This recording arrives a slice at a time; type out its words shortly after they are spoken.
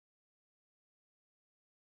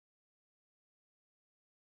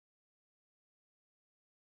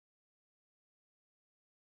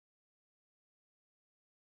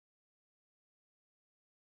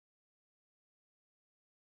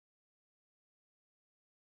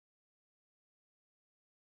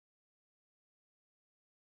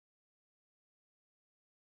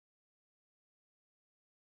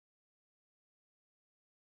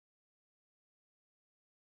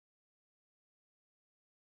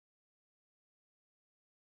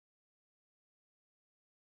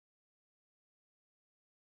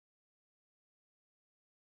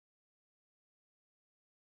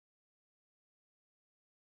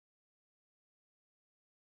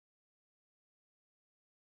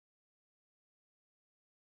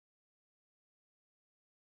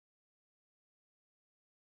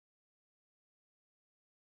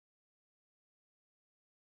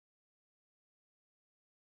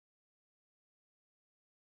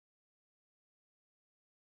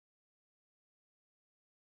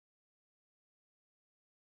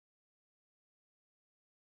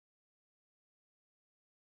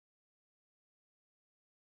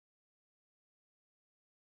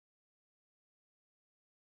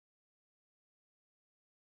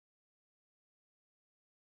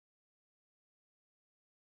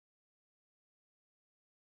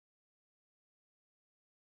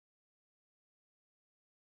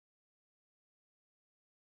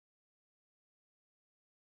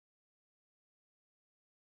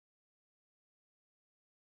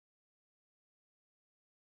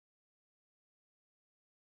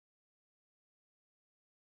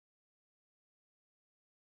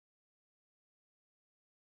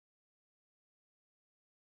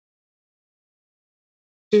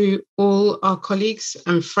to all our colleagues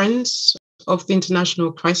and friends of the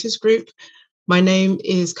International Crisis Group. My name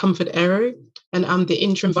is Comfort Ero, and I'm the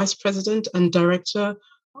Interim Vice President and Director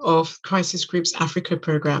of Crisis Group's Africa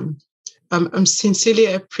Programme. I'm sincerely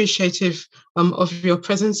appreciative of your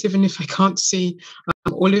presence, even if I can't see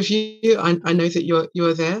all of you. I know that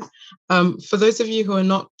you're there. For those of you who are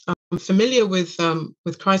not familiar with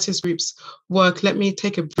Crisis Group's work, let me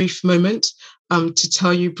take a brief moment to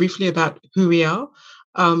tell you briefly about who we are.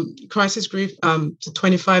 Crisis Group, a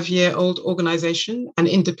 25-year-old organization, an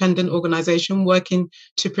independent organization working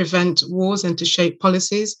to prevent wars and to shape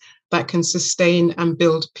policies that can sustain and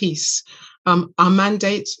build peace. Our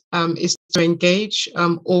mandate is to engage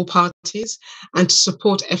all parties and to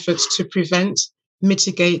support efforts to prevent,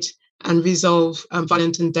 mitigate, and resolve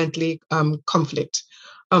violent and deadly conflict.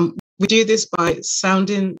 We do this by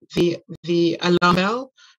sounding the alarm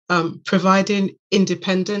bell, providing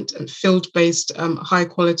independent and field-based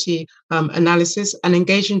high-quality analysis, and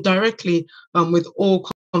engaging directly with all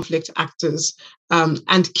conflict actors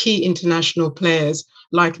and key international players,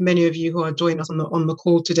 like many of you who are joining us on the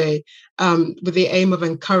call today, with the aim of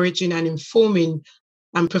encouraging and informing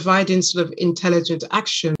and providing sort of intelligent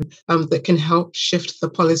action that can help shift the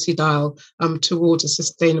policy dial towards a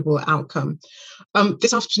sustainable outcome.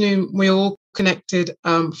 This afternoon, we're all connected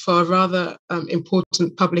for a rather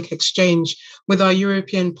important public exchange with our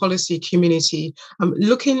European policy community,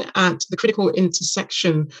 looking at the critical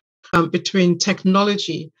intersection between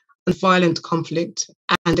technology and violent conflict,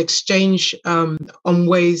 and exchange on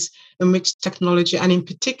ways in which technology, and in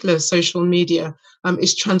particular social media,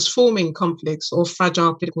 is transforming conflicts or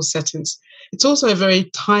fragile political settings. It's also a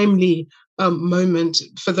very timely moment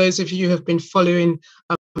for those of you who have been following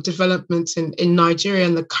developments in Nigeria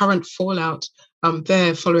and the current fallout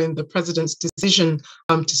there following the president's decision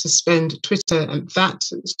to suspend Twitter. And that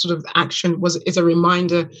sort of action is a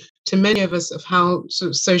reminder to many of us of how sort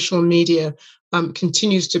of social media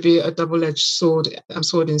continues to be a double-edged sword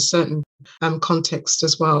in certain contexts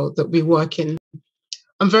as well that we work in.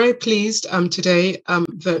 I'm very pleased today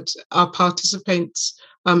that our participants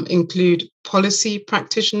include policy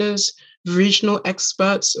practitioners, regional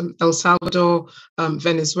experts, El Salvador,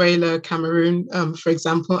 Venezuela, Cameroon, for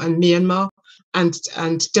example, and Myanmar, and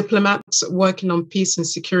diplomats working on peace and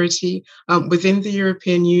security within the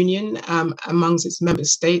European Union, amongst its member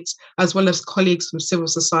states, as well as colleagues from civil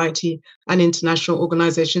society and international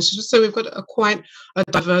organizations. So we've got quite a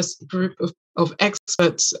diverse group of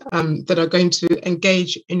experts that are going to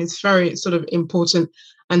engage in this very sort of important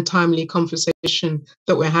and timely conversation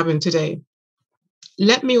that we're having today.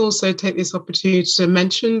 Let me also take this opportunity to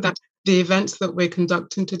mention that the event that we're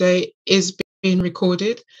conducting today is being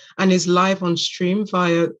recorded and is live on stream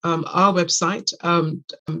via our website,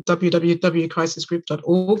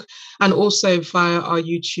 www.crisisgroup.org, and also via our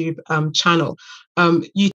YouTube channel.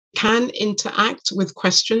 You can interact with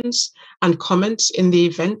questions and comments in the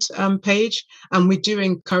event page, and we do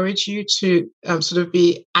encourage you to sort of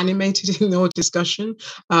be animated in your discussion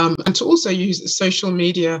and to also use social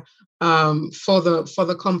media for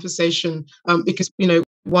the conversation, because, you know,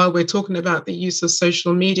 while we're talking about the use of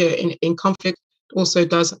social media in conflict, also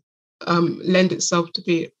does lend itself to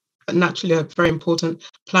be naturally a very important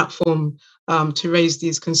platform to raise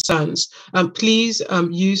these concerns. Please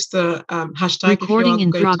use the hashtag. Recording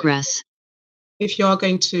in progress. If you are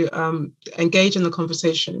going to engage in the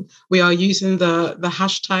conversation, we are using the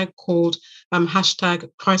hashtag called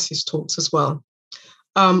hashtag Crisis Talks as well.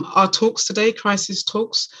 Our talks today, Crisis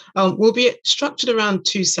Talks, will be structured around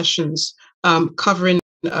 2 sessions covering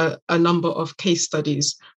a number of case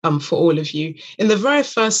studies for all of you. In the very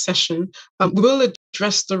first session, we'll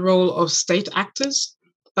address the role of state actors,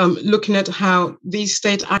 looking at how these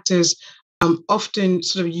state actors often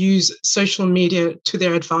sort of use social media to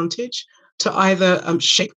their advantage to either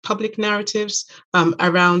shape public narratives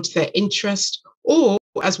around their interest, or,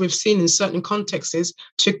 as we've seen in certain contexts,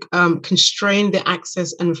 to constrain the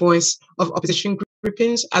access and voice of opposition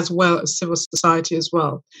groupings as well as civil society as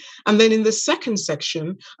well. And then in the second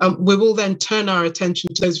section, we will then turn our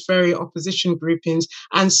attention to those very opposition groupings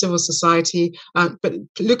and civil society, but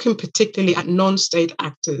looking particularly at non-state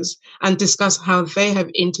actors, and discuss how they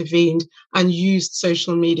have intervened and used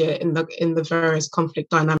social media in the various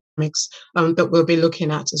conflict dynamics that we'll be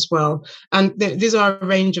looking at as well. And these are a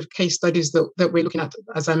range of case studies that we're looking at,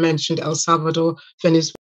 as I mentioned, El Salvador,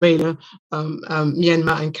 Venezuela,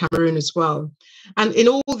 Myanmar, and Cameroon as well. And in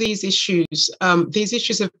all these issues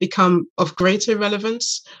have become of greater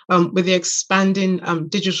relevance with the expanding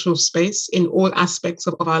digital space in all aspects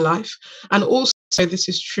of our life, and also also this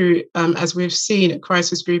is true, as we've seen at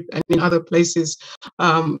Crisis Group and in other places,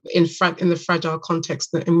 in the fragile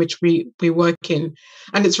context in which we work in.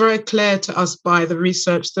 And it's very clear to us by the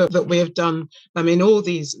research that we have done in all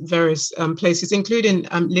these various places, including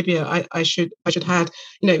Libya. I should add,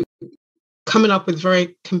 coming up with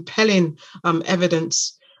very compelling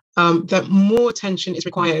evidence that more attention is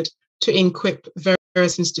required to equip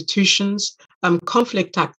various institutions,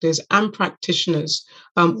 conflict actors and practitioners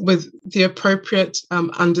with the appropriate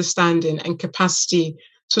understanding and capacity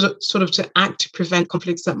sort of to act to prevent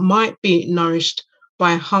conflicts that might be nourished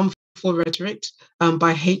by harmful rhetoric,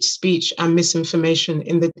 by hate speech and misinformation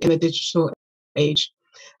in the digital age.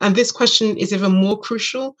 And this question is even more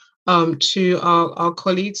crucial to our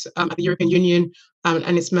colleagues at the European Union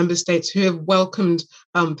and its member states who have welcomed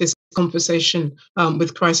this conversation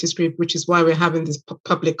with Crisis Group, which is why we're having this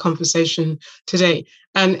public conversation today.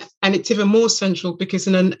 And it's even more central because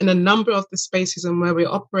in a number of the spaces and where we're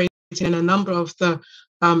operating, in a number of the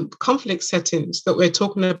conflict settings that we're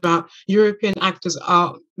talking about, European actors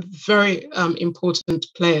are very important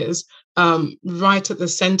players right at the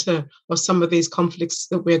center of some of these conflicts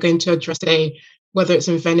that we're going to address today, whether it's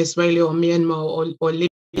in Venezuela or Myanmar or Libya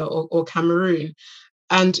or Cameroon.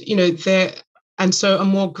 And, and so a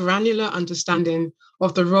more granular understanding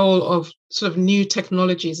of the role of sort of new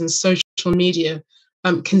technologies and social media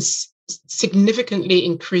can significantly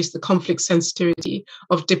increase the conflict sensitivity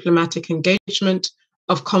of diplomatic engagement,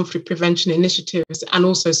 of conflict prevention initiatives, and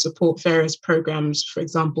also support various programs, for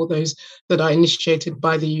example, those that are initiated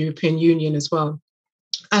by the European Union as well.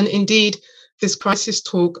 And indeed, this crisis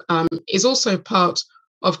talk is also part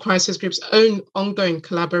of Crisis Group's own ongoing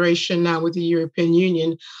collaboration now with the European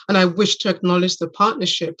Union. And I wish to acknowledge the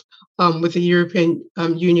partnership with the European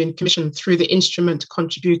Union Commission through the instrument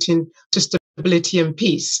contributing to stability and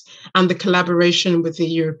peace, and the collaboration with the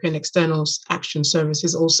European External Action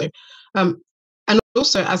Services also. And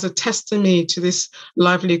also, as a testimony to this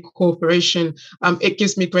lively cooperation, it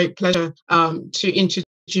gives me great pleasure to introduce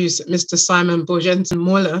Mr. Simon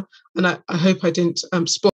Borgensen-Moller, and I hope I didn't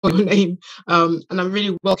spoil your name, and I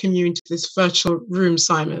really welcome you into this virtual room,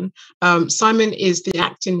 Simon. Simon is the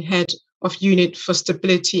acting head of Unit for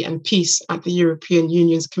Stability and Peace at the European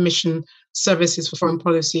Union's Commission Services for Foreign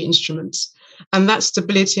Policy Instruments. And that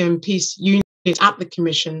Stability and Peace unit at the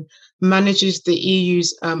Commission manages the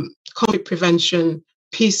EU's conflict prevention,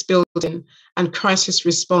 peace building, and crisis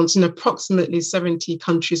response in approximately 70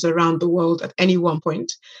 countries around the world at any one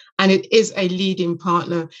point. And it is a leading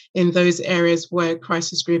partner in those areas where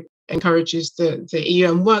Crisis Group encourages the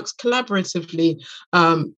EU and works collaboratively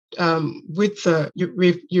with the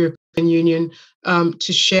European Union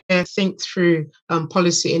to share, think through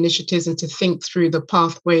policy initiatives and to think through the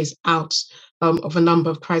pathways out of a number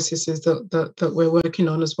of crises that we're working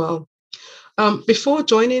on as well. Before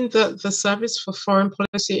joining the Service for Foreign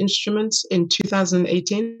Policy Instruments in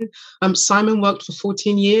 2018, Simon worked for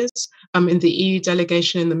 14 years in the EU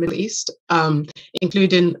delegation in the Middle East,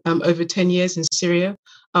 including over 10 years in Syria,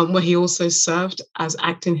 where he also served as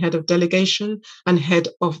acting head of delegation and head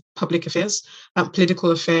of public affairs,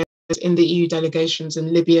 political affairs in the EU delegations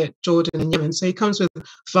in Libya, Jordan, and Yemen. So he comes with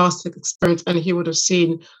vast experience, and he would have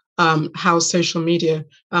seen how social media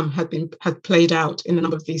had played out in a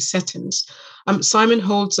number of these settings. Simon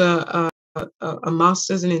holds a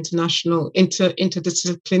master's in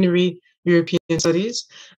interdisciplinary European studies.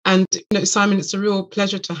 And Simon, it's a real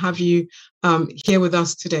pleasure to have you here with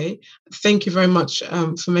us today. Thank you very much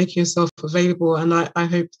for making yourself available. And I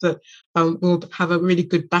hope that we'll have a really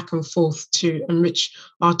good back and forth to enrich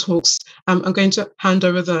our talks. I'm going to hand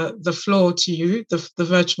over the floor to you, the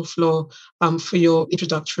virtual floor, for your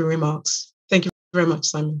introductory remarks. Thank you very much,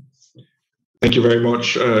 Simon. Thank you very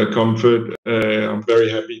much, Comfort. I'm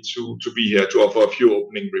very happy to be here to offer a few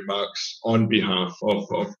opening remarks on behalf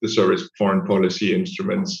of the Service for Foreign Policy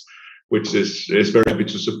Instruments, which is very happy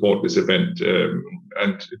to support this event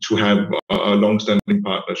and to have a long-standing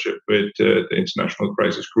partnership with the International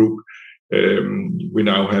Crisis Group. We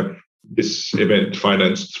now have this event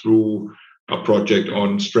financed through a project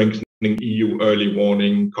on strengthening EU early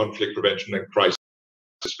warning, conflict prevention and crisis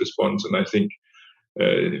response. And I think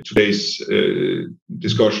today's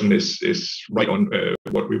discussion is right on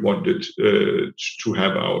what we wanted to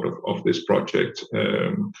have out of this project,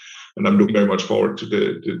 and I'm looking very much forward to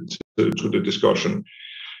the discussion.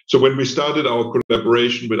 So when we started our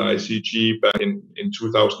collaboration with ICG back in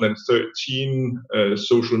 2013,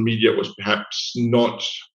 social media was perhaps not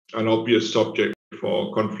an obvious subject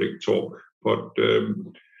for conflict talk, but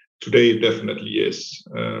today it definitely is.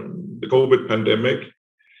 The COVID pandemic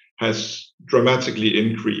has dramatically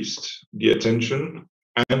increased the attention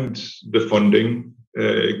and the funding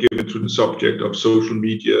given to the subject of social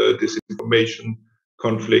media, disinformation,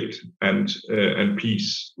 conflict, and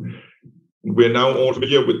peace. We're now all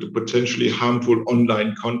familiar with the potentially harmful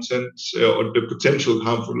online content, or the potential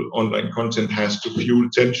harmful online content has to fuel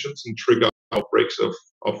tensions and trigger outbreaks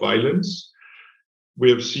of violence. We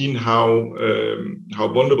have seen how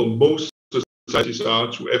vulnerable most societies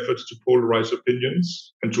are to efforts to polarize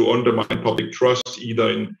opinions and to undermine public trust,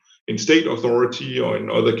 either in state authority or in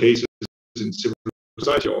other cases in civil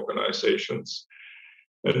society organizations.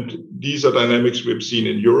 And these are dynamics we've seen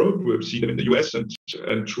in Europe, we've seen them in the US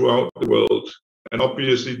and throughout the world. And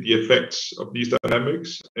obviously the effects of these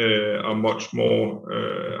dynamics are much more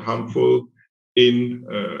harmful in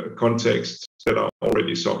contexts that are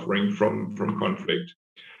already suffering from conflict.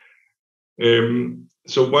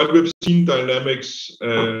 So while we've seen dynamics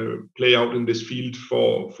play out in this field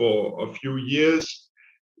for a few years,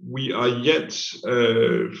 we are yet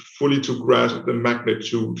fully to grasp the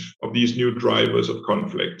magnitude of these new drivers of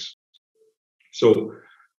conflict. So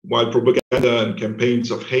while propaganda and campaigns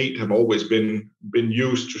of hate have always been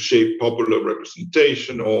used to shape popular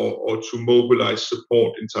representation or to mobilize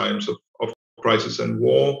support in times of crisis and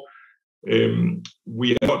war,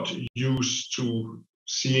 we are not used to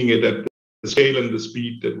seeing it at the scale and the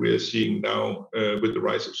speed that we are seeing now with the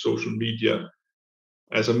rise of social media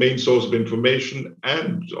as a main source of information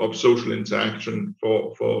and of social interaction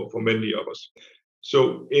for many of us.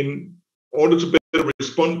 So in order to better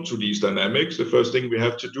respond to these dynamics, the first thing we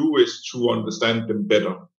have to do is to understand them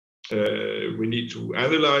better. We need to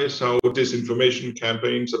analyze how disinformation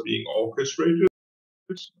campaigns are being orchestrated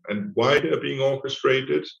and why they are being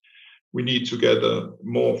orchestrated. We need to gather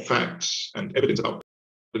more facts and evidence about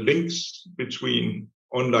the links between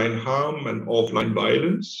online harm and offline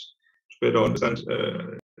violence to better understand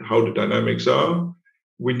how the dynamics are.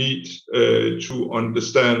 We need to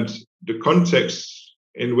understand the context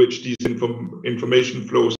in which these information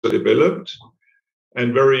flows are developed,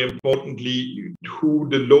 and very importantly, who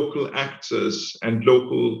the local actors and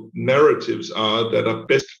local narratives are that are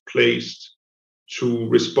best placed to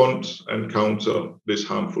respond and counter this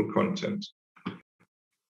harmful content.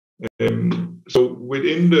 So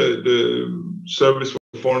within the Service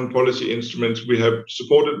for Foreign Policy Instruments, we have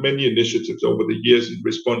supported many initiatives over the years in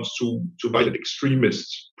response to violent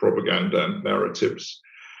extremist propaganda and narratives.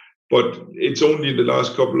 But it's only in the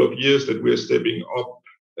last couple of years that we're stepping up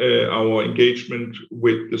our engagement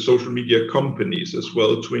with the social media companies as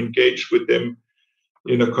well, to engage with them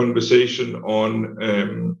in a conversation on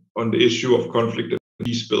the issue of conflict and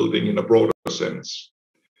peace building in a broader sense.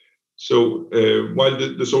 So while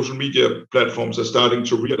the social media platforms are starting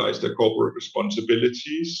to realize their corporate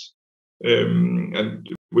responsibilities, and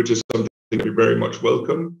which is something we very much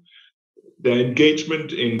welcome, their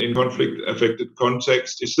engagement in conflict-affected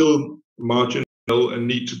context is still marginal and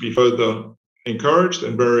need to be further encouraged,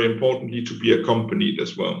 and very importantly, to be accompanied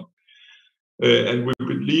as well. And we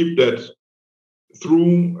believe that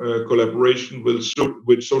through collaboration with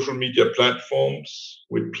social media platforms,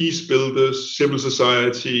 with peace builders, civil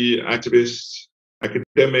society, activists,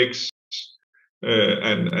 academics,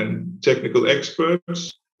 and technical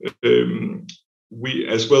experts, we,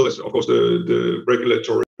 as well as, of course, the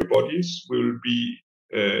regulatory bodies, will be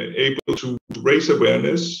able to raise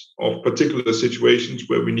awareness of particular situations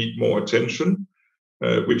where we need more attention.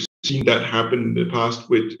 We've seen that happen in the past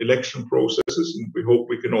with election processes, and we hope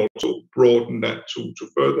we can also broaden that to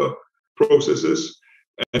further processes,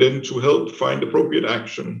 and then to help find appropriate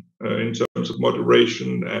action in terms of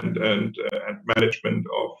moderation and management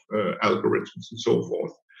of algorithms and so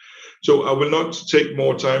forth. So I will not take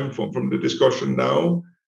more time from the discussion now.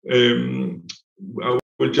 I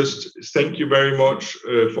will just thank you very much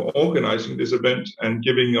for organizing this event and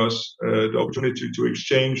giving us the opportunity to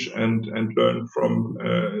exchange and learn from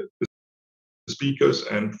the speakers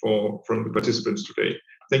and from the participants today.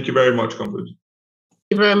 Thank you very much, Comfort.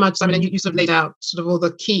 Thank you very much, Simon. And you sort of laid out sort of all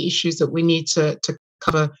the key issues that we need to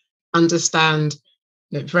cover, understand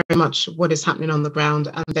very much what is happening on the ground,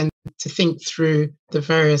 and then to think through the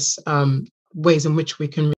various ways in which we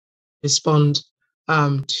can respond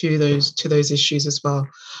to those issues as well.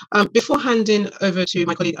 Before handing over to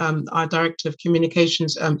my colleague, our Director of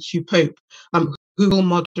Communications, Hugh Pope, who will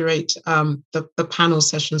moderate the panel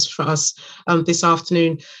sessions for us this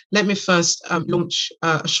afternoon, let me first launch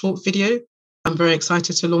a short video. I'm very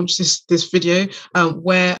excited to launch this video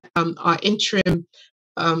where our interim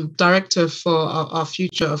Director for our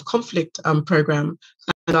Future of Conflict program,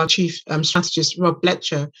 and our Chief Strategist, Rob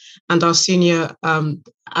Bletcher, and our Senior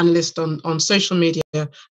Analyst on social media,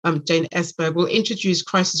 Jane Esberg, will introduce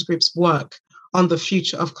Crisis Group's work on the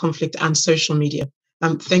future of conflict and social media.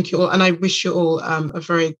 Thank you all, and I wish you all a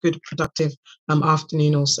very good, productive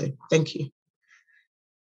afternoon also. Thank you.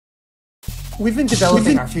 We've been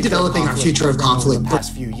developing our future of conflict over the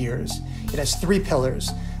past few years. It has three pillars.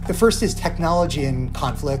 The first is technology and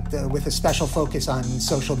conflict, with a special focus on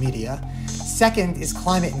social media. Second is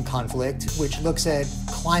climate and conflict, which looks at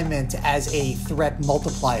climate as a threat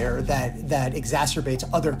multiplier that exacerbates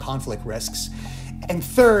other conflict risks. And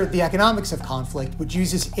third, the economics of conflict, which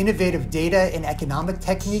uses innovative data and economic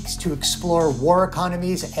techniques to explore war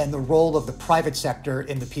economies and the role of the private sector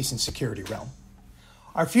in the peace and security realm.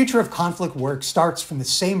 Our future of conflict work starts from the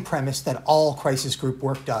same premise that all crisis group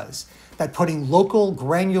work does, that putting local,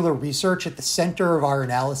 granular research at the center of our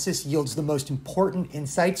analysis yields the most important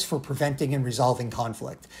insights for preventing and resolving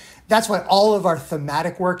conflict. That's why all of our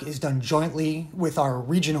thematic work is done jointly with our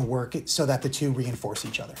regional work so that the two reinforce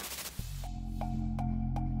each other.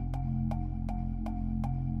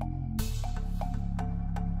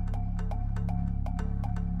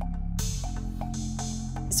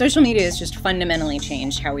 Social media has just fundamentally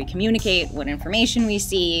changed how we communicate, what information we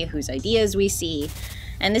see, whose ideas we see.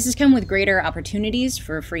 And this has come with greater opportunities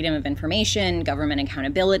for freedom of information, government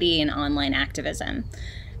accountability, and online activism.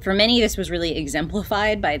 For many, this was really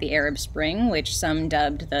exemplified by the Arab Spring, which some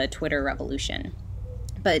dubbed the Twitter revolution.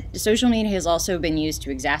 But social media has also been used to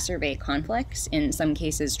exacerbate conflicts, in some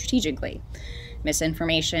cases strategically.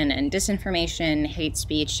 Misinformation and disinformation, hate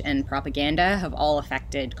speech, and propaganda have all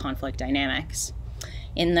affected conflict dynamics.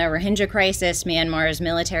 In the Rohingya crisis, Myanmar's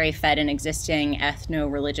military fed an existing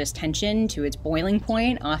ethno-religious tension to its boiling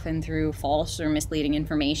point, often through false or misleading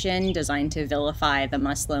information designed to vilify the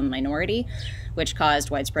Muslim minority, which caused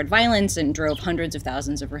widespread violence and drove hundreds of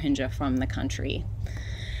thousands of Rohingya from the country.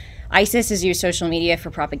 ISIS has used social media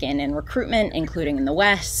for propaganda and recruitment, including in the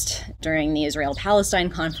West. During the Israel-Palestine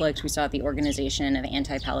conflict, we saw the organization of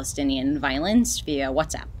anti-Palestinian violence via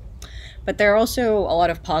WhatsApp. But there are also a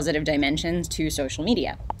lot of positive dimensions to social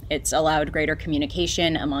media. It's allowed greater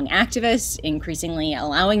communication among activists, increasingly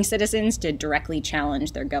allowing citizens to directly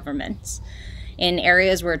challenge their governments. In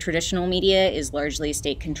areas where traditional media is largely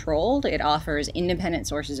state-controlled, it offers independent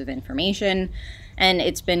sources of information, and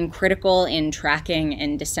it's been critical in tracking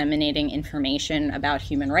and disseminating information about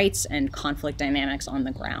human rights and conflict dynamics on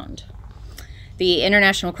the ground. The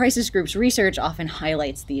International Crisis Group's research often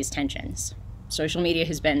highlights these tensions. Social media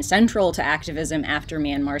has been central to activism after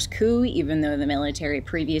Myanmar's coup, even though the military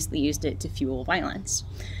previously used it to fuel violence.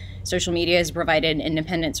 Social media has provided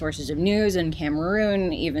independent sources of news in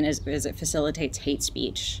Cameroon, even as it facilitates hate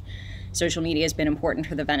speech. Social media has been important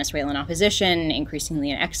for the Venezuelan opposition,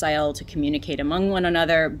 increasingly in exile, to communicate among one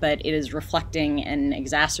another, but it is reflecting and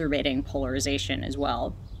exacerbating polarization as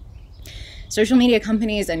well. Social media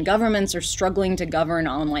companies and governments are struggling to govern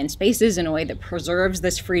online spaces in a way that preserves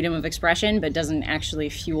this freedom of expression but doesn't actually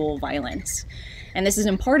fuel violence. And this is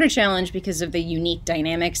in part a challenge because of the unique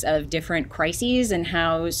dynamics of different crises and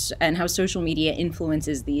how social media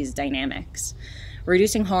influences these dynamics.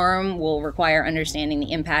 Reducing harm will require understanding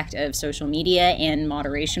the impact of social media and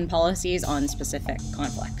moderation policies on specific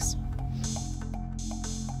conflicts.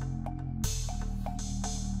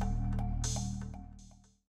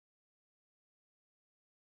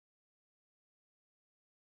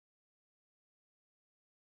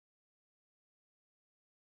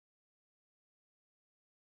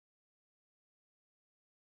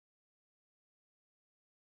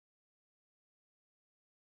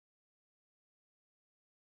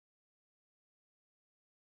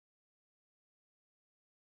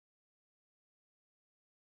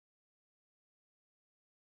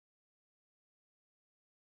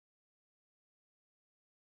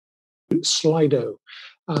 Slido.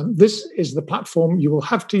 This is the platform you will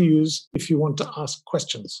have to use if you want to ask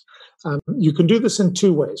questions. You can do this in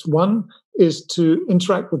two ways. One is to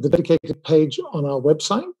interact with the dedicated page on our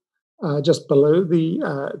website, just below the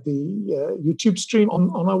YouTube stream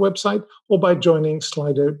on our website, or by joining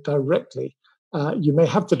Slido directly. You may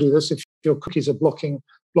have to do this if your cookies are blocking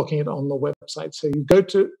it on the website. So you go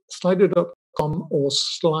to slido.com or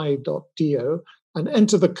slide.do and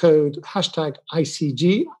enter the code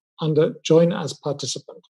 #ICG under Join as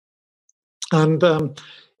Participant. And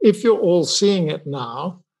if you're all seeing it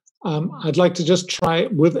now, I'd like to just try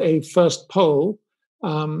with a first poll.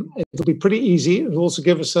 It'll be pretty easy. It'll also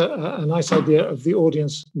give us a nice idea of the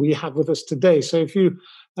audience we have with us today. So if you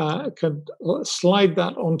could slide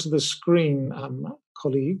that onto the screen,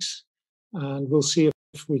 colleagues, and we'll see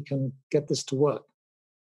if we can get this to work.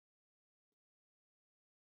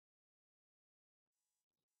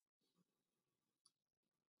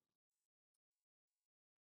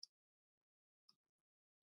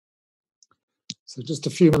 So just a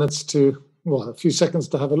few minutes to a few seconds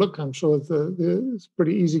to have a look. I'm sure it's a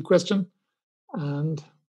pretty easy question. And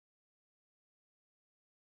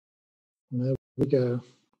there we go.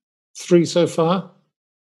 3 so far.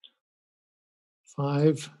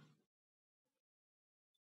 5.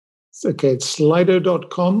 Okay, it's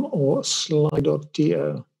slido.com or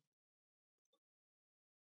slide.do.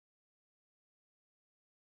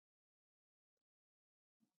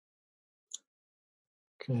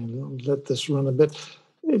 Okay, let this run a bit.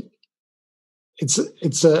 It's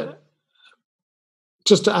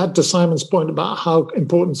just to add to Simon's point about how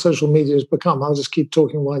important social media has become. I'll just keep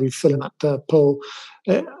talking while you fill in that poll.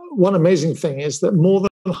 One amazing thing is that more than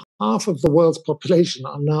half of the world's population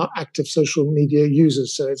are now active social media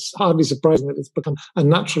users. So it's hardly surprising that it's become a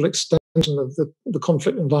natural extension of the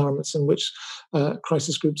conflict environments in which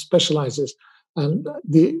Crisis Group specializes. And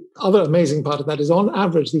the other amazing part of that is, on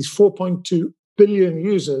average, these 4.2 billion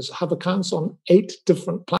users have accounts on 8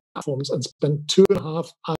 different platforms and spend 2.5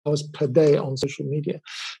 hours per day on social media.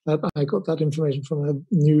 I got that information from a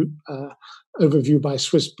new overview by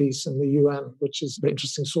Swisspeace and the UN, which is a very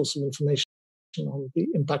interesting source of information on the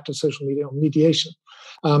impact of social media on mediation.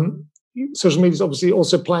 Social media is obviously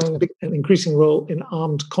also playing an increasing role in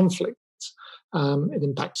armed conflicts. It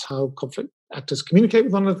impacts how conflict actors communicate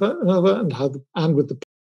with one another and with the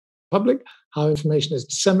public, how information is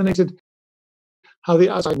disseminated, how the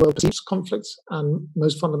outside world perceives conflicts, and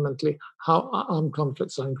most fundamentally, how armed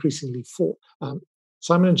conflicts are increasingly fought.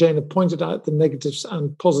 Simon and Jane have pointed out the negatives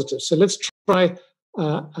and positives. So let's try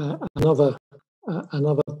another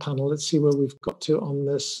panel. Let's see where we've got to on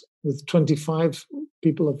this. With 25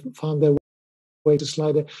 people have found their way to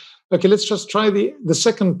Slido. Okay, let's just try the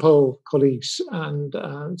second poll, colleagues, and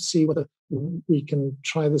see whether we can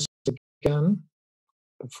try this again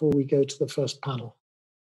before we go to the first panel.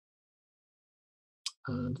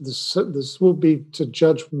 And this will be to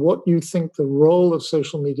judge what you think the role of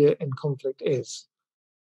social media in conflict is.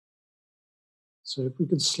 So if we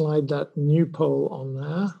could slide that new poll on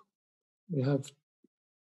there,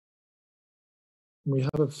 we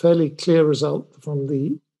have a fairly clear result from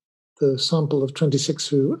the sample of 26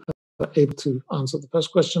 who are able to answer the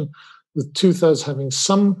first question, with 2/3 having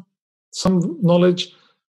some knowledge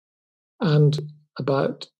and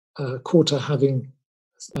about a quarter having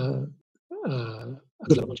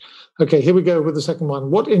Okay, here we go with the second one.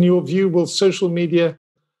 What role, in your view, will social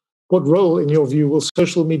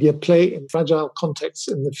media play in fragile contexts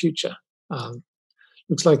in the future?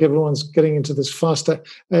 Looks like everyone's getting into this faster.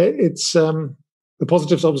 It's the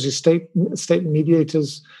positives, obviously, state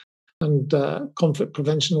mediators and conflict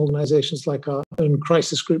prevention organizations like our own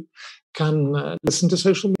Crisis Group can listen to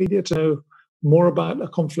social media to know more about a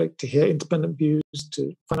conflict, to hear independent views,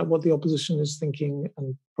 to find out what the opposition is thinking,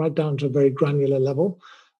 and right down to a very granular level.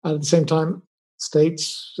 At the same time,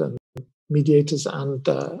 states and mediators and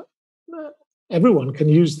everyone can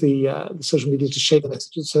use the social media to shape the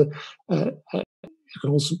messages. So you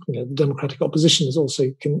can also, the democratic opposition is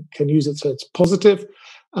also can use it. So it's positive.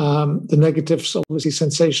 The negatives, obviously,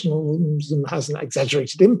 sensationalism has an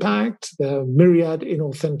exaggerated impact. There are myriad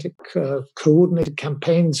inauthentic, coordinated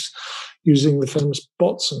campaigns using the famous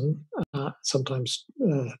bots and sometimes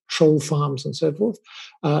troll farms and so forth.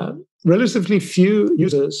 Relatively few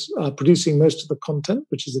users are producing most of the content,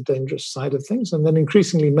 which is a dangerous side of things. And then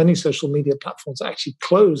increasingly, many social media platforms are actually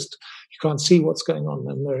closed. You can't see what's going on,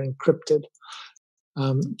 and they're encrypted.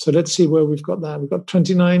 So let's see where we've got that. We've got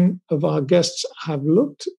 29 of our guests have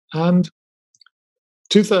looked, and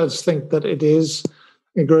 2/3 think that it is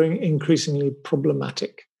growing increasingly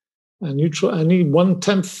problematic. Only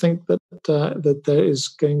 1/10 think that there is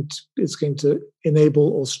it's going to enable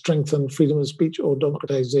or strengthen freedom of speech or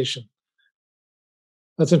democratization.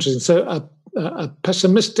 That's interesting. So a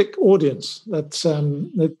pessimistic audience. Let's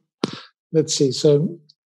see. So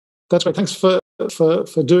that's right. Thanks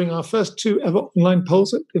for doing our first 2 ever online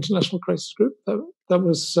polls at International Crisis Group. That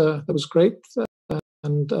was great.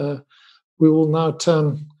 And we will now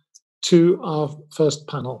turn to our first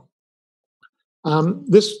panel.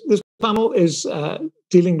 This panel is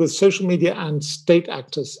dealing with social media and state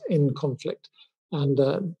actors in conflict. And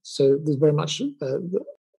so there's very much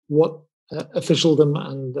what officialdom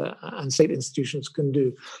and state institutions can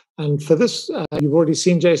do. And for this, you've already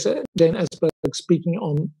seen Jane Esberg speaking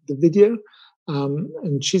on the video.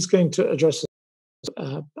 And she's going to address,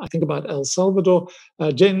 I think, about El Salvador.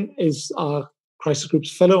 Jane is our Crisis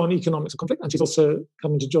Group's fellow on economics and conflict, and she's also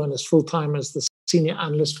coming to join us full-time as the senior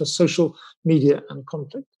analyst for social media and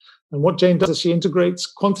conflict. And what Jane does is she integrates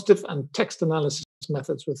quantitative and text analysis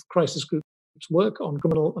methods with Crisis Group's work on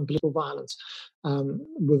criminal and political violence,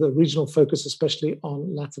 with a regional focus, especially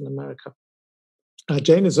on Latin America.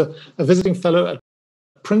 Jane is a visiting fellow at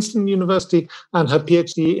Princeton University, and her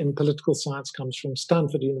PhD in political science comes from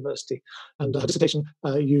Stanford University. And her dissertation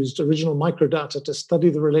used original microdata to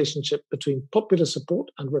study the relationship between popular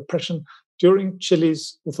support and repression during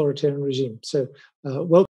Chile's authoritarian regime. So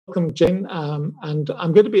welcome, Jane. And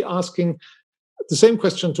I'm going to be asking the same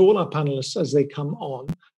question to all our panelists as they come on.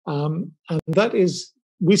 And that is,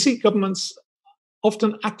 we see governments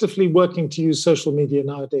often actively working to use social media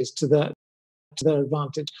nowadays to their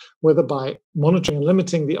advantage, whether by monitoring and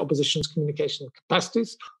limiting the opposition's communication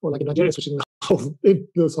capacities, or like in Nigeria, switching the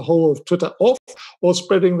whole of Twitter off, or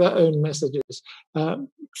spreading their own messages.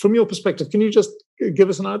 From your perspective, can you just give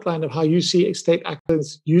us an outline of how you see state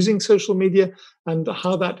actors using social media and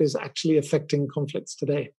how that is actually affecting conflicts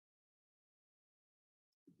today?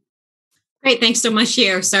 Great, thanks so much,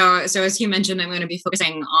 Hugh. So as you mentioned, I'm going to be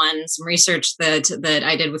focusing on some research that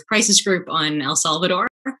I did with Crisis Group on El Salvador.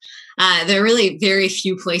 There are really very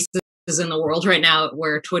few places in the world right now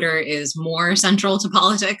where Twitter is more central to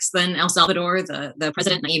politics than El Salvador. The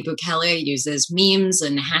president, Nayib Bukele, uses memes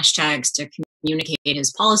and hashtags to communicate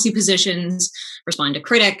his policy positions, respond to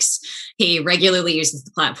critics. He regularly uses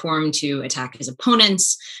the platform to attack his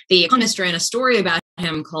opponents. The Economist ran a story about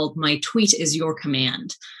him called "My Tweet is Your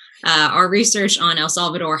Command." Our research on El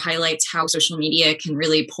Salvador highlights how social media can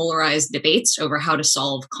really polarize debates over how to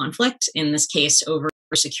solve conflict, in this case over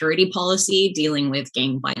security policy dealing with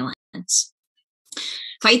gang violence.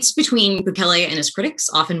 Fights between Bukele and his critics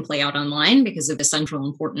often play out online because of the central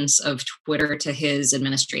importance of Twitter to his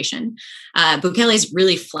administration. Bukele's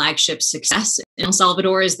really flagship success in El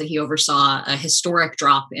Salvador is that he oversaw a historic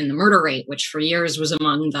drop in the murder rate, which for years was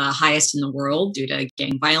among the highest in the world due to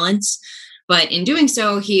gang violence. But in doing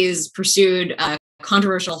so, he has pursued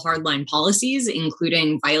controversial hardline policies,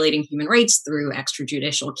 including violating human rights through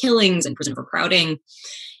extrajudicial killings and prison overcrowding.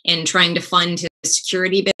 In trying to fund his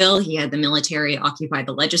security bill, he had the military occupy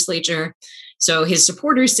the legislature. So his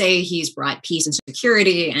supporters say he's brought peace and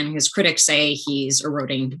security, and his critics say he's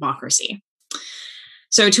eroding democracy.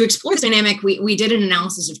 So to explore this dynamic, we did an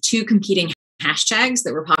analysis of two competing hashtags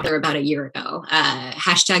that were popular about a year ago.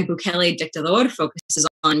 Hashtag Bukele Dictador focuses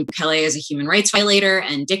on Bukele as a human rights violator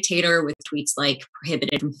and dictator, with tweets like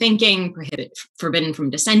prohibited from thinking, forbidden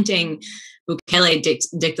from dissenting, Bukele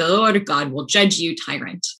Dictador, God will judge you,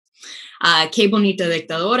 tyrant. Que bonita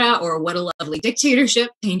dictadora, or what a lovely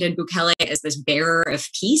dictatorship, painted Bukele as this bearer of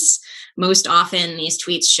peace. Most often, these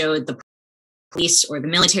tweets showed the police or the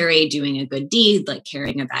military doing a good deed, like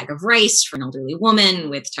carrying a bag of rice for an elderly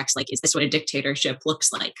woman, with text like, "Is this what a dictatorship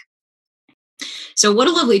looks like?" So What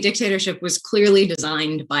a Lovely Dictatorship was clearly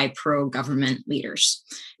designed by pro-government leaders.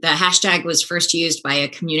 The hashtag was first used by a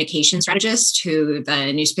communication strategist who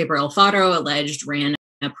the newspaper El Faro alleged ran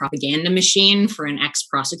a propaganda machine for an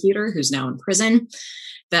ex-prosecutor who's now in prison.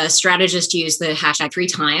 The strategist used the hashtag 3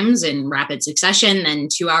 times in rapid succession, then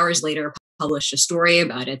 2 hours later published a story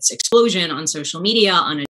about its explosion on social media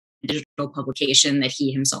on a digital publication that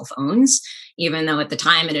he himself owns, even though at the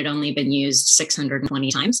time it had only been used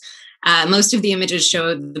 620 times. Most of the images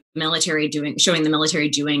showing the military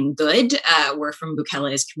doing good were from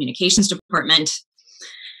Bukele's communications department.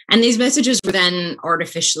 And these messages were then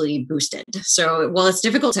artificially boosted. So while it's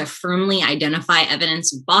difficult to firmly identify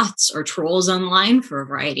evidence of bots or trolls online for a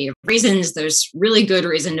variety of reasons, there's really good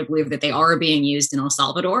reason to believe that they are being used in El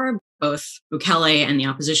Salvador. Both Bukele and the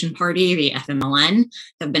opposition party, the FMLN,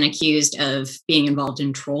 have been accused of being involved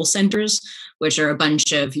in troll centers, which are a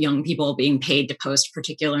bunch of young people being paid to post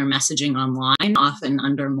particular messaging online, often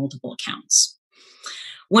under multiple accounts.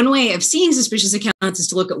 One way of seeing suspicious accounts is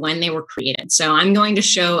to look at when they were created. So I'm going to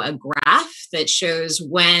show a graph that shows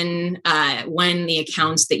when the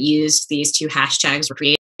accounts that used these two hashtags were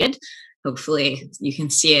created. Hopefully you can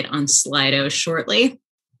see it on Slido shortly.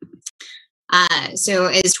 So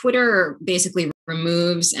as Twitter basically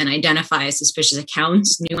removes and identifies suspicious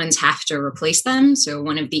accounts, new ones have to replace them. So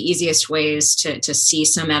one of the easiest ways to see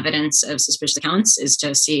some evidence of suspicious accounts is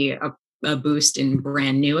to see a boost in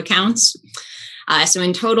brand new accounts. So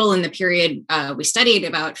in total, in the period we studied,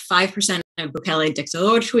 about 5% of Bukele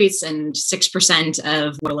Dictador tweets and 6%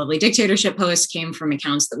 of What a Lovely Dictatorship posts came from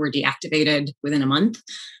accounts that were deactivated within a month,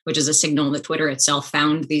 which is a signal that Twitter itself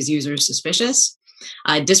found these users suspicious.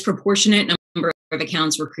 A disproportionate number of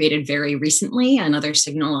accounts were created very recently, another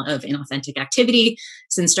signal of inauthentic activity,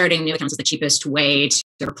 since starting new accounts is the cheapest way to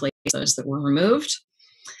replace those that were removed.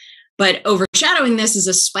 But overshadowing this is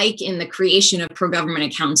a spike in the creation of pro-government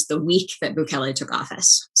accounts the week that Bukele took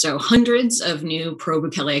office. So hundreds of new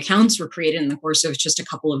pro-Bukele accounts were created in the course of just a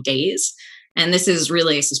couple of days. And this is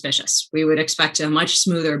really suspicious. We would expect a much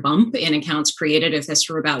smoother bump in accounts created if this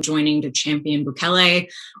were about joining to champion Bukele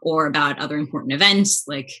or about other important events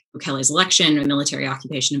like Bukele's election or military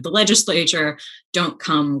occupation of the legislature don't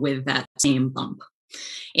come with that same bump.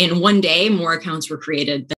 In one day, more accounts were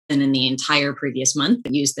created than in the entire previous month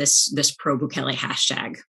that used this pro-Bukele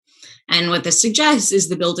hashtag. And what this suggests is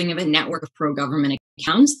the building of a network of pro-government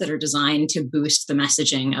accounts that are designed to boost the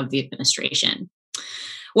messaging of the administration.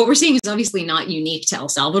 What we're seeing is obviously not unique to El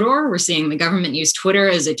Salvador. We're seeing the government use Twitter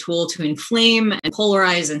as a tool to inflame and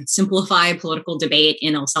polarize and simplify political debate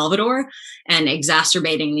in El Salvador and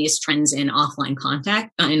exacerbating these trends in offline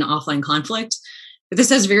conflict. But this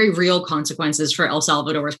has very real consequences for El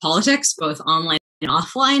Salvador's politics, both online and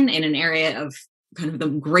offline, in an area of kind of the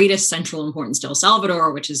greatest central importance to El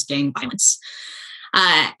Salvador, which is gang violence.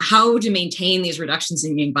 How to maintain these reductions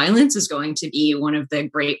in gang violence is going to be one of the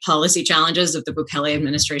great policy challenges of the Bukele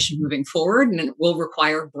administration moving forward, and it will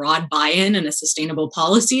require broad buy-in and a sustainable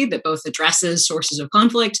policy that both addresses sources of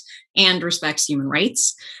conflict and respects human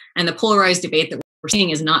rights. And the polarized debate that we're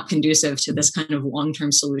seeing is not conducive to this kind of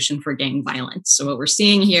long-term solution for gang violence. So what we're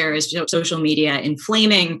seeing here is social media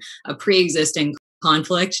inflaming a pre-existing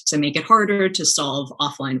conflict to make it harder to solve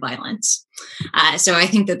offline violence. So I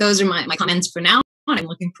think that those are my comments for now. I'm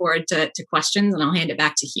looking forward to questions, and I'll hand it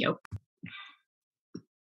back to Hugh.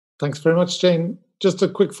 Thanks very much, Jane. Just a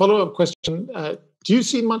quick follow-up question. Do you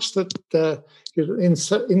see much that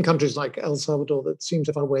in countries like El Salvador that seem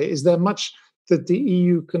far away, is there much that the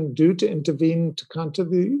EU can do to intervene to counter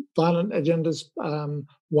the violent agendas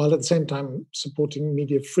while at the same time supporting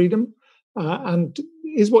media freedom? And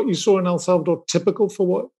is what you saw in El Salvador typical for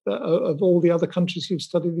what of all the other countries you've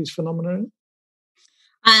studied these phenomena in?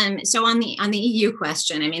 So on the EU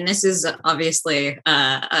question, I mean, this is obviously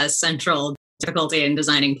a central difficulty in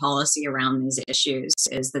designing policy around these issues,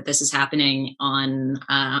 is that this is happening on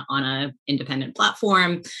an independent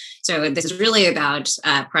platform. So this is really about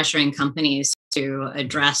pressuring companies to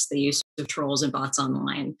address the use of trolls and bots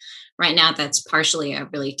online. Right now, that's partially a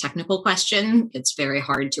really technical question. It's very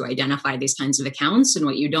hard to identify these kinds of accounts. And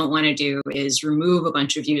what you don't want to do is remove a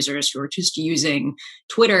bunch of users who are just using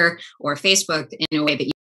Twitter or Facebook in a way that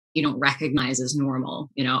you don't recognize as normal.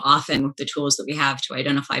 You know, often the tools that we have to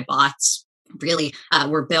identify bots really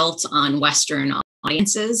were built on Western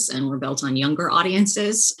audiences and were built on younger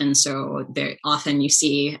audiences. And so often you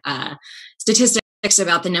see statistics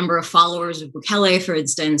about the number of followers of Bukele, for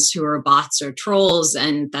instance, who are bots or trolls.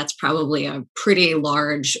 And that's probably a pretty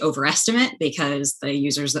large overestimate, because the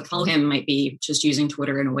users that follow him might be just using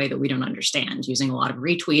Twitter in a way that we don't understand, using a lot of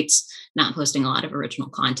retweets, not posting a lot of original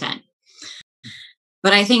content.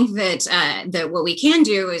 But I think that what we can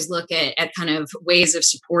do is look at kind of ways of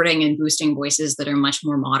supporting and boosting voices that are much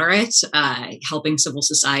more moderate, helping civil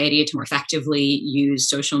society to more effectively use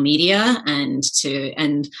social media, and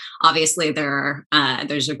obviously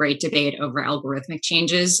there's a great debate over algorithmic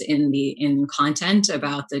changes in content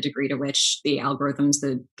about the degree to which the algorithms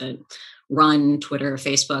that run Twitter,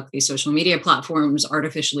 Facebook, these social media platforms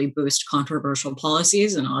artificially boost controversial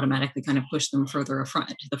policies and automatically kind of push them further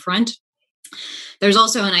to the front. There's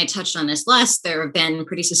also, and I touched on this last, there have been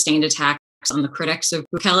pretty sustained attacks on the critics of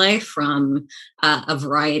Bukele from a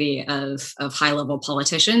variety of high-level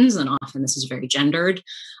politicians, and often this is very gendered.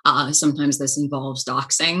 Sometimes this involves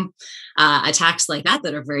doxing. Attacks like that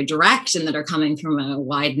are very direct and that are coming from a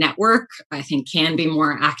wide network, I think can be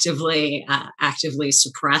more actively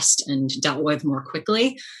suppressed and dealt with more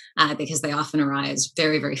quickly, because they often arise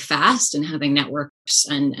very, very fast, and having networks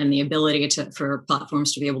and the ability for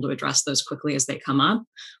platforms to be able to address those quickly as they come up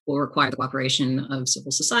will require the cooperation of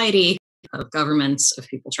civil society, of governments, of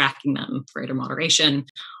people tracking them, greater moderation,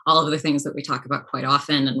 all of the things that we talk about quite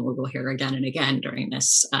often and we will hear again and again during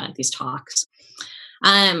these talks.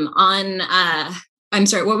 I'm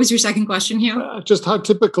sorry, what was your second question, Hugh? Just how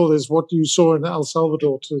typical is what you saw in El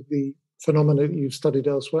Salvador to the phenomena that you've studied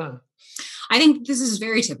elsewhere? I think this is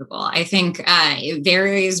very typical. I think it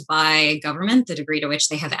varies by government, the degree to which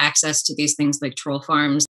they have access to these things like troll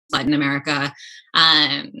farms. Latin America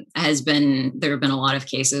there have been a lot of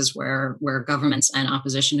cases where governments and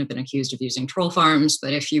opposition have been accused of using troll farms.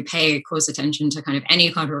 But if you pay close attention to kind of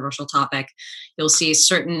any controversial topic, you'll see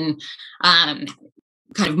certain kind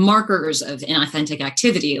of markers of inauthentic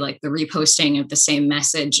activity, like the reposting of the same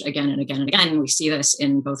message again and again and again. We see this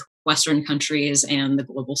in both Western countries and the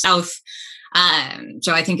global South.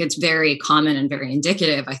 So I think it's very common and very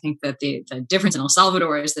indicative. I think that the difference in El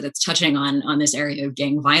Salvador is that it's touching on this area of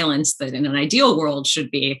gang violence that in an ideal world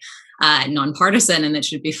should be nonpartisan and that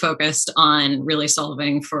should be focused on really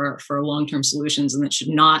solving for long-term solutions, and that should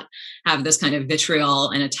not have this kind of vitriol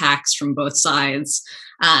and attacks from both sides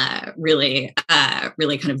really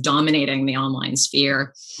kind of dominating the online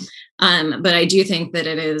sphere. But I do think that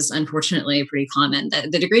it is unfortunately pretty common.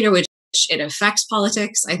 The degree to which it affects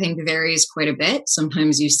politics, I think, varies quite a bit.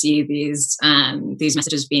 Sometimes you see these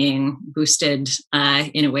messages being boosted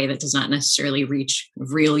in a way that does not necessarily reach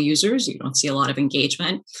real users. You don't see a lot of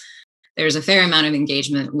engagement. There's a fair amount of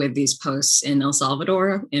engagement with these posts in El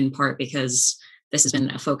Salvador, in part because this has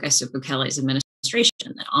been a focus of Bukele's administration.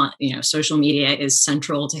 That social media is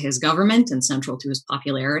central to his government and central to his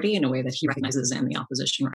popularity in a way that he recognizes and the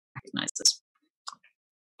opposition recognizes.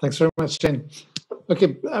 Thanks very much, Jane.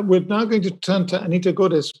 Okay, we're now going to turn to Anita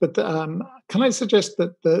Godes, but can I suggest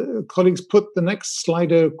that the colleagues put the next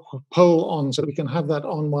Slido poll on so that we can have that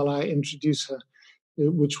on while I introduce her,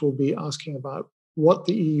 which will be asking about what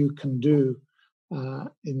the EU can do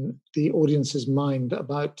in the audience's mind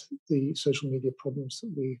about the social media problems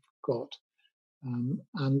that we've got.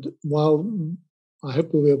 And while I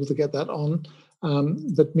hope we'll be able to get that on,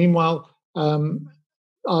 but meanwhile,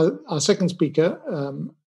 our second speaker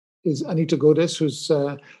is Anita Godes, who's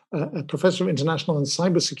a professor of international and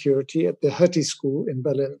cybersecurity at the Hertie School in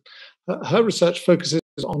Berlin. Her research focuses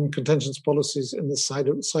on contentious policies in the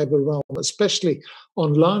cyber realm, especially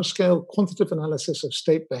on large-scale quantitative analysis of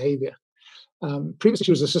state behavior. Previously,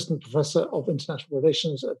 she was assistant professor of international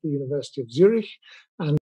relations at the University of Zurich,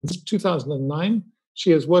 and since 2009,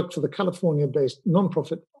 she has worked for the California-based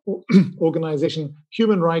nonprofit organization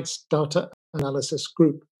Human Rights Data Analysis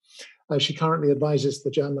Group. She currently advises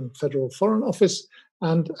the German Federal Foreign Office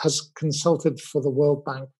and has consulted for the World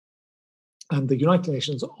Bank and the United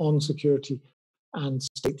Nations on security and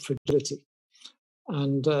state fragility.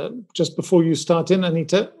 And just before you start in,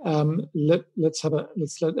 Anita, let's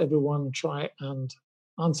let everyone try and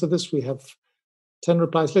answer this. We have 10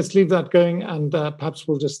 replies. Let's leave that going, and perhaps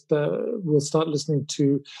we'll start listening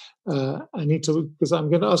to Anita, because I'm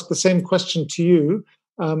going to ask the same question to you.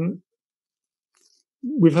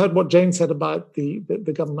 We've heard what Jane said about the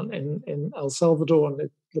government in El Salvador and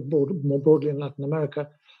more broadly in Latin America.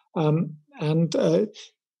 And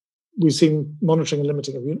we've seen monitoring and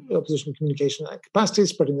limiting of opposition communication capacity,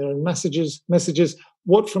 spreading their own messages.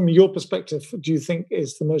 What, from your perspective, do you think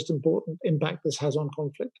is the most important impact this has on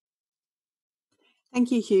conflict? Thank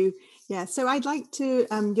you, Hugh. Yeah, so I'd like to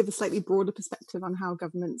give a slightly broader perspective on how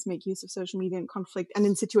governments make use of social media in conflict and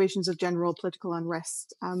in situations of general political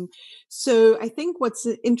unrest. So I think what's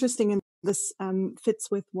interesting in this fits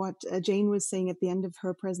with what Jane was saying at the end of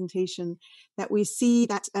her presentation, that we see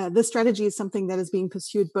that this strategy is something that is being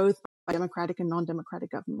pursued both by democratic and non-democratic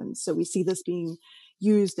governments. So we see this being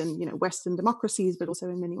used in Western democracies, but also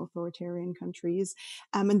in many authoritarian countries.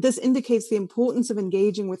 And this indicates the importance of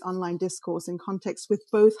engaging with online discourse in context with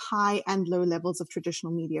both high and low levels of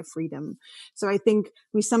traditional media freedom. So I think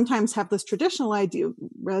we sometimes have this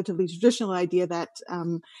relatively traditional idea that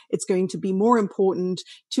it's going to be more important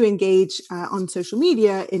to engage on social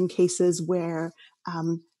media in cases where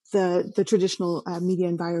the traditional media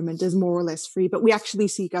environment is more or less free, but we actually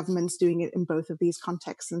see governments doing it in both of these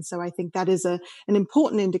contexts. And so I think that is an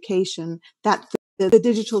important indication that the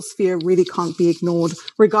digital sphere really can't be ignored,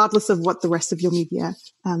 regardless of what the rest of your media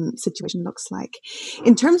situation looks like.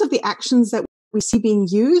 In terms of the actions that we see being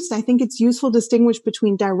used, I think it's useful to distinguish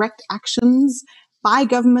between direct actions by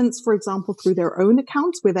governments, for example, through their own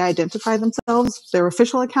accounts where they identify themselves, their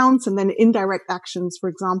official accounts, and then indirect actions, for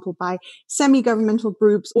example, by semi-governmental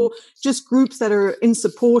groups or just groups that are in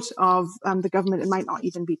support of the government and might not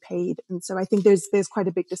even be paid. And so I think there's quite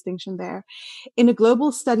a big distinction there. In a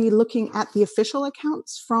global study looking at the official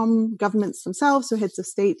accounts from governments themselves, so heads of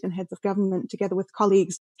state and heads of government, together with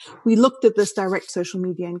colleagues, we looked at this direct social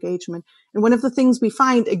media engagement. And one of the things we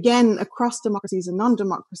find, again, across democracies and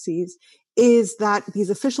non-democracies, is that these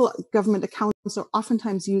official government accounts are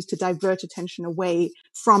oftentimes used to divert attention away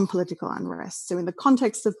from political unrest. So in the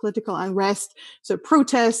context of political unrest, so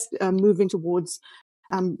protests moving towards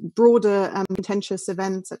broader contentious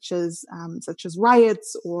events such as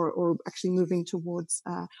riots or actually moving towards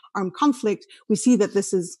armed conflict, we see that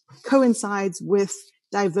this coincides with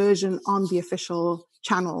diversion on the official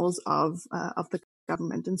channels of the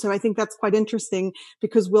government. And so I think that's quite interesting,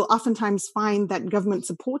 because we'll oftentimes find that government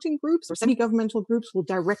supporting groups or semi-governmental groups will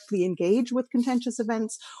directly engage with contentious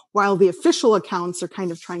events, while the official accounts are kind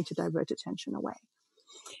of trying to divert attention away.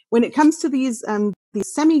 When it comes to these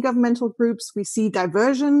these semi-governmental groups, we see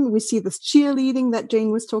diversion, we see this cheerleading that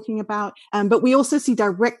Jane was talking about, but we also see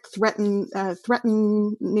direct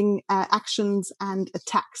threatening actions and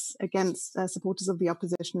attacks against supporters of the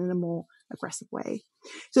opposition in a more aggressive way.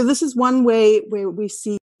 So this is one way where we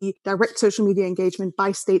see direct social media engagement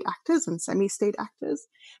by state actors and semi-state actors,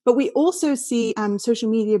 but we also see social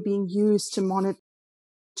media being used to monitor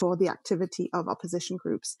the activity of opposition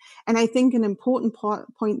groups. And I think an important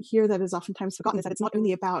point here that is oftentimes forgotten is that it's not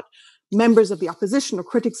only about members of the opposition or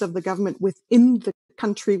critics of the government within the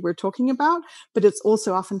country we're talking about, but it's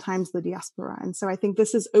also oftentimes the diaspora. And so I think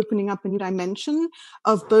this is opening up a new dimension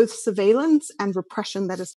of both surveillance and repression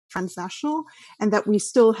that is transnational and that we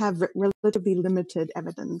still have relatively limited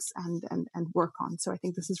evidence and work on. So I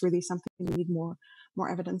think this is really something we need more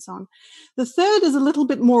evidence on. The third is a little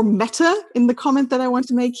bit more meta in the comment that I want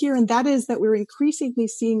to make here, and that is that we're increasingly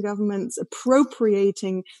seeing governments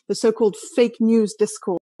appropriating the so-called fake news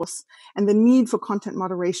discourse and the need for content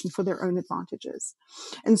moderation for their own advantages.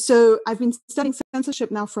 And so I've been studying censorship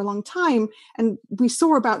now for a long time, and we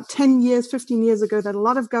saw about 10 years, 15 years ago that a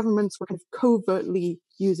lot of governments were kind of covertly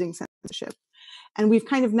using censorship. And we've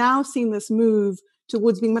kind of now seen this move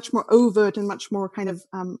towards being much more overt and much more kind of,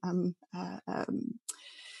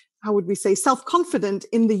 how would we say, self-confident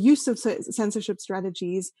in the use of censorship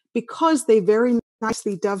strategies, because they very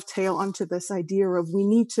nicely dovetail onto this idea of we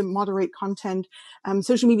need to moderate content.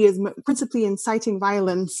 Social media is principally inciting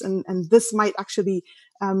violence, and this might actually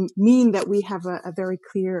mean that we have a very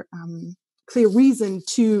clear reason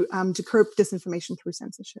to curb disinformation through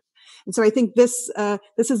censorship. And so I think this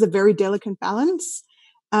is a very delicate balance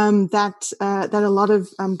that a lot of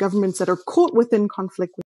governments that are caught within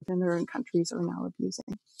conflict within their own countries are now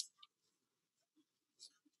abusing.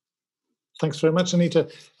 Thanks very much, Anita.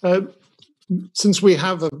 Since we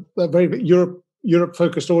have a very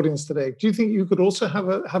Europe-focused audience today, do you think you could also have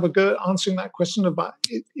a go answering that question about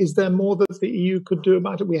is there more that the EU could do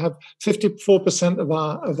about it? We have 54% of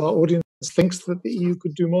our audience thinks that the EU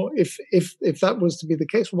could do more. If that was to be the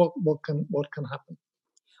case, what can happen?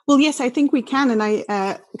 Well, yes, I think we can. And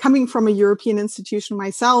I, coming from a European institution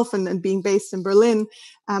myself and being based in Berlin,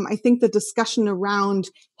 I think the discussion around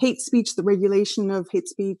hate speech, the regulation of hate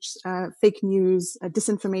speech, fake news,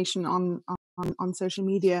 disinformation on social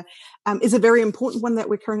media is a very important one that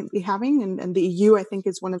we're currently having. And the EU, I think,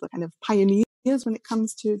 is one of the kind of pioneers when it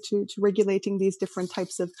comes to regulating these different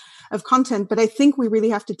types of content. But I think we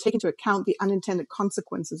really have to take into account the unintended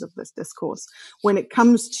consequences of this discourse when it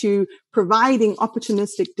comes to providing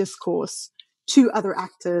opportunistic discourse to other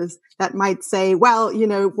actors that might say, well, you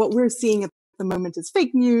know, what we're seeing at the moment is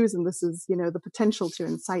fake news, and this is, you know, the potential to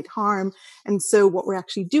incite harm. And so what we're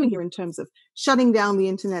actually doing here in terms of shutting down the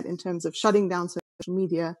internet, in terms of shutting down social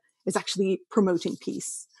media, is actually promoting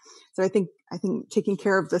peace. So I think taking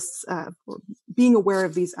care of this, or being aware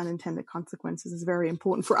of these unintended consequences is very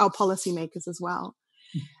important for our policymakers as well.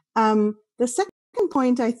 The second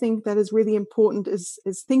point I think that is really important is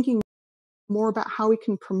thinking more about how we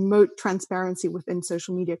can promote transparency within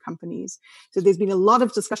social media companies. So there's been a lot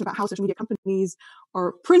of discussion about how social media companies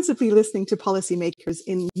are principally listening to policymakers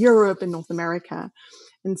in Europe and North America.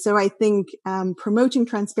 And so I think promoting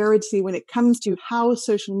transparency when it comes to how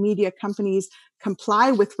social media companies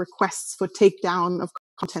comply with requests for takedown of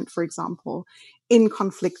content, for example, in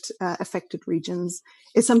conflict affected regions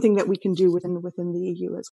is something that we can do within the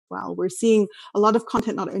EU as well. We're seeing a lot of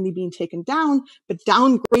content not only being taken down, but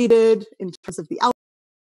downgraded in terms of the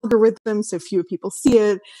algorithm, so fewer people see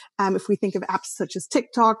it. If we think of apps such as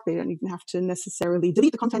TikTok, they don't even have to necessarily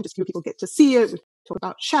delete the content, just fewer people get to see it. We talk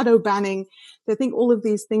about shadow banning. So I think all of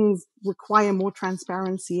these things require more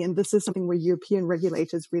transparency, and this is something where European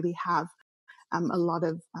regulators really have a lot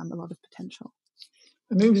of potential.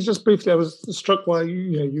 And then just briefly, I was struck by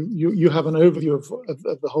you have an overview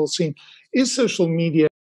of the whole scene. Is social media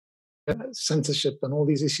censorship and all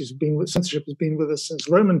these issues censorship has been with us since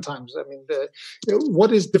Roman times? I mean,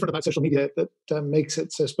 what is different about social media that makes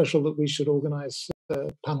it so special that we should organize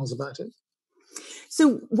panels about it?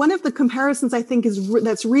 So one of the comparisons I think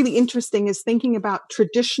that's really interesting is thinking about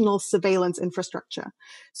traditional surveillance infrastructure.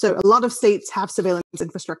 So a lot of states have surveillance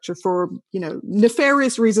infrastructure for,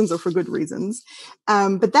 nefarious reasons or for good reasons.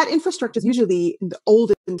 But that infrastructure is usually in the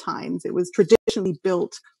olden times, it was traditionally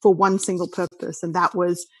built for one single purpose, and that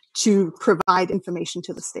was to provide information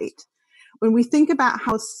to the state. When we think about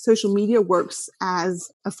how social media works as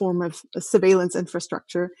a form of surveillance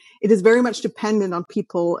infrastructure, it is very much dependent on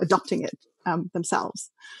people adopting it themselves.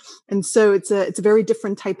 And so it's a very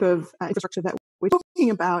different type of infrastructure that we're talking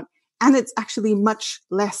about. And it's actually much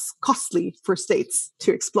less costly for states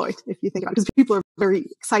to exploit, if you think about it, because people are very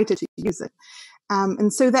excited to use it.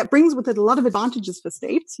 And so that brings with it a lot of advantages for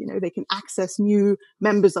states. You know, they can access new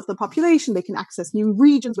members of the population. They can access new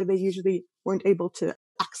regions where they usually weren't able to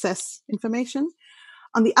access information.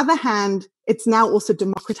 On the other hand, it's now also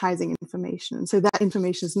democratizing information. And so that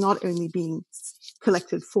information is not only being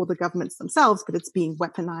collected for the governments themselves, but it's being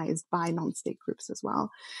weaponized by non-state groups as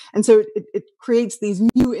well. And so it creates these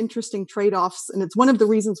new interesting trade-offs. And it's one of the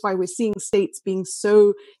reasons why we're seeing states being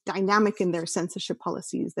so dynamic in their censorship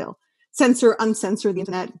policies. They'll censor, uncensor the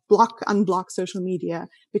internet, block, unblock social media,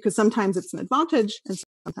 because sometimes it's an advantage and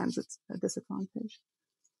sometimes it's a disadvantage.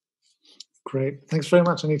 Great. Thanks very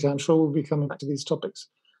much, Anita. I'm sure we'll be coming back to these topics.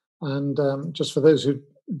 And just for those who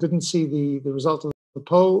didn't see the result of the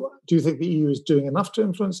poll, do you think the EU is doing enough to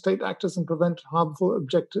influence state actors and prevent harmful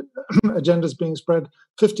agendas being spread?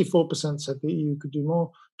 54% said the EU could do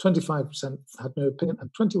more, 25% had no opinion, and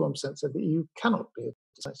 21% said the EU cannot be a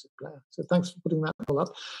decisive player. So thanks for putting that poll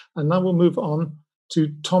up. And now we'll move on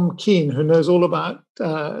to Tom Keane, who knows all about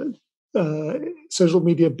social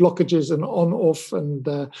media blockages and on-off and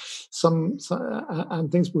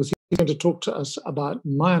and things. He's going to talk to us about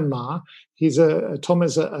Myanmar. Tom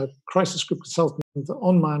is a crisis group consultant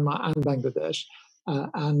on Myanmar and Bangladesh,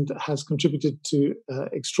 and has contributed to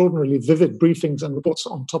extraordinarily vivid briefings and reports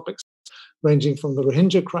on topics ranging from the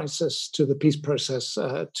Rohingya crisis to the peace process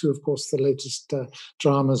to, of course, the latest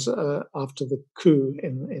dramas after the coup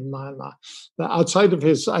in Myanmar. Outside of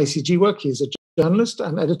his ICG work, he's a journalist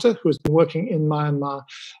and editor who has been working in Myanmar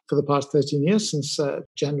for the past 13 years, since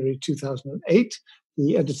January 2008.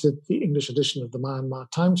 He edited the English edition of the Myanmar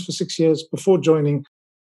Times for 6 years before joining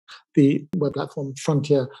the web platform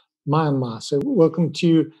Frontier Myanmar. So welcome to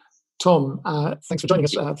you, Tom. Thanks for joining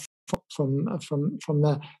us from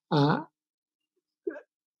there.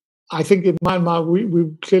 I think in Myanmar, we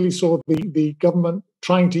clearly saw the government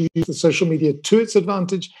trying to use the social media to its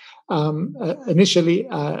advantage, initially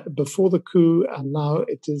before the coup, and now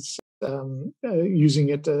it is using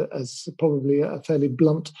it as probably a fairly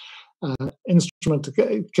blunt instrument.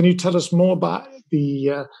 Can you tell us more about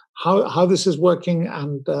how this is working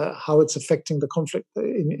and how it's affecting the conflict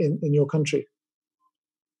in your country?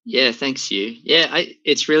 Yeah, thanks, Hugh. Yeah,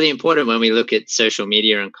 it's really important when we look at social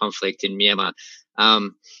media and conflict in Myanmar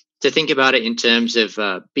to think about it in terms of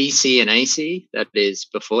BC and AC, that is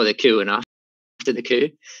before the coup and after the coup.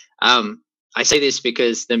 I say this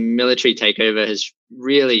because the military takeover has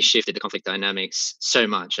really shifted the conflict dynamics so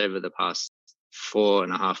much over the past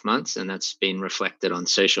 4.5 months, and that's been reflected on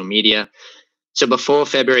social media. So before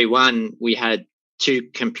February 1, we had two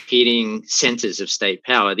competing centers of state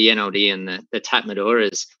power, the NLD and the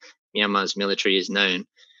Tatmadaw, as Myanmar's military is known.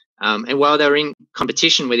 And while they were in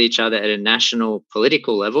competition with each other at a national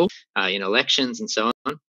political level, in elections and so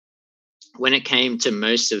on, when it came to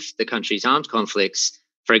most of the country's armed conflicts,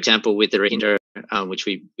 for example, with the Rohingya,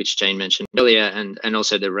 which Jane mentioned earlier, and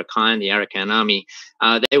also the Rakhine, the Arakan army,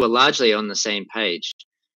 they were largely on the same page.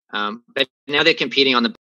 But now they're competing on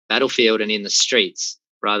the battlefield and in the streets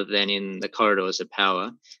rather than in the corridors of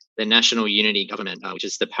power. The National Unity Government, which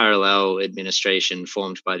is the parallel administration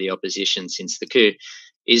formed by the opposition since the coup,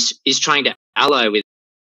 is trying to ally with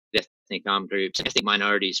ethnic armed groups, ethnic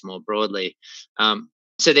minorities more broadly.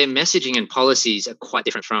 So their messaging and policies are quite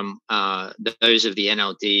different from those of the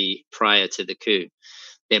NLD prior to the coup.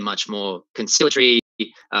 They're much more conciliatory.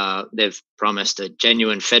 They've promised a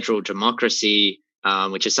genuine federal democracy,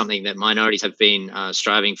 which is something that minorities have been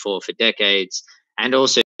striving for decades, and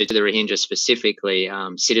also to the Rohingya specifically,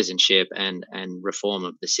 citizenship and reform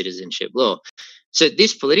of the citizenship law. So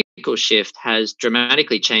this political shift has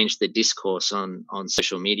dramatically changed the discourse on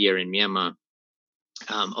social media in Myanmar.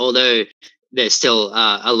 Although there's still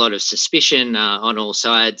a lot of suspicion on all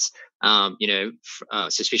sides,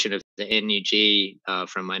 suspicion of the NUG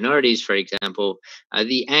from minorities, for example.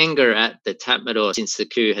 The anger at the Tatmadaw since the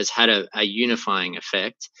coup has had a unifying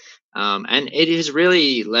effect. And it has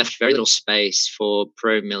really left very little space for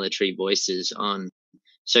pro-military voices on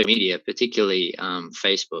social media, particularly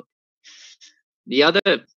Facebook. The other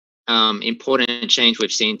important change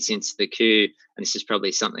we've seen since the coup, and this is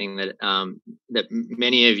probably something that that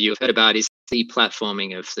many of you have heard about, is the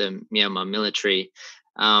platforming of the Myanmar military.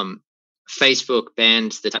 Facebook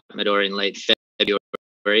banned the Tatmadaw in late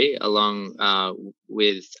February, along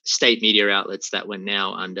with state media outlets that were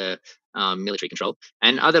now under military control.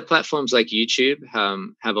 And other platforms like YouTube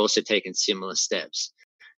have also taken similar steps.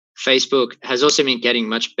 Facebook has also been getting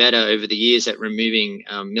much better over the years at removing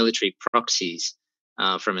military proxies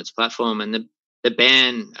from its platform. And the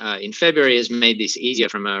ban in February has made this easier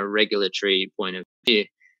from a regulatory point of view.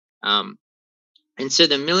 And so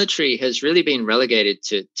the military has really been relegated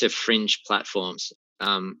to fringe platforms.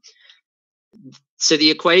 So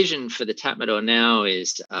the equation for the Tatmadaw now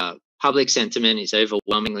is public sentiment is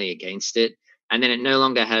overwhelmingly against it, and then it no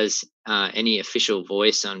longer has any official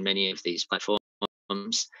voice on many of these platforms.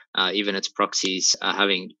 Even its proxies are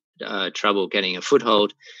having trouble getting a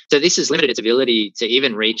foothold. So this has limited its ability to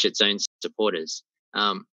even reach its own supporters.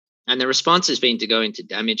 And the response has been to go into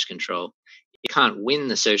damage control. It can't win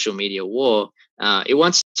the social media war. It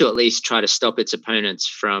wants to at least try to stop its opponents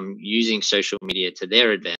from using social media to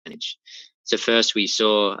their advantage. So first we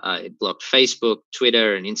saw it blocked Facebook,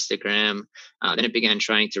 Twitter, and Instagram. Then it began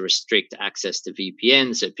trying to restrict access to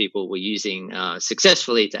VPNs that people were using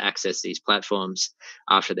successfully to access these platforms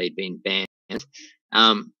after they'd been banned.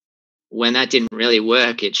 When that didn't really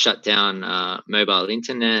work, it shut down mobile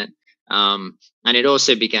internet. And it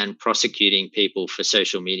also began prosecuting people for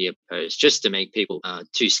social media posts just to make people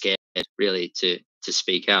too scared, really, to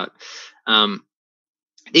speak out.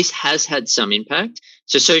 This has had some impact.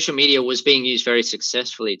 So social media was being used very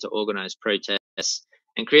successfully to organize protests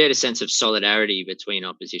and create a sense of solidarity between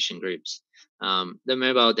opposition groups. The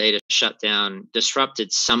mobile data shutdown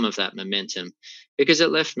disrupted some of that momentum because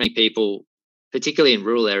it left many people, particularly in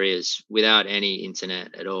rural areas, without any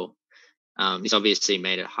internet at all. This obviously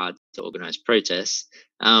made it hard to organize protests.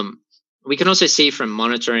 We can also see from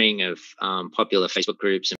monitoring of popular Facebook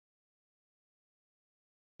groups and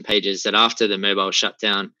pages that after the mobile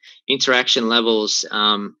shutdown, interaction levels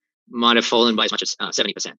might have fallen by as much as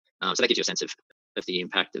 70%. So that gives you a sense of the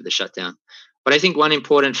impact of the shutdown. But I think one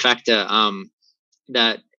important factor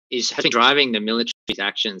that has been driving the military's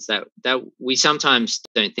actions that we sometimes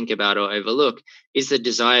don't think about or overlook is the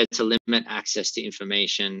desire to limit access to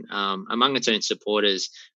information among its own supporters,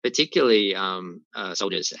 particularly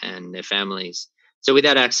soldiers and their families. So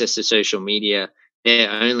without access to social media, their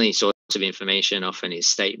only source of information often is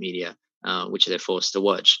state media, which they're forced to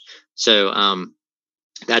watch. So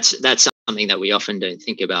that's something that we often don't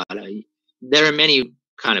think about. There are many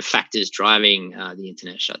kind of factors driving the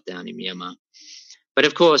internet shutdown in Myanmar. But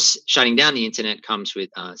of course, shutting down the internet comes with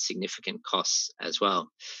significant costs as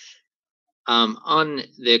well. On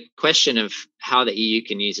the question of how the EU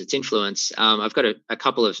can use its influence, I've got a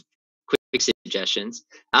couple of quick suggestions.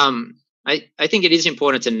 I think it is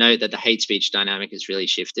important to note that the hate speech dynamic has really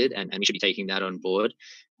shifted, and we should be taking that on board.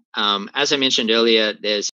 As I mentioned earlier,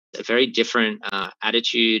 there's a very different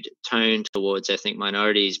attitude, tone towards ethnic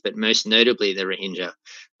minorities, but most notably the Rohingya,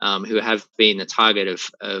 who have been the target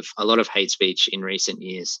of a lot of hate speech in recent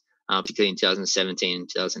years, particularly in 2017 and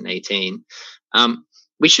 2018.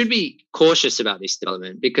 We should be cautious about this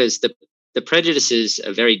development because the prejudices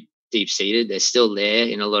are very deep-seated. They're still there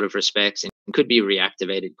in a lot of respects and could be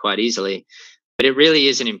reactivated quite easily. But it really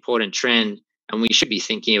is an important trend, and we should be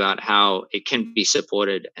thinking about how it can be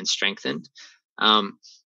supported and strengthened.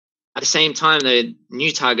 At the same time, though,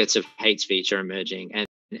 new targets of hate speech are emerging, and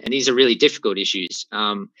these are really difficult issues.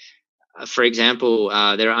 For example,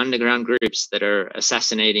 there are underground groups that are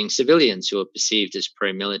assassinating civilians who are perceived as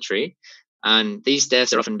pro-military, and these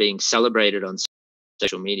deaths are often being celebrated on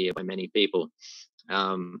social media by many people.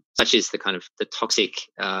 Such is the kind of the toxic,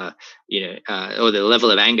 or the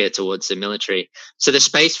level of anger towards the military. So the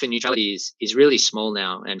space for neutrality is really small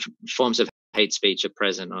now, and forms of hate speech are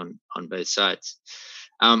present on both sides.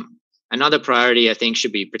 Another priority, I think,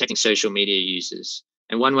 should be protecting social media users.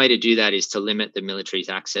 And one way to do that is to limit the military's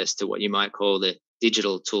access to what you might call the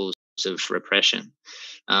digital tools of repression.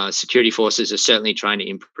 Security forces are certainly trying to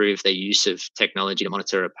improve their use of technology to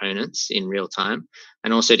monitor opponents in real time,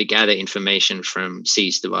 and also to gather information from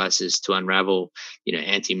seized devices to unravel,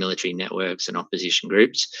 anti-military networks and opposition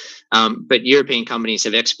groups. But European companies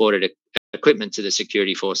have exported equipment to the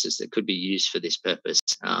security forces that could be used for this purpose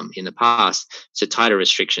in the past. So tighter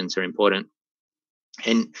restrictions are important.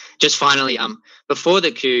 And just finally, before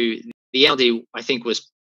the coup, the NLD, I think, was,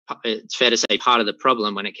 it's fair to say, part of the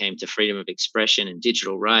problem when it came to freedom of expression and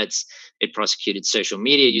digital rights. It prosecuted social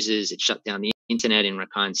media users, it shut down the internet in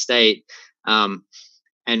Rakhine State,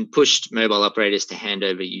 and pushed mobile operators to hand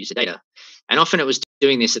over user data. And often it was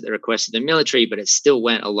doing this at the request of the military, but it still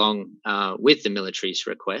went along with the military's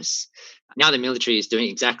requests. Now the military is doing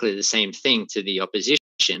exactly the same thing to the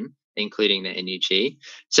opposition, including the NUG.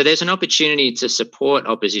 So there's an opportunity to support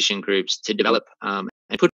opposition groups to develop and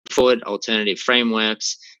put forward alternative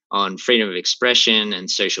frameworks on freedom of expression and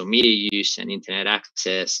social media use and internet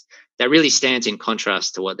access that really stands in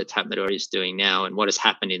contrast to what the Tatmadaw is doing now and what has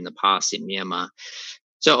happened in the past in Myanmar.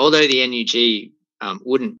 So although the NUG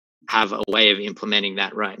wouldn't have a way of implementing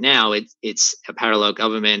that right now, it's a parallel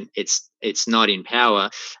government, it's not in power,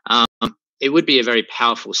 it would be a very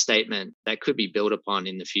powerful statement that could be built upon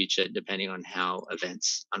in the future, depending on how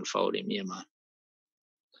events unfold in Myanmar.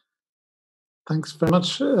 Thanks very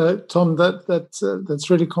much, Tom. That's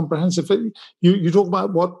really comprehensive. You talk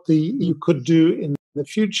about what the EU could do in the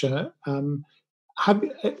future.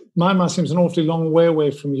 Myanmar seems an awfully long way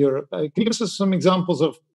away from Europe. Can you give us some examples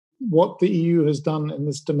of what the EU has done in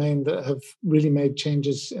this domain that have really made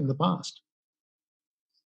changes in the past?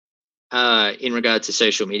 In regard to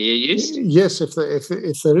social media use? Yes, if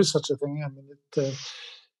there is such a thing. I mean,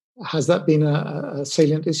 has that been a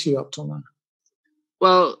salient issue up till now?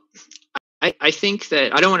 Well, I think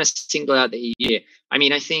that I don't want to single out the EU. I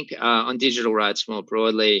mean, I think on digital rights more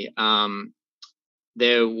broadly,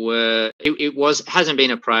 it hasn't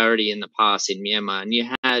been a priority in the past in Myanmar, and you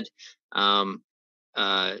had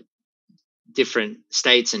different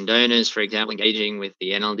states and donors, for example, engaging with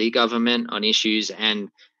the NLD government on issues and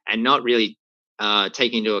not really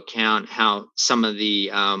taking into account how some of the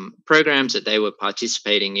programs that they were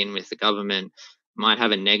participating in with the government might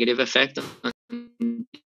have a negative effect on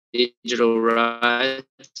digital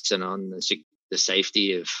rights and on the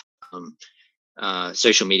safety of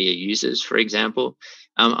social media users, for example.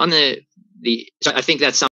 So I think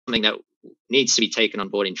that's something that needs to be taken on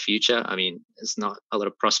board in future. I mean, there's not a lot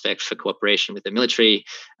of prospect for cooperation with the military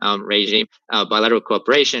regime, bilateral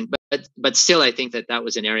cooperation, but still, I think that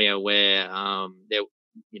was an area where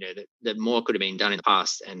that more could have been done in the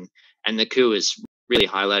past, and the coup has really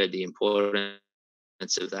highlighted the importance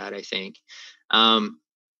of that, I think.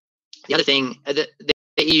 The other thing, the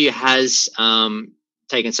EU has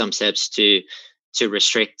taken some steps to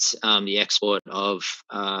restrict the export of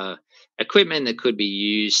equipment that could be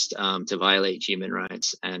used to violate human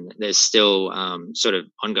rights, and there's still sort of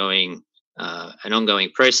an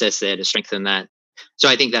ongoing process there to strengthen that. So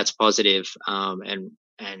I think that's positive, and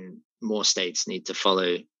more states need to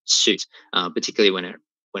follow suit, particularly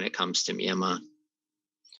when it comes to Myanmar.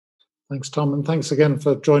 Thanks, Tom, and thanks again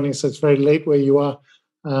for joining us. It's very late where you are,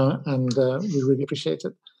 and we really appreciate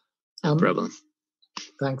it. No problem.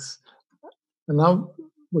 Thanks. And now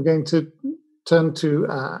we're going to turn to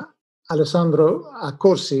Alessandro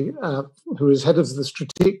Accorsi, who is head of the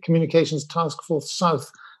Strategic Communications Task Force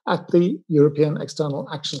South at the European External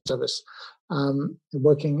Action Service,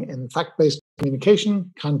 working in fact-based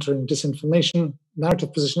communication, countering disinformation,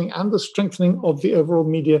 narrative positioning, and the strengthening of the overall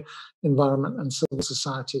media environment and civil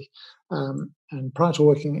society. And prior to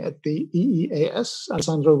working at the EEAS,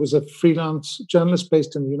 Alessandro was a freelance journalist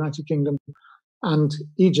based in the United Kingdom and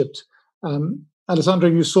Egypt. Alessandro,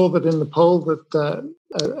 you saw that in the poll that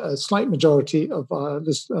a slight majority of our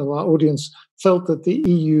audience felt that the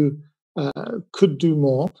EU could do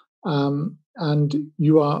more. And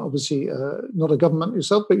you are obviously not a government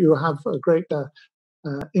yourself, but you have a great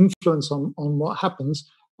influence on what happens.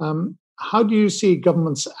 How do you see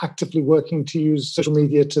governments actively working to use social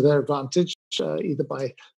media to their advantage, either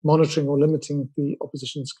by monitoring or limiting the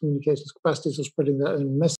opposition's communications capacities or spreading their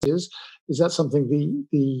own messages? Is that something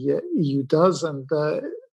the EU does, and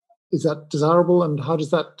is that desirable, and how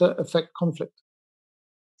does that affect conflict?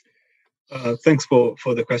 Thanks for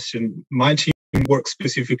the question. My team works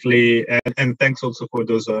specifically, and thanks also for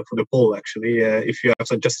those for the poll. Actually, if you have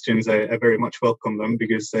suggestions, I very much welcome them,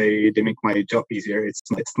 because they make my job easier. It's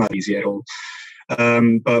not easy at all.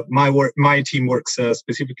 But my team works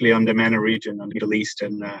specifically on the MENA region, on the Middle East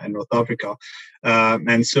and North Africa,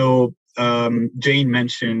 and so Jane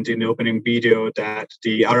mentioned in the opening video that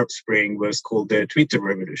the Arab Spring was called the Twitter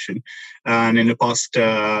revolution, and in the past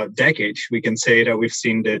decade, we can say that we've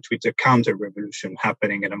seen the Twitter counter-revolution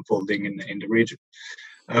happening and unfolding in the region,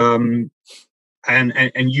 and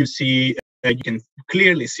you can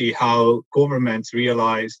clearly see how governments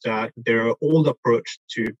realize that their old approach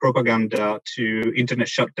to propaganda, to internet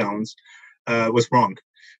shutdowns, was wrong.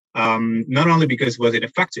 Not only because it was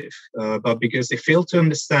ineffective, but because they failed to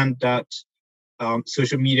understand that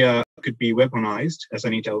social media could be weaponized, as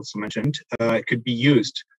Anita also mentioned. It could be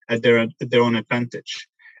used at their own advantage,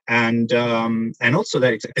 and also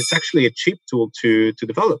that it's actually a cheap tool to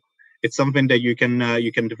develop. It's something that you can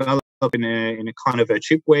develop in a kind of a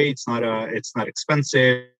cheap way. It's not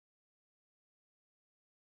expensive.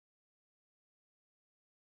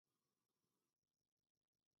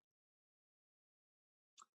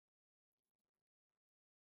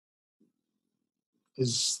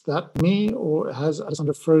 Is that me, or has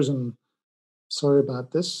Alessandro frozen? Sorry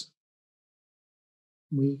about this.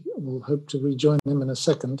 We will hope to rejoin him in a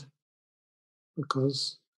second,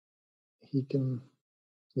 because he can.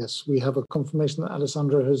 Yes, we have a confirmation that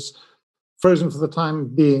Alessandro has frozen for the time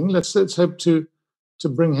being. Let's hope to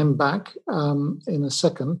bring him back in a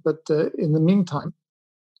second. But in the meantime,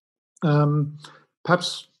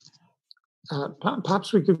 perhaps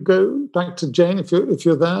we could go back to Jane if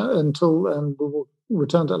you're there until we will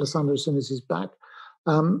return to Alessandro as soon as he's back.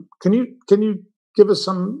 Can you give us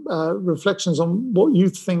some reflections on what you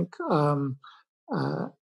think? In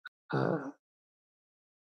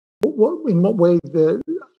what way the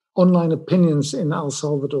online opinions in El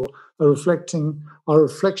Salvador are a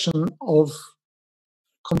reflection of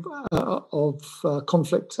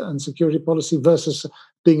conflict and security policy versus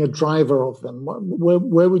being a driver of them?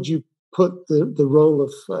 Where would you put the role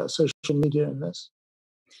of social media in this?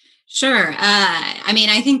 Sure. I mean,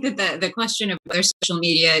 I think that the question of whether social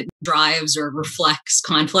media drives or reflects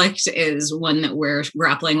conflict is one that we're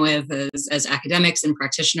grappling with as academics and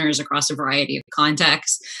practitioners across a variety of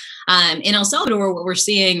contexts. In El Salvador, what we're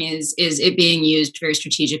seeing is it being used very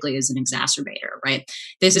strategically as an exacerbator, right?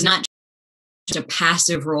 This is not just a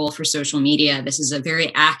passive role for social media. This is a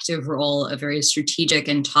very active role, a very strategic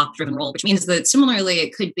and top-driven role, which means that similarly,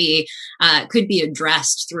 it could be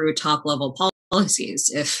addressed through top-level policies.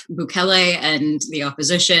 If Bukele and the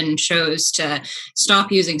opposition chose to stop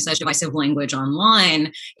using such divisive language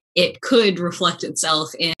online, it could reflect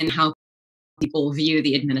itself in how people view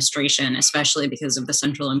the administration, especially because of the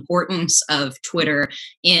central importance of Twitter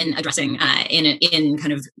in addressing, in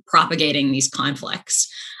kind of propagating these conflicts.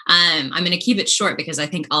 I'm going to keep it short because I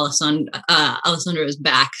think Alessandro is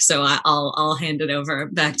back, so I'll hand it over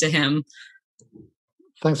back to him.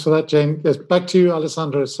 Thanks for that, Jane. Yes, back to you,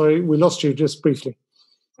 Alessandro. Sorry, we lost you just briefly.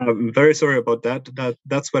 I'm very sorry about that.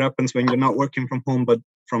 That's what happens when you're not working from home, but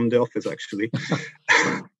from the office, actually.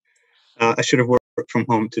 I should have worked from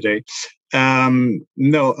home today.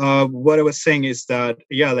 What I was saying is that,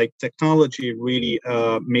 like technology really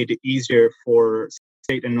made it easier for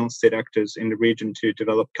state and non-state actors in the region to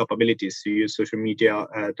develop capabilities to use social media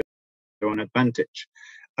at their own advantage.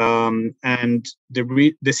 And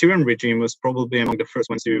the Syrian regime was probably among the first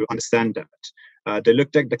ones to understand that. They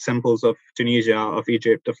looked at the examples of Tunisia, of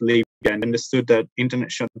Egypt, of Libya, and understood that internet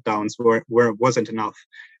shutdowns wasn't enough.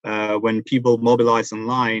 When people mobilized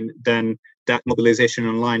online, then that mobilization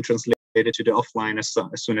online translated to the offline as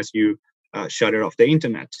soon as you shut it off the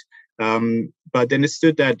internet. But they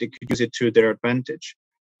understood that they could use it to their advantage.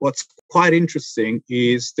 What's quite interesting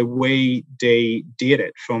is the way they did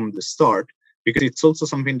it from the start, because it's also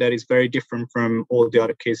something that is very different from all the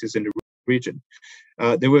other cases in the region.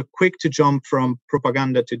 They were quick to jump from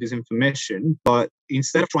propaganda to disinformation, but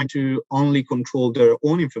instead of trying to only control their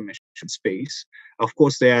own information space, of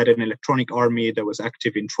course, they had an electronic army that was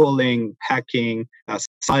active in trolling, hacking,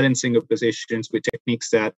 silencing oppositions with techniques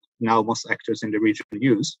that now most actors in the region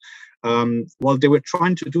use. While they were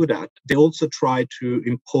trying to do that, they also tried to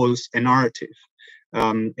impose a narrative.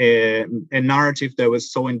 A narrative that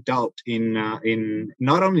was so in doubt in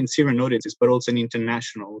not only in Syrian audiences but also in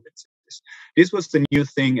international audiences. This was the new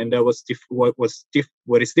thing, and that was what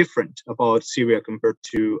is different about Syria compared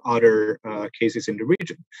to other cases in the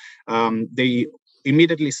region. They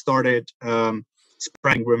immediately started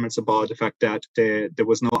spreading rumors about the fact that there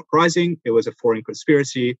was no uprising, it was a foreign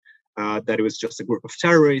conspiracy, that it was just a group of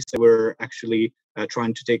terrorists that were actually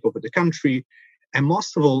trying to take over the country. And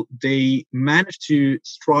most of all, they managed to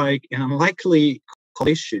strike an unlikely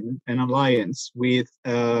coalition, an alliance with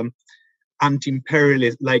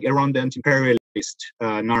anti-imperialist, like around the anti-imperialist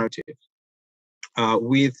narrative,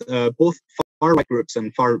 with both far-right groups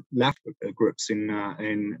and far-left groups in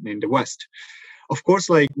the West. Of course,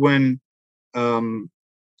 like when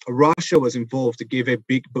Russia was involved, it gave a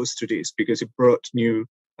big boost to this because it brought new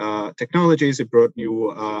technologies, it brought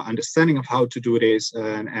new understanding of how to do this,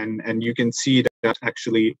 and you can see that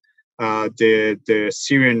actually the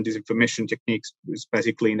Syrian disinformation techniques is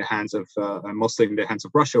basically in the hands of mostly in the hands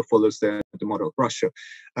of Russia, follows the model of Russia.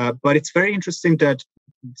 But it's very interesting that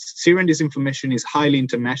Syrian disinformation is highly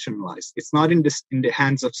internationalized. It's not in the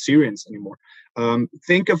hands of Syrians anymore.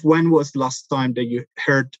 Think of when was the last time that you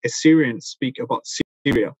heard a Syrian speak about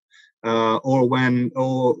Syria, or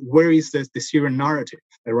where is the Syrian narrative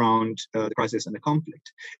around the crisis and the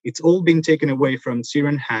conflict? It's all been taken away from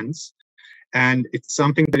Syrian hands, and it's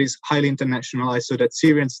something that is highly internationalized, so that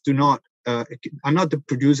Syrians are not the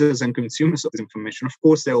producers and consumers of this information. Of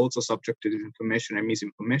course, they're also subject to disinformation and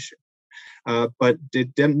misinformation, but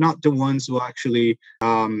they're not the ones who actually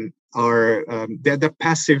they're the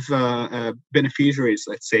passive beneficiaries,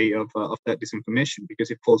 let's say, of that disinformation,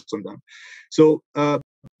 because it falls on them. So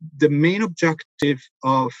the main objective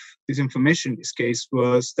of disinformation in this case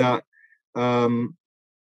was that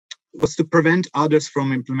was to prevent others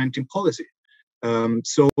from implementing policy.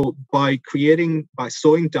 So by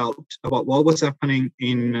sowing doubt about what was happening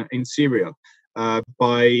in Syria,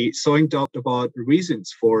 by sowing doubt about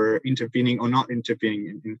reasons for intervening or not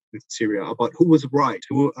intervening in Syria, about who was right,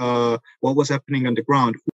 what was happening on the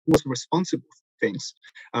ground, who was responsible things.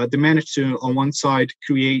 They managed to, on one side,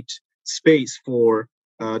 create space for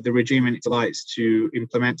the regime and its allies to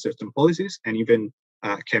implement certain policies and even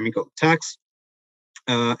chemical attacks.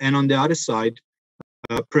 And on the other side,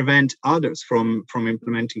 prevent others from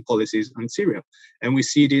implementing policies on Syria. And we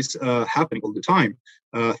see this happening all the time.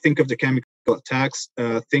 Think of the chemical attacks.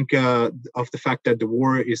 Think of the fact that the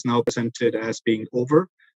war is now presented as being over,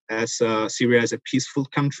 as Syria is a peaceful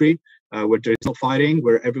country where there is no fighting,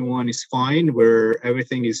 where everyone is fine, where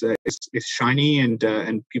everything is shiny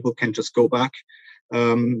and people can just go back.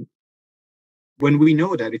 When we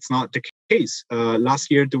know that it's not the case.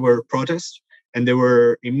 Last year there were protests, and they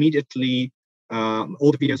were immediately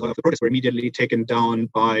all the videos of the protests were immediately taken down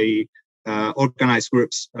by organized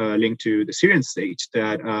groups linked to the Syrian state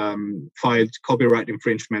that filed copyright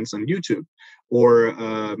infringements on YouTube, or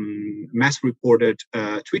mass-reported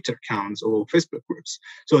Twitter accounts or Facebook groups.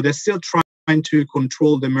 So they're still trying to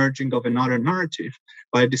control the merging of another narrative,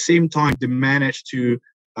 but at the same time, they managed to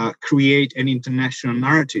create an international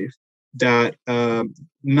narrative that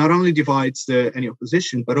not only divides any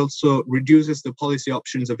opposition, but also reduces the policy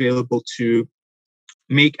options available to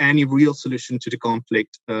make any real solution to the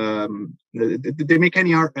conflict. They make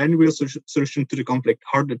any real solution to the conflict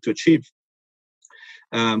harder to achieve,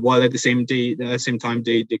 while at the same time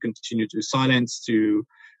they continue to silence, to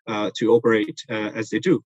operate as they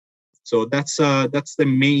do. So that's the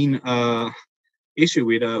main issue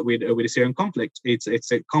with the Syrian conflict.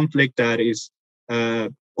 It's a conflict that is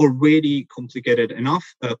already complicated enough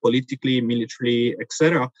politically, militarily,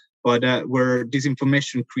 etc. But where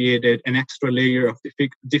disinformation created an extra layer of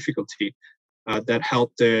difficulty that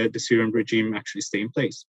helped the Syrian regime actually stay in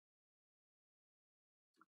place.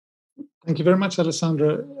 Thank you very much,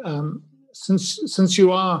 Alessandra. Since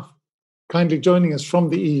you are kindly joining us from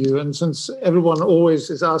the EU, and since everyone always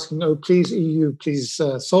is asking, oh, please, EU, please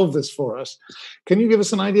solve this for us, can you give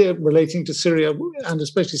us an idea relating to Syria, and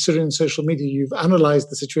especially Syrian social media? You've analyzed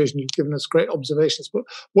the situation, you've given us great observations, but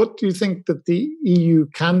what do you think that the EU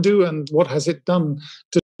can do, and what has it done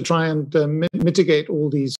to try and mitigate all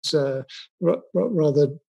these rather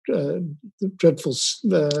dreadful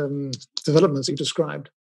developments you described?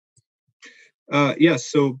 Yes,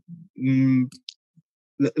 so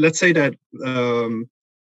let's say that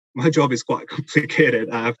my job is quite complicated,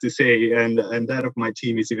 I have to say, and that of my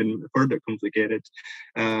team is even further complicated,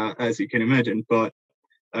 as you can imagine. But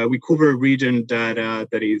we cover a region that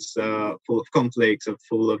is full of conflicts,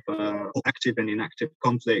 full of active and inactive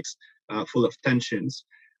conflicts, full of tensions.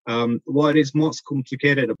 What is most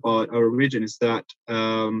complicated about our region is that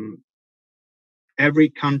every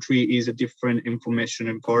country is a different information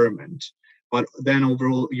environment. But then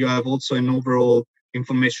overall, you have also an overall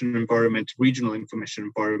information environment, regional information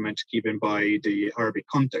environment given by the Arabic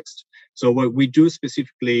context. So what we do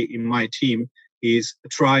specifically in my team is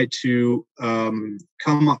try to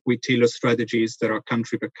come up with tailored strategies that are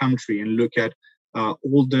country by country and look at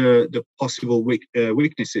all the possible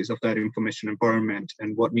weaknesses of that information environment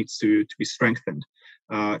and what needs to be strengthened.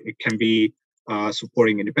 It can be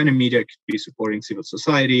supporting independent media, it could be supporting civil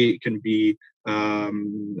society, it can be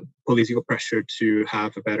political pressure to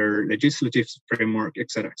have a better legislative framework,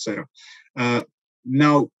 etc., etc.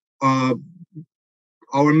 Now,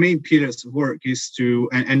 our main pillars of work is to,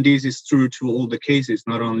 and this is true to all the cases,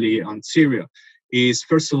 not only on Syria, is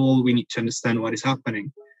first of all, we need to understand what is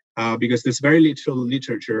happening, because there's very little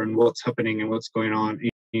literature on what's happening and what's going on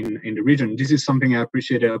in the region. This is something I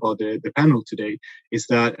appreciated about the panel today, is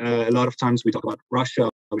that a lot of times we talk about Russia,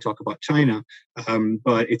 we talk about China,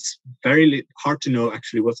 but it's very hard to know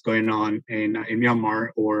actually what's going on in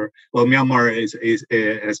Myanmar, or, well, Myanmar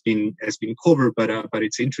has been covered, but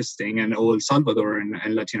it's interesting, and El Salvador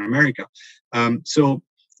and Latin America. So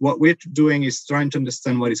what we're doing is trying to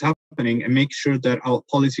understand what is happening and make sure that our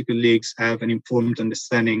policy colleagues have an informed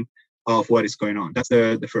understanding of what is going on. That's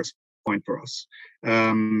the first point for us,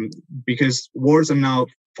 because wars are now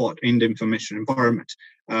fought in the information environment,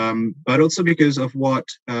 but also because of what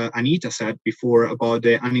Anita said before about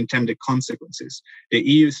the unintended consequences. The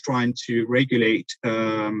EU is trying to regulate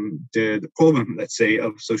the problem, let's say,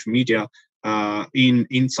 of social media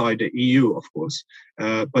inside the EU, of course,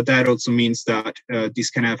 but that also means that this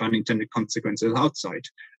can have unintended consequences outside.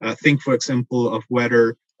 Think, for example, of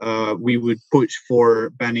whether we would push for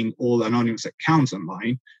banning all anonymous accounts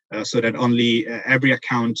online, so that only every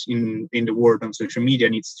account in the world on social media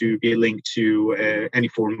needs to be linked to any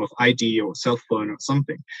form of ID or cell phone or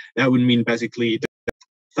something. That would mean basically that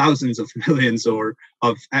thousands of millions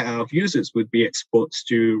of users would be exposed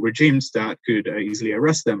to regimes that could easily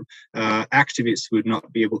arrest them. Activists would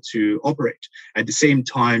not be able to operate. At the same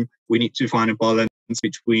time, we need to find a balance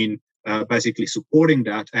between basically supporting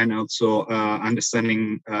that and also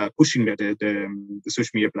understanding, pushing the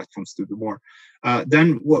social media platforms to do more.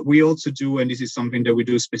 Then what we also do, and this is something that we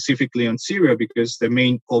do specifically on Syria, because the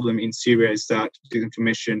main problem in Syria is that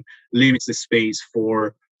disinformation limits the space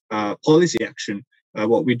for policy action.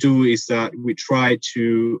 What we do is that we try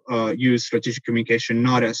to use strategic communication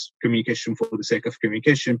not as communication for the sake of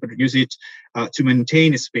communication, but use it to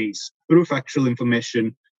maintain a space through factual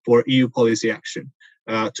information for EU policy action.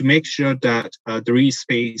 To make sure that there is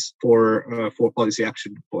space for policy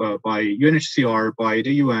action by UNHCR, by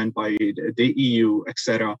the UN, by the EU,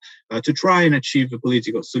 etc., to try and achieve a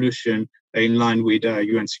political solution in line with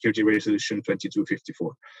UN Security Resolution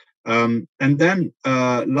 2254. And then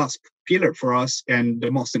last pillar for us, and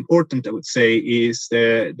the most important, I would say, is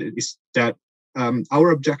that our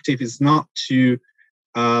objective is not to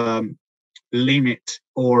limit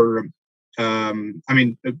or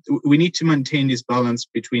we need to maintain this balance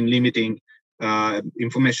between limiting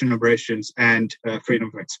information operations and freedom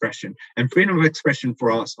of expression. And freedom of expression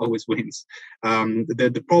for us always wins.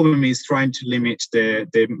 The problem is trying to limit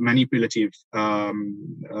the manipulative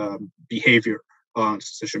behavior on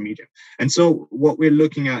social media. And so what we're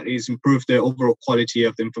looking at is improve the overall quality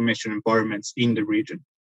of the information environments in the region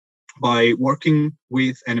by working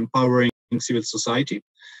with and empowering civil society.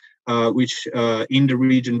 Which in the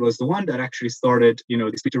region was the one that actually started,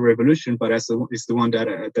 this Twitter revolution, but is the one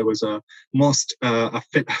that was most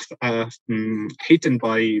hidden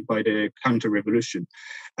by the counter-revolution.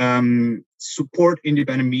 Support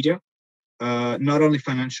independent media, not only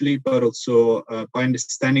financially, but also by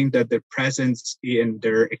understanding that their presence and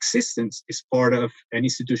their existence is part of an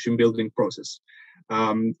institution building process.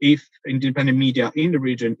 If independent media in the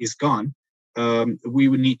region is gone, we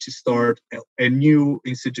would need to start a new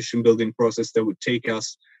institution building process that would take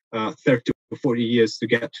us 30 to 40 years to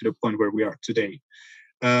get to the point where we are today.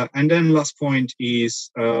 And then last point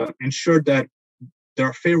is ensure that there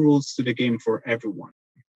are fair rules to the game for everyone.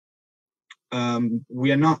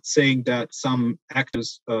 We are not saying that some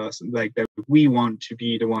actors like that we want to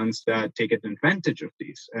be the ones that take advantage of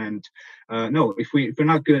this. And no, if we're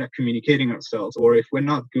not good at communicating ourselves, or if we're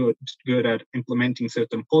not good at implementing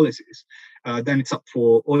certain policies, then it's up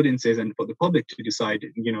for audiences and for the public to decide,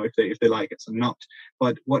 if they like us or not.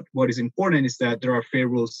 But what is important is that there are fair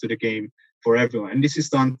rules to the game for everyone, and this is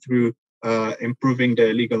done through improving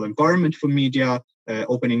the legal environment for media,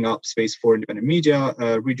 opening up space for independent media,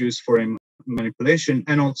 reduce foreign manipulation,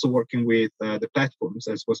 and also working with the platforms,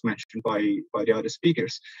 as was mentioned by the other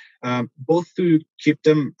speakers, both to keep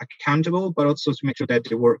them accountable, but also to make sure that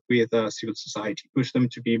they work with civil society, push them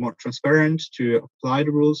to be more transparent, to apply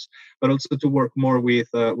the rules, but also to work more with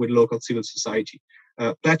local civil society.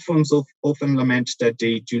 Platforms often lament that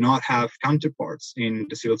they do not have counterparts in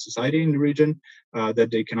the civil society in the region, that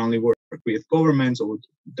they can only work with governments, or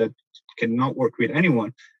that cannot work with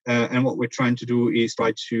anyone. And what we're trying to do is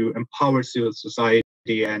try to empower civil society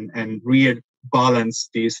and rebalance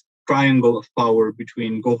this triangle of power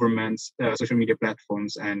between governments, social media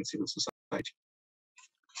platforms, and civil society.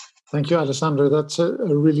 Thank you, Alessandro. That's a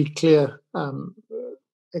really clear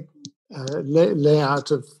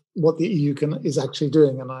layout of what the EU is actually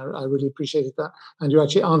doing, and I really appreciated that. And you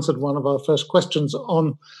actually answered one of our first questions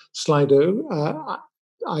on Slido.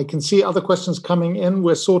 I can see other questions coming in.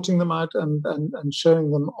 We're sorting them out and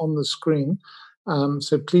showing them on the screen.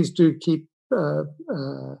 So please do keep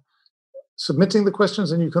submitting the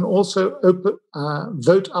questions, and you can also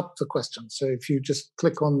vote up the questions. So if you just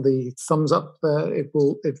click on the thumbs up there, it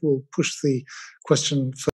will push the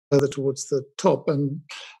question further towards the top. And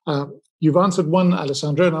you've answered one,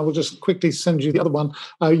 Alessandro, and I will just quickly send you the other one.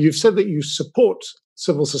 You've said that you support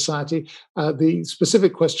civil society. The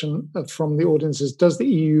specific question from the audience is, does the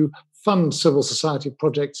EU fund civil society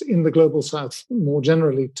projects in the Global South more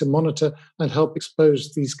generally to monitor and help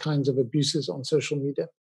expose these kinds of abuses on social media?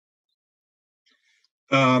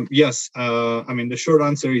 Yes, the short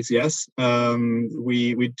answer is yes.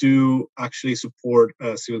 We do actually support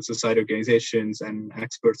civil society organizations and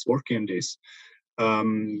experts working on this,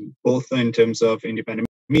 both in terms of independent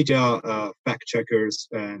media, fact checkers,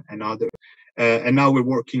 and others. And now we're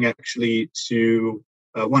working actually to,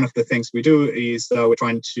 one of the things we do is we're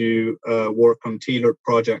trying to work on tailored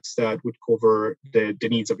projects that would cover the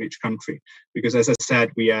needs of each country. Because as I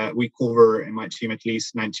said, we cover in my team at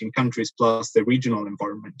least 19 countries plus the regional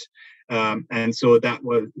environment. And so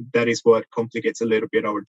that is what complicates a little bit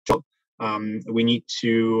our job. We need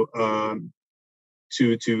to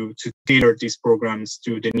tailor these programs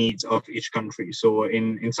to the needs of each country. So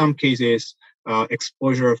in some cases,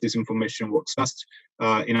 exposure of disinformation works best.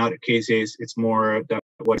 In other cases, it's more that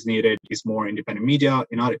what is needed is more independent media.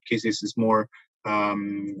 In other cases, it's more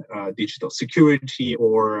digital security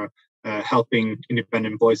or helping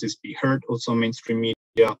independent voices be heard. Also, mainstream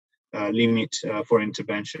media limit for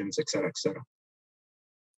interventions, etc., etc.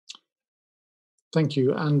 Thank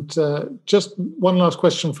you. And just one last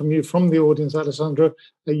question from you, from the audience, Alessandro.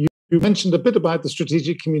 You mentioned a bit about the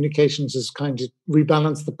strategic communications as kind of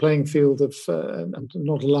rebalance the playing field of and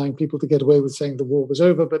not allowing people to get away with saying the war was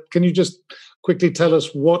over. But can you just quickly tell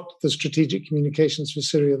us what the strategic communications for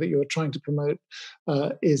Syria that you are trying to promote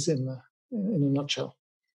is in a nutshell?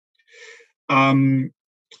 In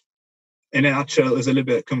a nutshell, it's a little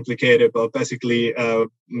bit complicated, but basically,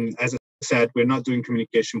 as I said, we're not doing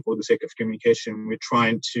communication for the sake of communication. We're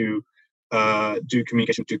trying to do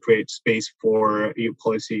communication to create space for EU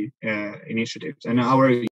policy initiatives. And our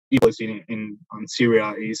EU policy on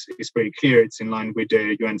Syria is very clear. It's in line with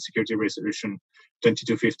the UN Security Resolution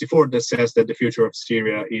 2254 that says that the future of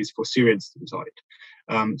Syria is for Syrians to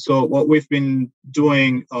decide. So what we've been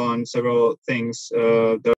doing on several things,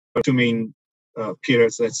 there are two main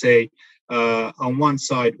pillars, let's say. On one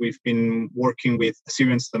side, we've been working with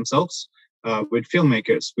Syrians themselves, with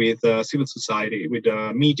filmmakers, with civil society, with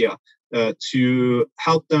media, to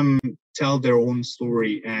help them tell their own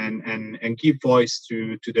story and give voice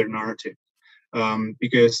to their narrative.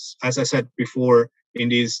 Because, as I said before, in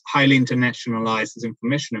this highly internationalized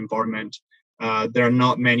disinformation environment, there are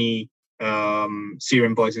not many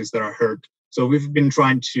Syrian voices that are heard. So we've been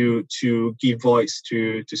trying to give voice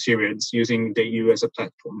to Syrians using the EU as a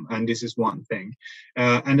platform, and this is one thing.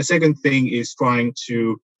 And the second thing is trying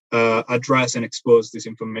to address and expose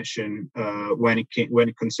disinformation when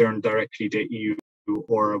it concerns directly the EU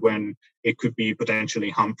or when it could be potentially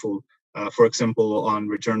harmful. For example, on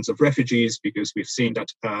returns of refugees, because we've seen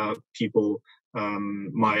that people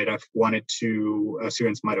might have wanted to,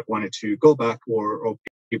 Syrians might have wanted to go back, or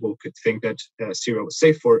people could think that Syria was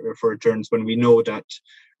safe for returns, when we know that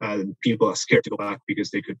people are scared to go back because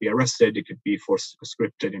they could be arrested, they could be forced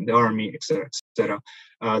conscripted in the army, etc., etc.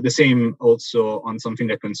 The same also on something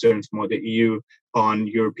that concerns more the EU, on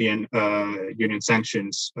European Union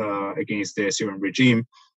sanctions against the Syrian regime.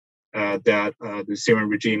 That the Syrian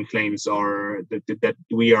regime claims are that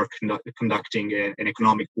we are conducting an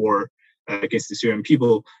economic war against the Syrian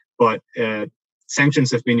people, but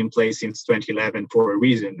sanctions have been in place since 2011 for a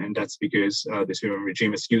reason, and that's because the Syrian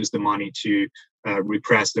regime has used the money to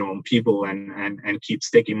repress their own people and keeps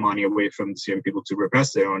taking money away from the Syrian people to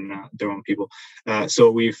repress their own people.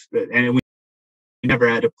 So we never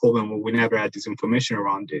had a problem, or we never had this information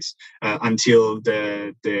around this until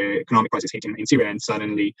the economic crisis hit in Syria, and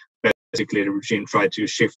suddenly, basically, the regime tried to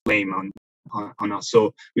shift blame on us.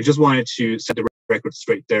 So we just wanted to set the record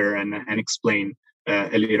straight there and explain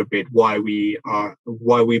a little bit why we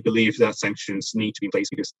believe that sanctions need to be in place,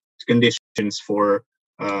 because the conditions for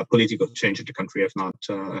political change in the country have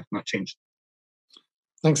not changed.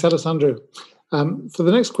 Thanks, Alessandro. For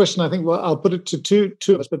the next question, I think I'll put it to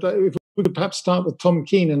two of us, but if we could perhaps start with Tom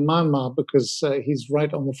Keane in Myanmar, because he's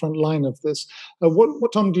right on the front line of this.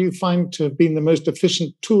 What, Tom, do you find to have been the most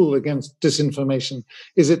efficient tool against disinformation?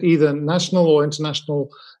 Is it either national or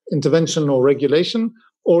international intervention or regulation,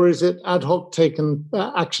 or is it ad hoc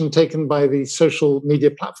action taken by the social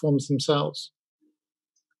media platforms themselves?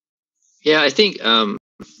 Yeah, I think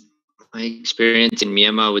my experience in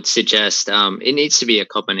Myanmar would suggest it needs to be a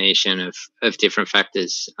combination of different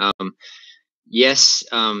factors. Yes,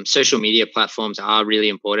 social media platforms are really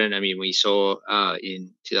important. I mean, we saw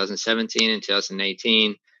in 2017 and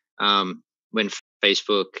 2018 when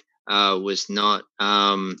Facebook was not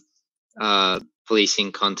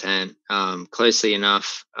policing content closely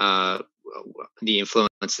enough, the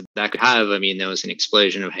influence that could have. I mean, there was an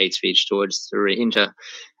explosion of hate speech towards the Rohingya.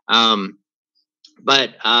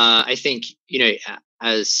 But I think,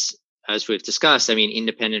 as we've discussed, I mean,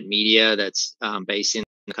 independent media that's based in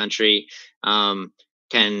the country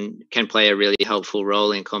can play a really helpful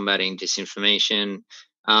role in combating disinformation.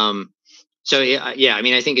 So yeah, I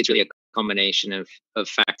mean, I think it's really a combination of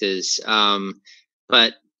factors.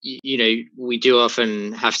 But we do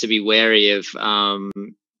often have to be wary of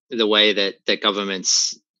the way that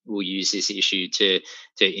governments will use this issue to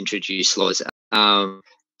introduce laws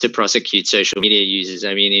to prosecute social media users.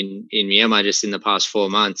 I mean, in Myanmar, just in the past 4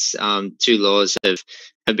 months, 2 laws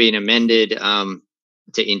have been amended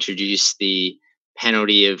to introduce the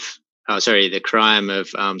penalty of, the crime of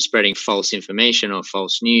spreading false information or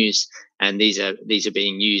false news, and these are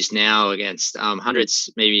being used now against hundreds,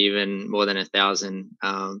 maybe even more than 1,000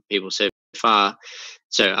 people so far.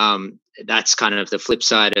 So that's kind of the flip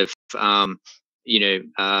side of trying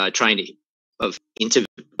to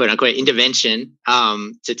quote unquote intervention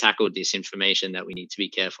to tackle disinformation that we need to be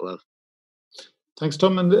careful of. Thanks,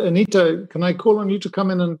 Tom. And Anita, can I call on you to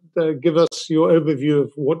come in and give us your overview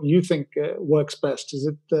of what you think works best? Is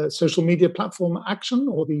it the social media platform action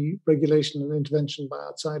or the regulation and intervention by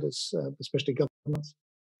outsiders, especially governments?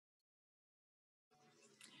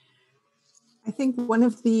 I think one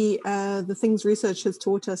of the things research has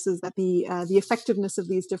taught us is that the effectiveness of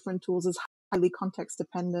these different tools is highly context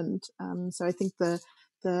dependent. So I think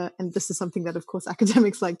and this is something that of course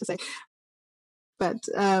academics like to say, but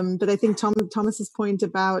I think Thomas's point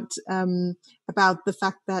about the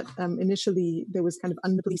fact that initially there was kind of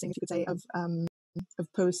under-policing, if you could say, of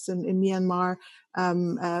posts in Myanmar,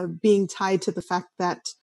 being tied to the fact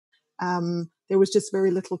that there was just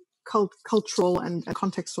very little cultural and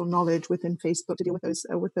contextual knowledge within Facebook to deal with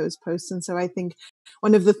those posts. And so I think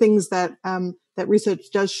one of the things that that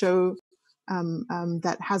research does show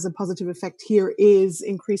that has a positive effect here is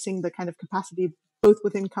increasing the kind of capacity both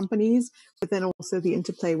within companies, but then also the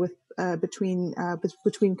interplay with between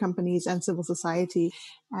companies and civil society,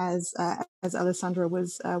 as Alessandra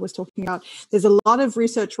was talking about. There's a lot of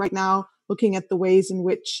research right now looking at the ways in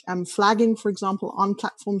which flagging, for example, on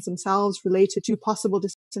platforms themselves related to possible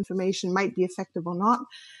disinformation might be effective or not.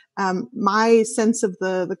 My sense of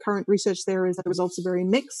the current research there is that the results are very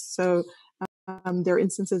mixed. So there are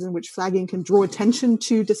instances in which flagging can draw attention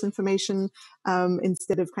to disinformation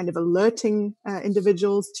instead of kind of alerting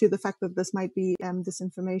individuals to the fact that this might be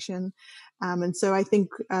disinformation. And so I think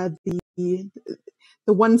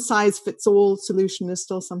the one-size-fits-all solution is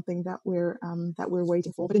still something that we're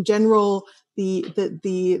waiting for. But in general,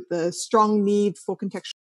 the strong need for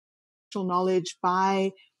contextual knowledge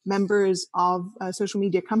by members of social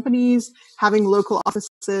media companies, having local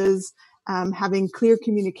offices, having clear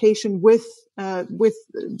communication with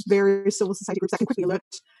various civil society groups that can quickly alert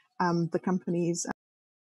the companies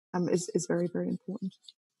is very, very important.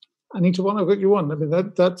 Anita, one I've got you on. I mean,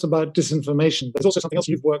 that's about disinformation. There's also something else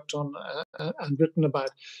you've worked on and written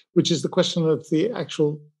about, which is the question of the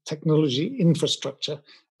actual technology infrastructure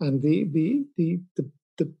and the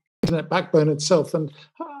internet backbone itself, and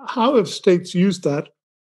how have states used that,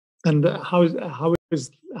 and how is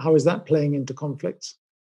that playing into conflicts?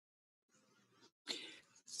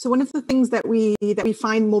 So one of the things that we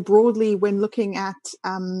find more broadly when looking at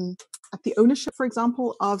the ownership, for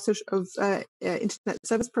example, of internet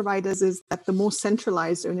service providers is that the more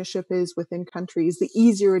centralized ownership is within countries, the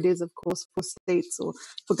easier it is, of course, for states or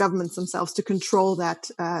for governments themselves to control that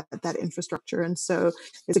infrastructure. And so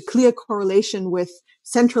there's a clear correlation with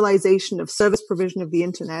centralization of service provision of the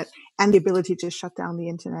internet and the ability to shut down the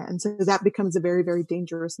internet. And so that becomes a very, very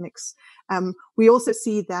dangerous mix. We also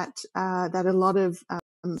see that a lot of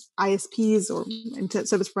ISPs or internet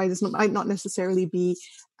service providers might not necessarily be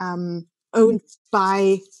owned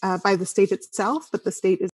by the state itself, but the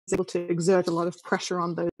state is able to exert a lot of pressure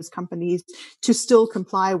on those companies to still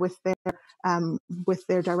comply with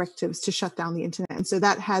their directives to shut down the internet. And so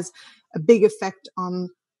that has a big effect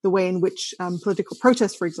on the way in which political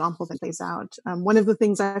protest, for example, then plays out. One of the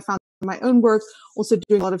things I found in my own work, also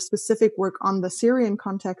doing a lot of specific work on the Syrian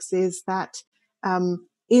context, is that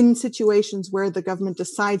in situations where the government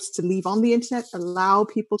decides to leave on the internet, allow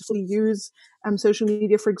people to fully use social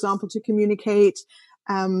media, for example, to communicate,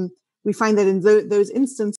 we find that in those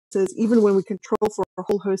instances, even when we control for a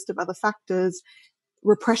whole host of other factors,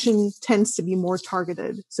 repression tends to be more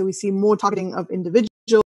targeted. So we see more targeting of individuals.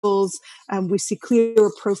 We see clearer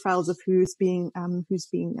profiles of who's being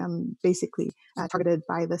basically targeted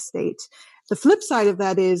by the state. The flip side of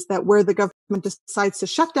that is that where the government decides to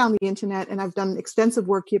shut down the internet, and I've done extensive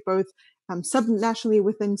work here, both subnationally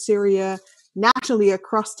within Syria, nationally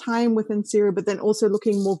across time within Syria, but then also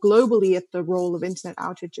looking more globally at the role of internet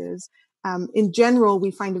outages. In general, we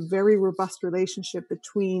find a very robust relationship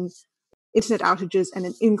between internet outages and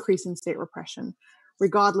an increase in state repression,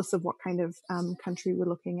 regardless of what kind of country we're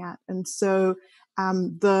looking at. And so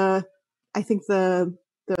I think the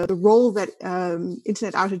role that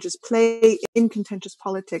internet outages play in contentious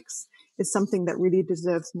politics is something that really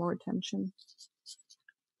deserves more attention.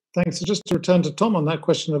 Thanks. So just to return to Tom on that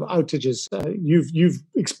question of outages, you've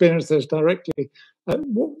experienced those directly.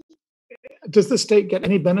 Does the state get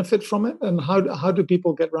any benefit from it, and how do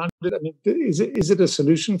people get around it? I mean, is it a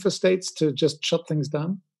solution for states to just shut things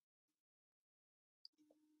down?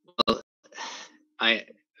 Well,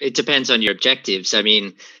 it depends on your objectives. I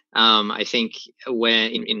mean, I think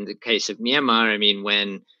when in the case of Myanmar, I mean,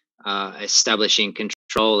 when establishing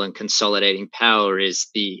control and consolidating power is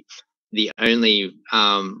the the only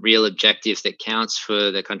real objective that counts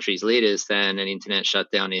for the country's leaders, then an internet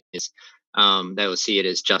shutdown is they will see it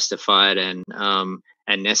as justified and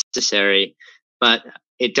necessary. But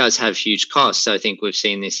it does have huge costs. I think we've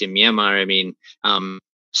seen this in Myanmar. I mean,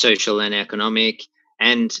 social and economic.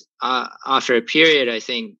 And after a period, I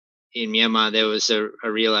think in Myanmar there was a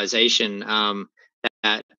realization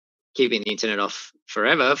that keeping the internet off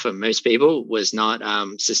forever for most people was not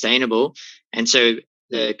sustainable, and so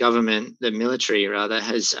the government, the military rather,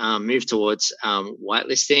 has moved towards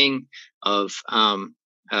whitelisting of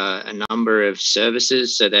a number of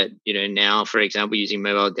services, so that now, for example, using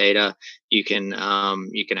mobile data, you can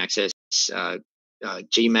access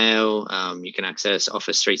Gmail, you can access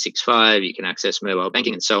Office 365, you can access mobile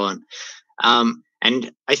banking, and so on.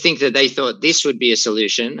 And I think that they thought this would be a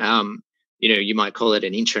solution. You might call it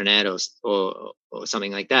an intranet or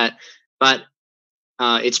something like that, but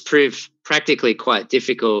it's proved practically quite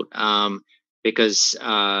difficult because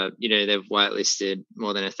they've whitelisted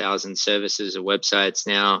more than 1,000 services or websites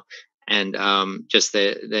now, and just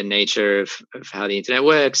the nature of how the internet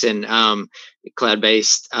works and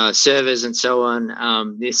cloud-based servers and so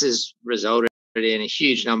on. This has resulted in a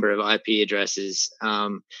huge number of IP addresses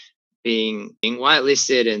being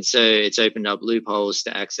whitelisted, and so it's opened up loopholes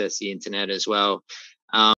to access the internet as well.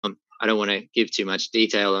 I don't want to give too much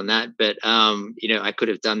detail on that, but I could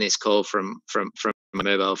have done this call from my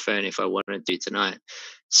mobile phone if I wanted to tonight.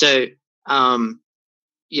 So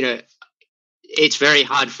it's very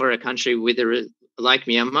hard for a country like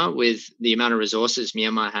Myanmar, with the amount of resources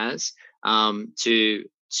Myanmar has,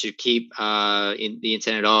 to keep the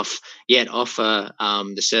internet off, yet offer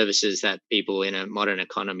the services that people in a modern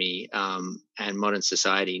economy and modern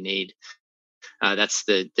society need. That's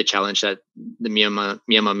the challenge that the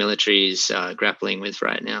Myanmar military is grappling with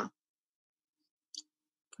right now.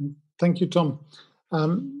 Thank you, Tom.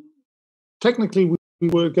 Technically, we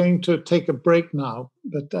were going to take a break now,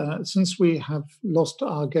 but since we have lost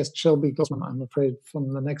our guest Shelby Glossman, I'm afraid,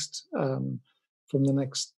 from the next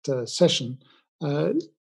session,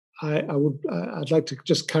 I'd like to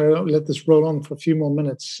just carry on, let this roll on for a few more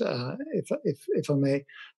minutes, if I may.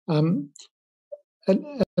 And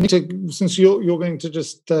Anita, since you're going to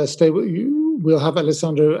just stay with you, we'll have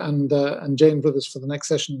Alessandro and Jane with us for the next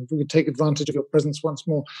session. If we could take advantage of your presence once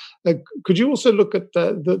more, could you also look at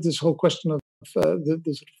this whole question of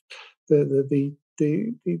this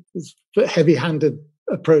heavy-handed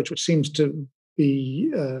approach, which seems to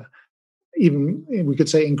be even, we could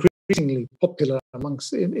say, increasingly popular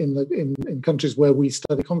amongst in countries where we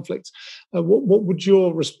study conflicts. What would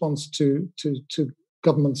your response to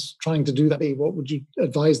governments trying to do that be? What would you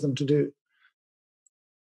advise them to do?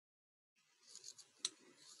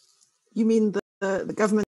 You mean the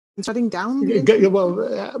government shutting down? Well,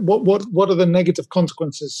 what are the negative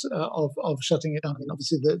consequences of shutting it down? I mean,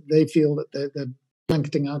 obviously, they feel that they're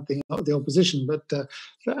blanketing out the opposition, but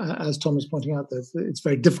as Tom is pointing out, it's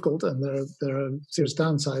very difficult, and there are serious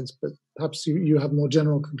downsides. But perhaps you have more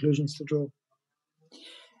general conclusions to draw.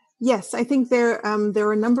 Yes, I think there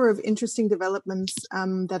are a number of interesting developments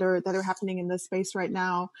that are happening in this space right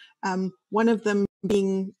now. One of them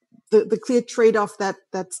being the clear trade-off that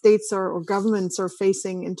states or governments are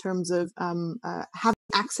facing in terms of having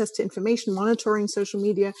access to information, monitoring social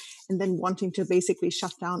media, and then wanting to basically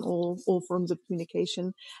shut down all forms of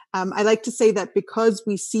communication. I like to say that because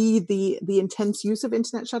we see the intense use of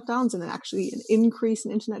internet shutdowns and actually an increase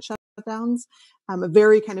in internet shutdowns, a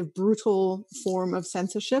very kind of brutal form of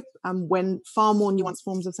censorship, when far more nuanced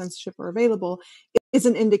forms of censorship are available, is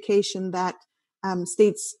an indication that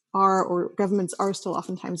states are, or governments are, still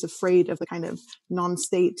oftentimes afraid of the kind of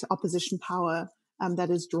non-state opposition power that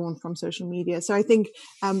is drawn from social media. So I think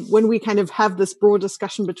when we kind of have this broad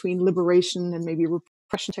discussion between liberation and maybe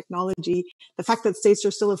repression technology, the fact that states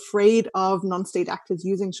are still afraid of non-state actors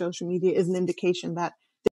using social media is an indication that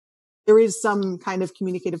there is some kind of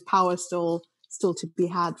communicative power still to be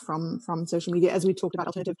had from social media, as we talked about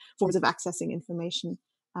alternative forms of accessing information,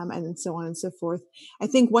 and so on and so forth. I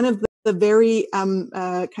think one of the very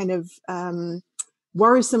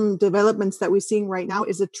worrisome developments that we're seeing right now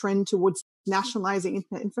is a trend towards nationalizing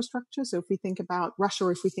internet infrastructure. So if we think about Russia,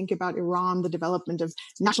 or if we think about Iran, the development of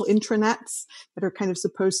national intranets that are kind of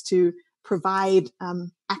supposed to provide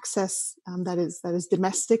access that is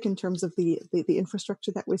domestic in terms of the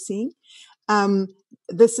infrastructure that we're seeing.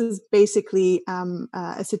 This is basically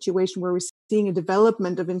a situation where we're seeing a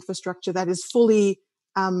development of infrastructure that is fully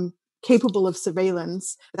capable of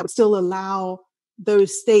surveillance, that would still allow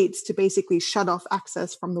those states to basically shut off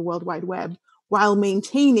access from the World Wide Web while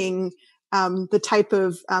maintaining the type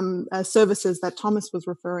of services that Thomas was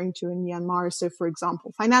referring to in Myanmar. So, for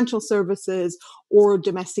example, financial services or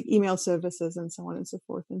domestic email services and so on and so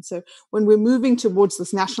forth. And so when we're moving towards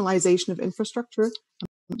this nationalization of infrastructure,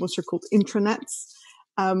 which are called intranets,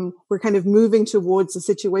 we're kind of moving towards a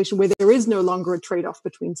situation where there is no longer a trade-off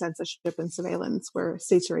between censorship and surveillance, where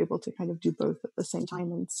states are able to kind of do both at the same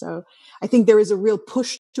time. And so I think there is a real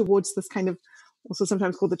push towards this kind of, also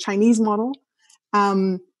sometimes called the Chinese model,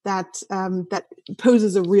 that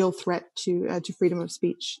poses a real threat to freedom of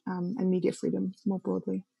speech and media freedom more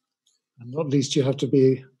broadly. And not least, you have to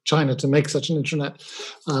be China to make such an intranet,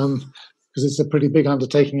 because it's a pretty big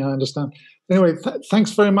undertaking, I understand. Anyway,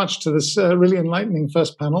 thanks very much to this really enlightening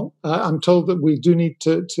first panel. I'm told that we do need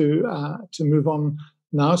to move on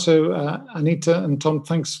now. So Anita and Tom,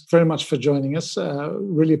 thanks very much for joining us.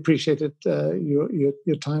 Really appreciated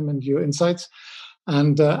your time and your insights.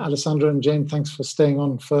 And Alessandra and Jane, thanks for staying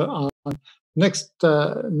on for our next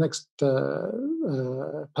panel,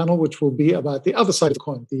 which will be about the other side of the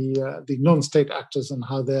coin, the non-state actors and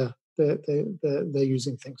how they're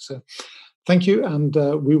using things. So thank you, and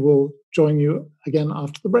we will join you again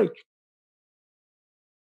after the break.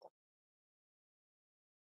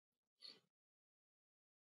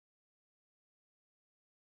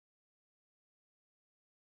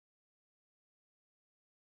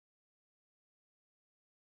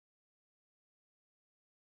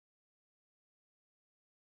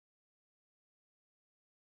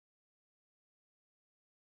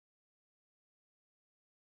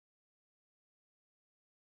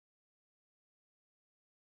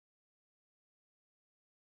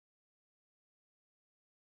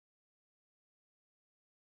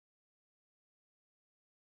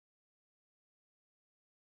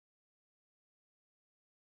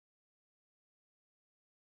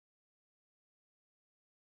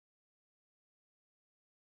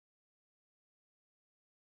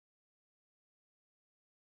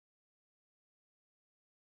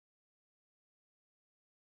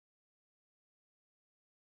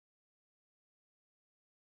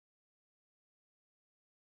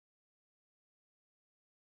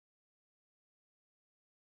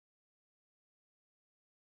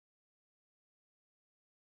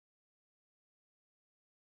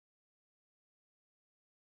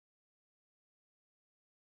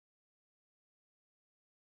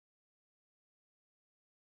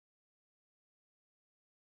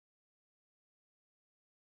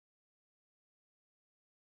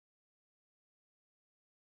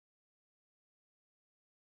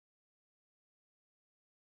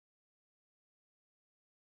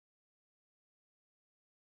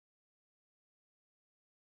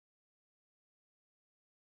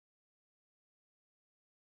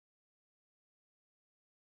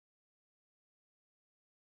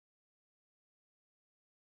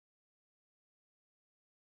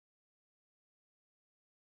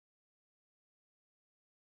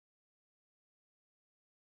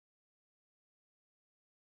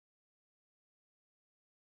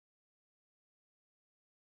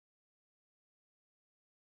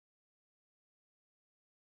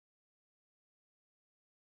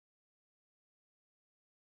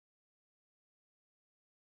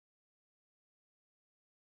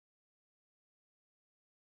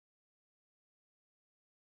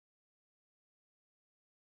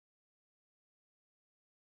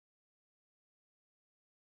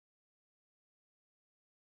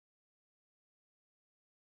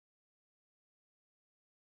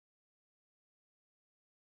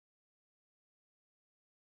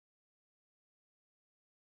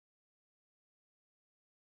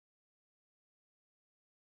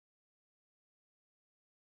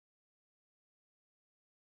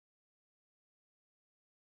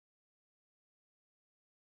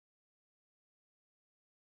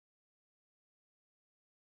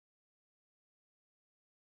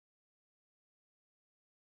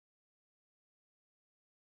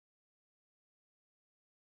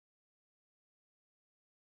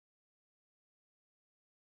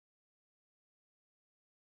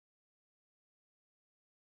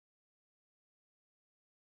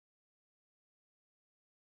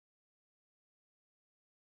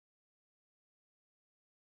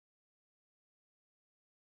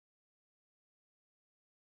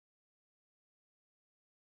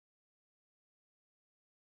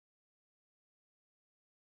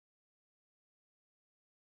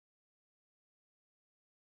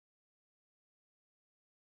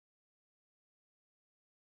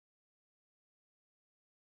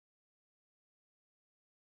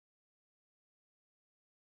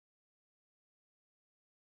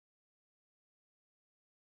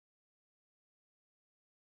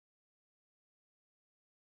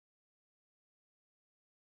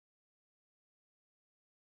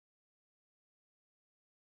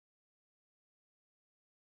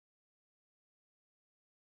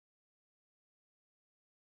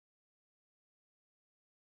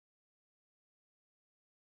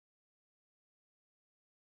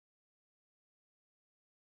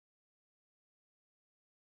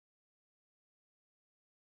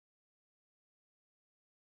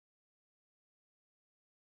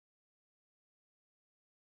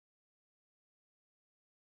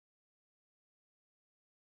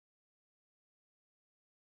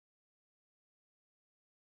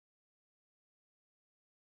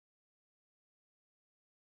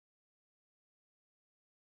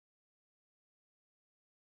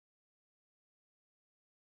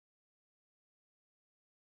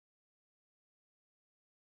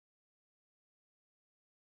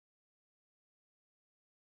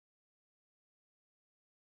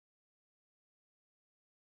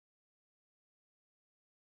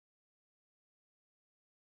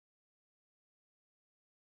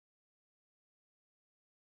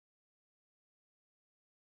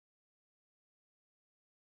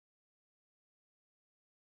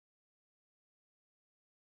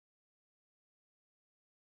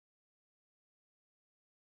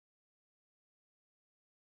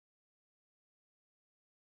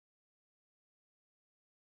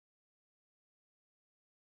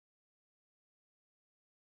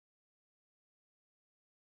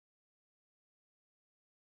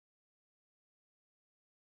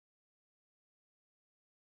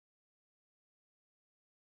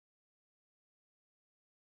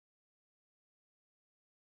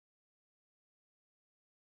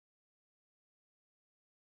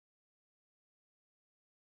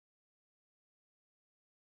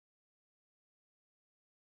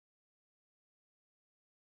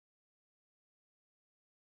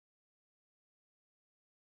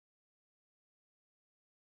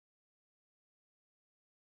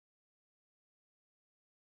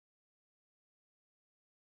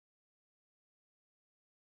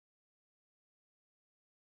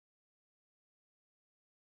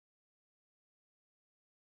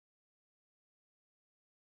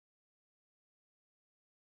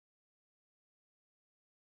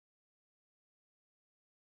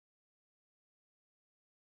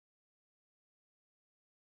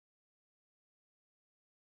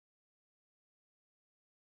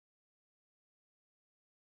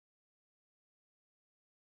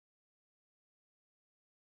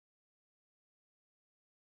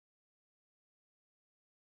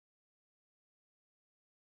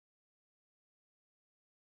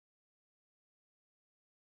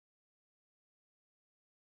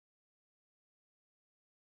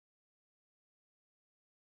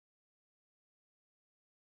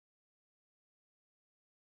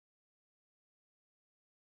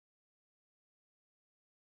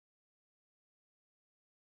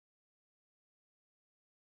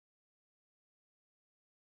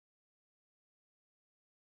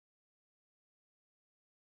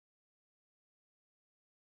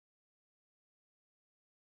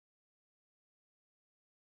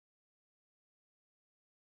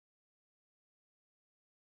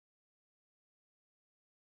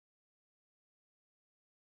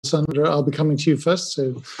 Alessandra, I'll be coming to you first.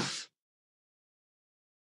 So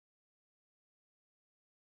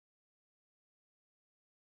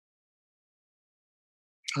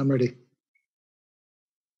I'm ready.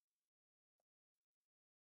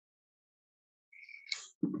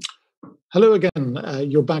 Hello again.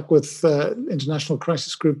 You're back with International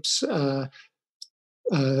Crisis Group's panel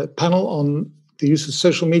on the use of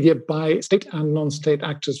social media by state and non-state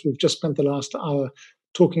actors. We've just spent the last hour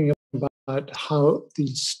talking about how the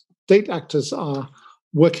state actors are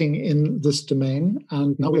working in this domain,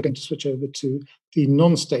 and now we're going to switch over to the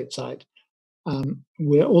non-state side.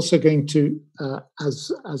 We're also going to,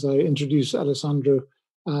 as I introduce Alessandro,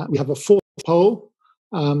 we have a fourth poll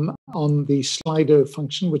on the Slido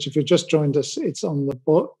function, which if you've just joined us, it's on the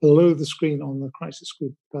below the screen on the Crisis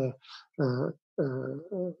Group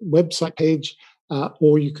website page,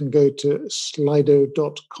 or you can go to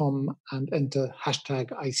slido.com and enter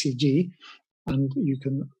 #ICG, and you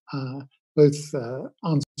can both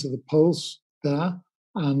answer the polls there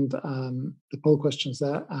and the poll questions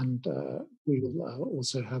there, and we will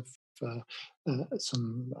also have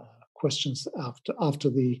some questions after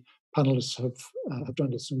the panelists have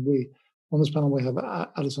joined us. And on this panel we have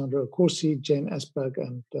Alessandro Accorsi, Jane Esberg,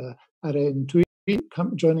 and Are Ntui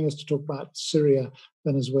joining us to talk about Syria,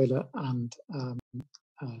 Venezuela, and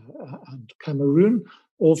Cameroon,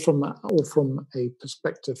 all from a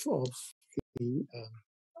perspective of the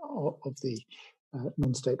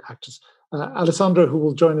non-state actors. Alessandro, who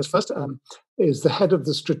will join us first, is the head of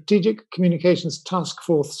the Strategic Communications Task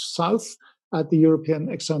Force South at the European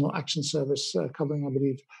External Action Service, covering, I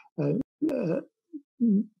believe,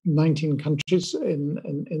 19 countries,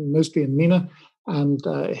 mostly in MENA, and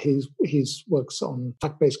he works on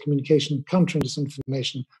fact-based communication, countering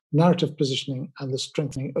disinformation, narrative positioning, and the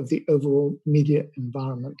strengthening of the overall media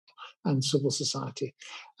environment and civil society.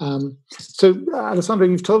 So, Alessandro,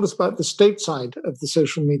 you've told us about the state side of the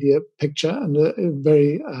social media picture and a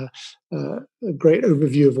very great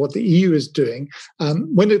overview of what the EU is doing.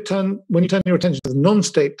 When you turn your attention to the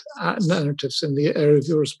non-state narratives in the area of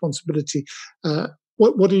your responsibility,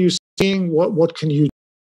 what are you seeing? What can you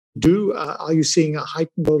do? Are you seeing a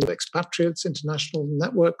heightened role of expatriates, international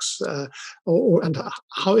networks, and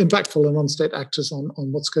how impactful are non-state actors on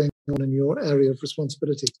what's going on in your area of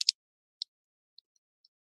responsibility?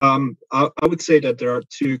 I would say that there are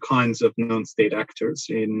two kinds of non-state actors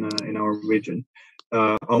in our region.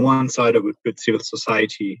 On one side, I would put civil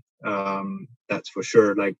society. That's for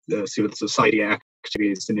sure, like the civil society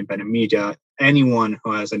activists, independent media, anyone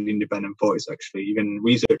who has an independent voice, actually, even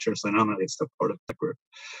researchers and analysts are part of that group.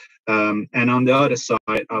 And on the other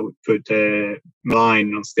side, I would put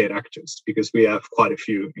malign non-state actors, because we have quite a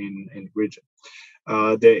few in the region.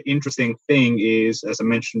 The interesting thing is, as I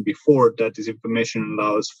mentioned before, that this information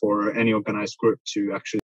allows for any organized group to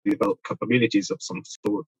actually develop capabilities of some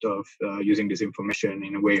sort of using this information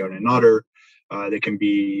in a way or another. They can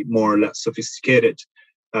be more or less sophisticated,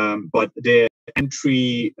 but the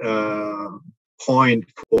entry point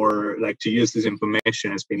for to use this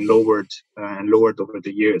information has been lowered and lowered over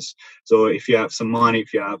the years. So if you have some money,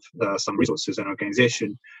 if you have some resources and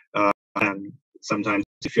organization, and sometimes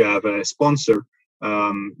if you have a sponsor,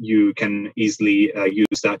 you can easily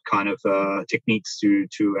use that kind of techniques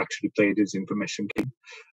to actually play this information game.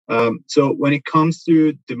 So when it comes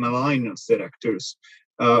to the malign non-state actors,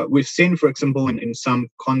 we've seen, for example, in some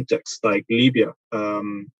contexts like Libya,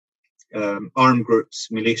 armed groups,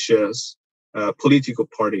 militias, political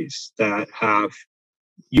parties that have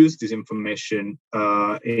used this information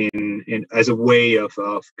as a way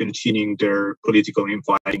of continuing their political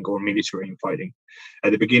infighting or military infighting.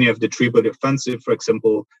 At the beginning of the Tripoli offensive, for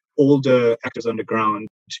example, all the actors on the ground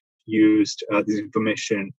used this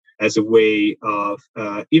information as a way of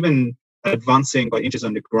even advancing by inches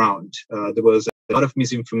on the ground. There was a lot of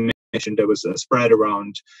misinformation that was spread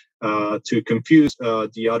around to confuse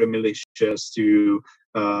the other militias, to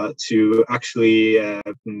actually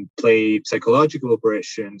play psychological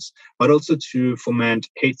operations, but also to foment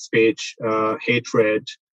hate speech, hatred,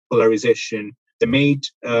 polarization that made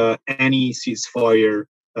any ceasefire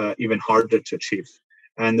even harder to achieve.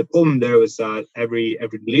 And the problem there was that every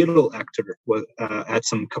little actor had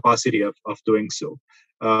some capacity of doing so.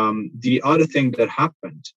 The other thing that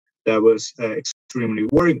happened that was extremely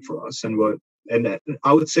worrying for us, and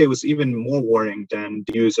I would say was even more worrying than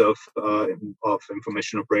the use of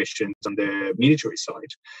information operations on the military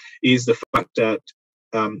side, is the fact that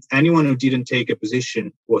anyone who didn't take a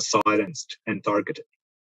position was silenced and targeted.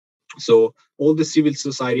 So all the civil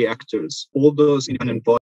society actors, all those independent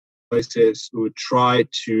voices who would try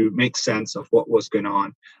to make sense of what was going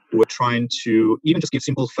on, who were trying to even just give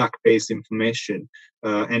simple fact-based information.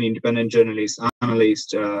 An independent journalist,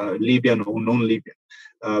 analyst, Libyan or non-Libyan,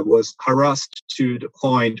 was harassed to the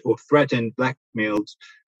point or threatened, blackmailed,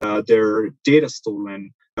 their data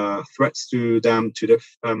stolen, threats to them, to their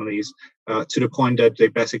families, to the point that they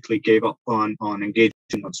basically gave up on engaging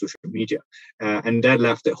on social media, and that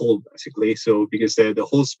left the hole basically. So because the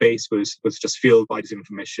whole space was just filled by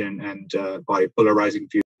disinformation and by polarizing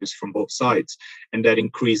views from both sides, and that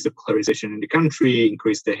increased the polarization in the country,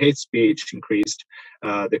 increased the hate speech, increased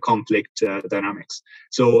the conflict dynamics.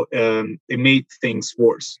 So it made things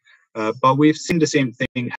worse. But we've seen the same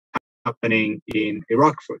thing happening in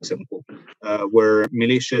Iraq, for example, where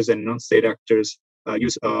militias and non-state actors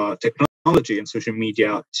use technology and social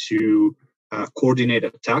media to coordinate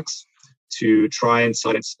attacks, to try and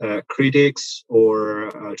silence critics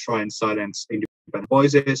or try and silence independent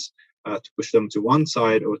voices, to push them to one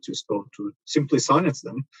side or to simply silence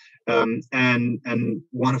them. And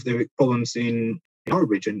one of the problems in our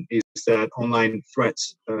region is that online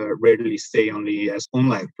threats rarely stay only as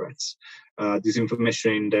online threats.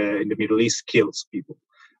 Disinformation in the Middle East kills people.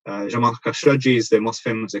 Jamal Khashoggi is the most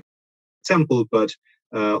famous example, but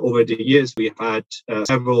over the years we have had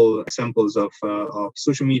several examples of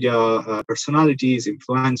social media personalities,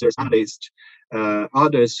 influencers, analysts,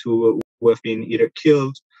 others who have been either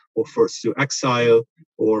killed or forced to exile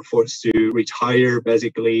or forced to retire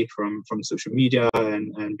basically from social media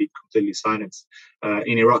and be completely silenced.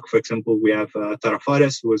 In Iraq, for example, we have Tara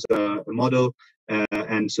Fares, who was a model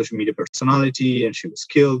and social media personality, and she was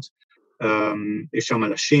killed. Isham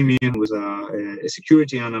al-Hashimi, who was a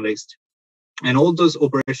security analyst. And all those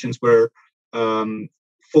operations were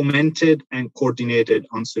fomented and coordinated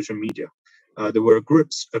on social media. There were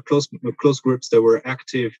groups, close groups that were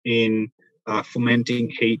active in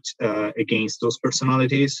fomenting hate against those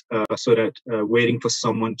personalities, so that waiting for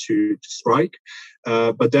someone to strike.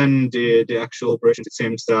 But then the actual operations, it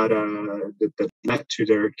seems that that led to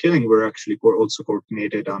their killing were actually also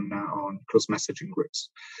coordinated on close messaging groups.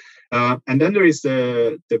 And then there is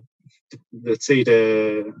let's say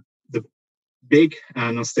the big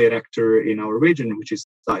non-state actor in our region, which is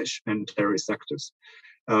Daesh and terrorist actors.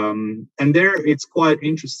 And there it's quite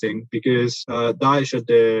interesting because Daesh at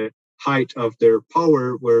the height of their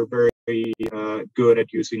power were very good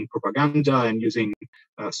at using propaganda and using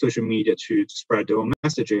social media to spread their own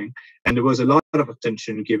messaging. And there was a lot of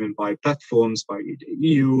attention given by platforms, by the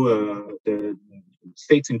EU, the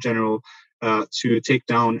states in general, to take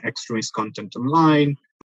down extremist content online,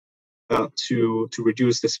 to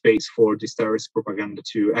reduce the space for this terrorist propaganda,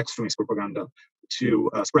 to extremist propaganda to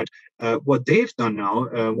spread. What they've done now,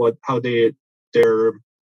 how their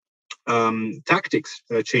tactics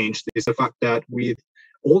changed is the fact that with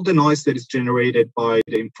all the noise that is generated by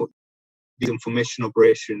these information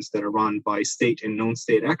operations that are run by state and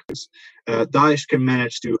non-state actors, Daesh can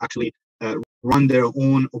manage to actually run their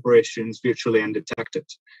own operations virtually undetected.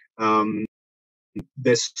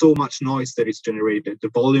 There's so much noise that is generated. The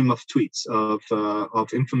volume of tweets,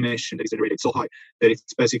 of information that is generated is so high that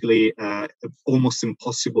it's basically almost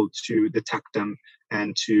impossible to detect them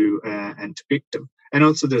and to pick them. And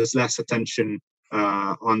also, there's less attention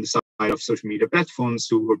on the side of social media platforms,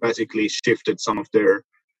 who were basically shifted some of their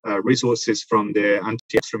resources from the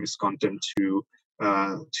anti-extremist content to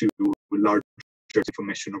larger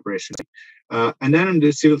information operations. And then on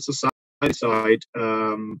the civil society side,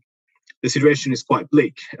 the situation is quite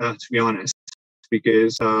bleak, to be honest,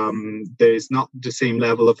 because there is not the same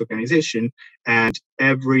level of organization, and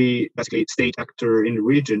every basically state actor in the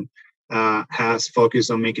region has focused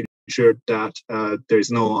on making sure that there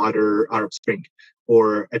is no other Arab Spring,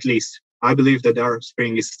 or at least I believe that the Arab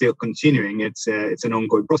Spring is still continuing. It's an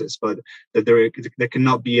ongoing process, but that there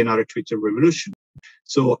cannot be another Twitter revolution.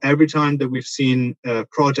 So every time that we've seen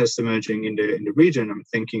protests emerging in the region, I'm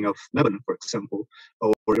thinking of Lebanon, for example,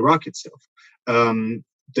 or Iraq itself,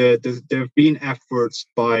 there have been efforts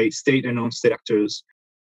by state and non-state actors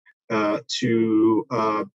to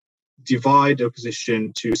divide the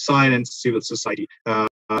opposition, to silence civil society,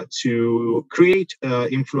 to create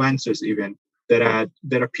influencers even that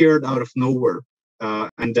appeared out of nowhere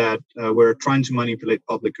and that were trying to manipulate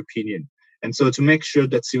public opinion. And so to make sure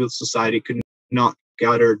that civil society could not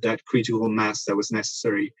gather that critical mass that was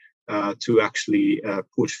necessary to actually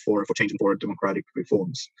push for change and for democratic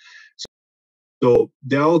reforms. So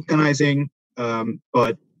they're organizing,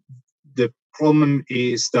 but the problem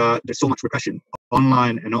is that there's so much repression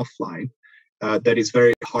online and offline that it's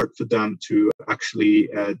very hard for them to actually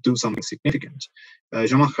do something significant.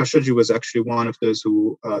 Jean-Marc Khashoggi was actually one of those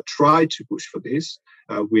who tried to push for this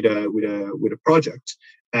with a project,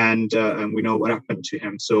 and we know what happened to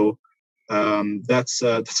him. So that's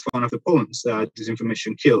one of the problems that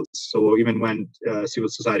disinformation kills. So even when civil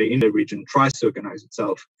society in the region tries to organize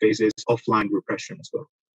itself, faces offline repression as well.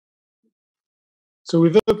 So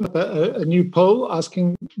we've opened up a new poll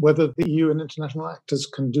asking whether the EU and international actors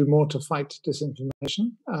can do more to fight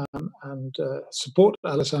disinformation and support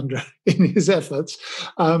Alessandro in his efforts.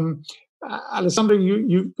 Alessandro,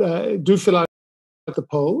 you do fill out the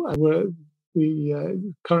poll, and we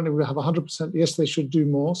currently have 100% yes, they should do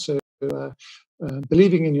more. So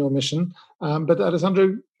believing in your mission, but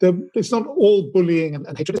Alessandro, it's not all bullying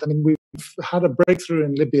and hatred. I mean, we've had a breakthrough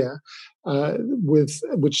in Libya,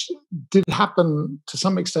 which did happen to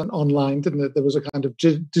some extent online, didn't it? There was a kind of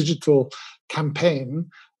digital campaign.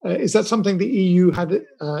 Is that something the EU had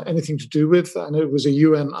anything to do with? I know it was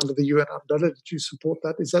under the UN umbrella. Did you support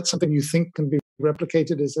that? Is that something you think can be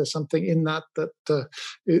replicated? Is there something in that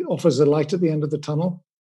it offers a light at the end of the tunnel?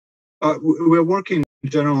 We're working in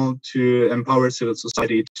general to empower civil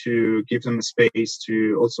society, to give them a space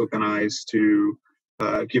to also organize, to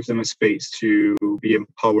give them a space to be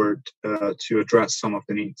empowered to address some of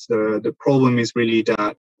the needs. The problem is really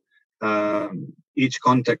that each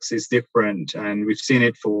context is different, and we've seen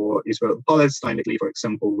it for Israel-Palestine, for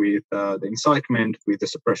example, with the incitement, with the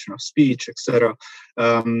suppression of speech, etc.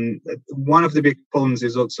 One of the big problems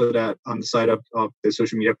is also that on the side of the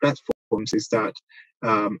social media platforms is that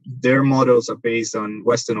their models are based on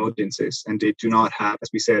Western audiences, and they do not have, as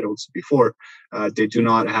we said also before, they do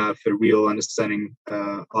not have a real understanding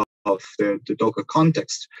of the local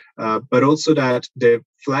context, but also that the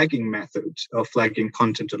flagging method of flagging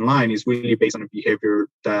content online is really based on a behavior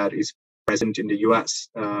that is present in the US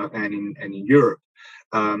and in Europe.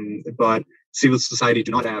 But civil society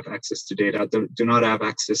do not have access to data, do not have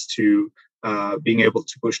access to being able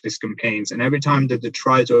to push these campaigns. And every time that they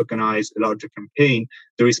try to organize a larger campaign,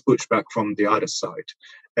 there is pushback from the other side.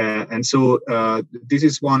 And so this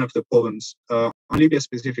is one of the problems. On Libya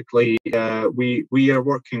specifically, we are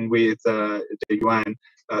working with the UN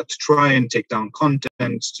to try and take down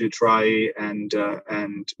content, to try and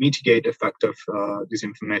mitigate the effect of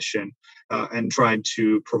disinformation, and trying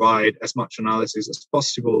to provide as much analysis as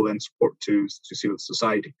possible and support to civil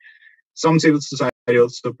society. Some civil society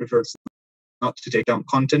also prefers not to take down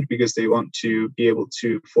content because they want to be able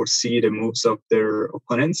to foresee the moves of their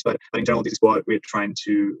opponents. But in general, this is what we're trying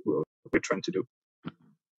to do.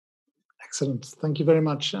 Excellent. Thank you very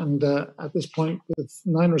much. And at this point, with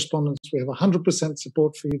 9 respondents, we have 100%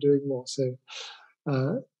 support for you doing more. So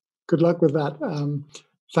good luck with that.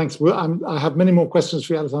 Thanks. I have many more questions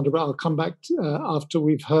for you, Alessandro, but I'll come back after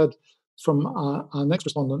we've heard from our next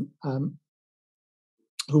respondent,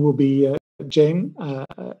 who will be Jane,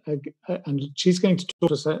 and she's going to talk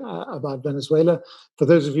to us about Venezuela. For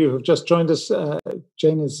those of you who have just joined us,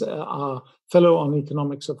 Jane is our fellow on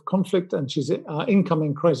economics of conflict, and she's our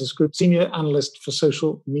incoming crisis group senior analyst for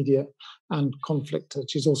social media and conflict.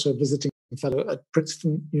 She's also a visiting fellow at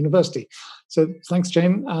Princeton University. So thanks,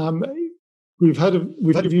 Jane. We've heard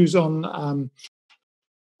views on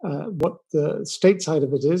what the state side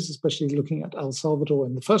of it is, especially looking at El Salvador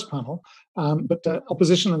in the first panel, but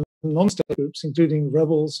opposition and non-state groups, including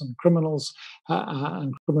rebels and criminals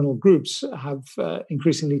and criminal groups, have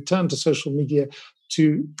increasingly turned to social media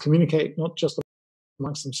to communicate not just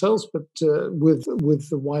amongst themselves, but with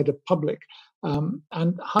the wider public.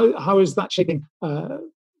 And how is that shaping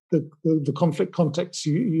the conflict context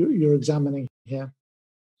you're examining here?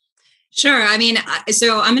 Sure. I mean,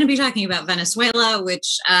 so I'm going to be talking about Venezuela,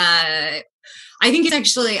 which I think it's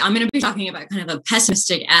actually, I'm going to be talking about kind of a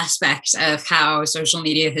pessimistic aspect of how social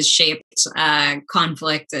media has shaped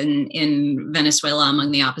conflict in Venezuela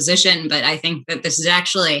among the opposition. But I think that this is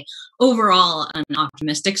actually overall an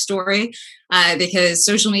optimistic story because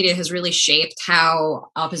social media has really shaped how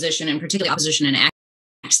opposition, and particularly opposition in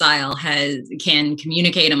exile, can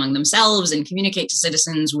communicate among themselves and communicate to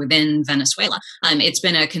citizens within Venezuela. It's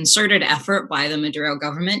been a concerted effort by the Maduro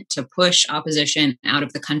government to push opposition out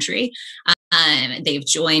of the country. They've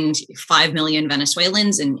joined 5 million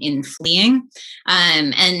Venezuelans in fleeing.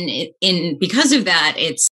 Because of that,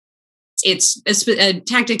 it's a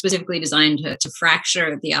tactic specifically designed to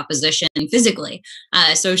fracture the opposition physically.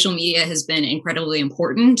 Social media has been incredibly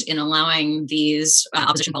important in allowing these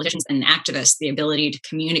opposition politicians and activists the ability to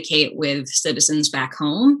communicate with citizens back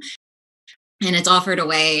home. And it's offered a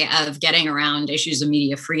way of getting around issues of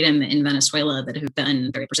media freedom in Venezuela that have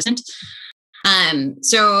been very persistent.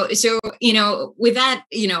 So with that,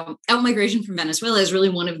 out-migration from Venezuela is really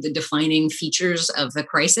one of the defining features of the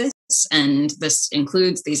crisis, and this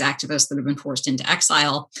includes these activists that have been forced into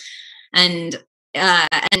exile. And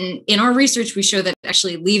in our research, we show that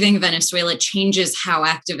actually leaving Venezuela changes how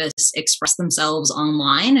activists express themselves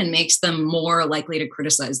online and makes them more likely to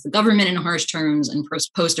criticize the government in harsh terms and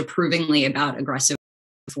post approvingly about aggressive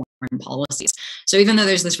foreign policies. So even though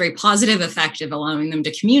there's this very positive effect of allowing them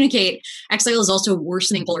to communicate, exile is also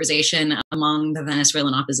worsening polarization among the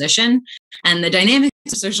Venezuelan opposition. And the dynamics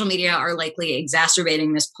of social media are likely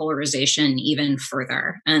exacerbating this polarization even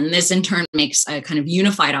further. And this in turn makes a kind of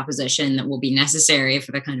unified opposition that will be necessary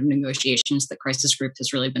for the kind of negotiations that Crisis Group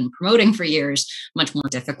has really been promoting for years much more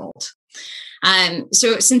difficult.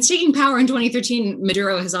 So since taking power in 2013,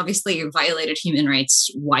 Maduro has obviously violated human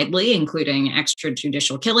rights widely, including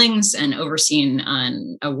extrajudicial killings, and overseen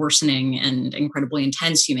a worsening and incredibly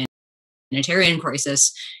intense humanitarian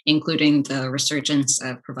crisis, including the resurgence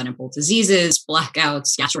of preventable diseases,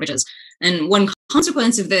 blackouts, gas shortages. And one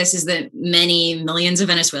consequence of this is that many millions of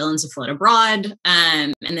Venezuelans have fled abroad,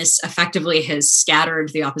 and this effectively has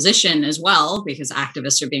scattered the opposition as well, because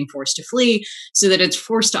activists are being forced to flee, so that it's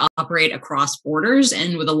forced to operate across borders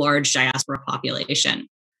and with a large diaspora population.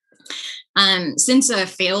 Since a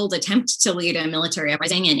failed attempt to lead a military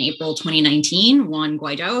uprising in April 2019, Juan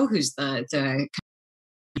Guaido, who's the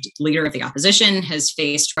leader of the opposition, has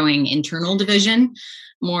faced growing internal division.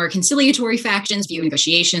 More conciliatory factions view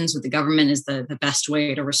negotiations with the government as the best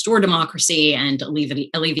way to restore democracy and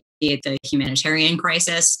alleviate the humanitarian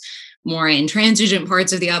crisis. More intransigent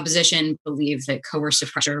parts of the opposition believe that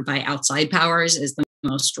coercive pressure by outside powers is the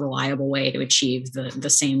most reliable way to achieve the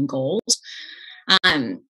same goals.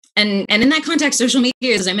 And in that context, social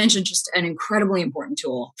media, as I mentioned, just an incredibly important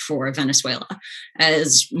tool for Venezuela.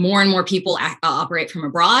 As more and more people operate from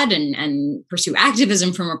abroad and pursue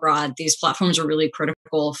activism from abroad, these platforms are really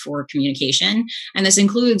critical for communication. And this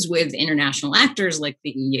includes with international actors like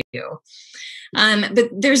the EU. But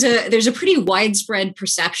there's a pretty widespread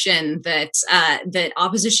perception that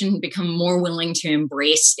opposition become more willing to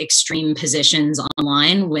embrace extreme positions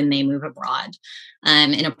online when they move abroad.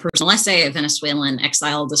 In a personal essay, a Venezuelan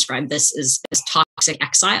exile described this as toxic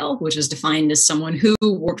exile, which is defined as someone who,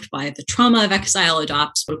 warped by the trauma of exile,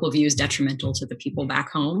 adopts political views detrimental to the people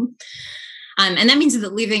back home. And that means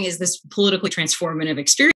that leaving is this politically transformative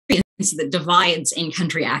experience that divides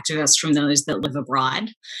in-country activists from those that live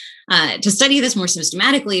abroad. To study this more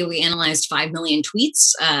systematically, we analyzed 5 million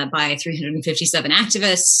tweets by 357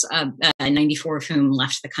 activists, 94 of whom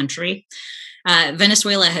left the country.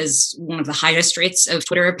 Venezuela has one of the highest rates of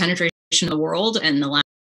Twitter penetration in the world, and the lack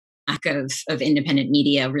of independent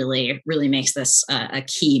media really makes this a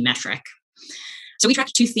key metric. So we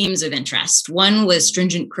tracked two themes of interest. One was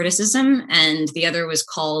stringent criticism, and the other was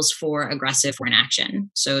calls for aggressive foreign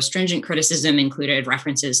action. So stringent criticism included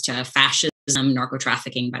references to fascism,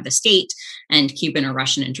 narco-trafficking by the state, and Cuban or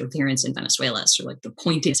Russian interference in Venezuela, so like the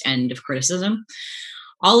pointiest end of criticism.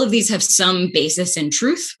 All of these have some basis in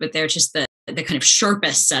truth, but they're just the kind of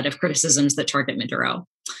sharpest set of criticisms that target Maduro.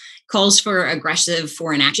 Calls for aggressive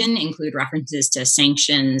foreign action include references to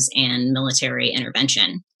sanctions and military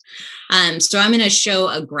intervention. So I'm going to show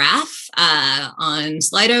a graph on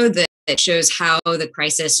Slido that shows how the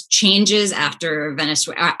crisis changes after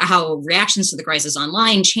Venezuela, how reactions to the crisis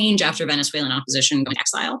online change after Venezuelan opposition go into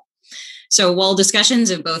exile. So while discussions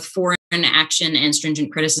of both foreign action and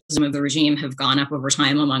stringent criticism of the regime have gone up over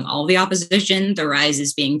time among all the opposition, the rise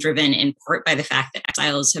is being driven in part by the fact that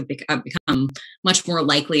exiles have become much more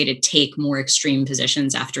likely to take more extreme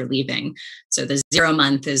positions after leaving. So the 0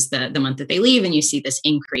 month is the month that they leave, and you see this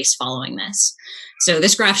increase following this. So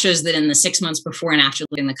this graph shows that in the 6 months before and after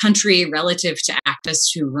leaving the country, relative to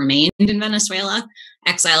activists who remained in Venezuela,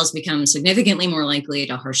 exiles become significantly more likely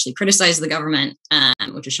to harshly criticize the government,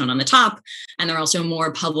 which is shown on the top, and they're also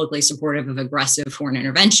more publicly supportive of aggressive foreign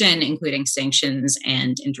intervention, including sanctions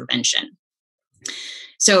and intervention.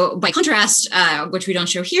 So by contrast, which we don't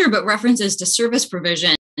show here, but references to service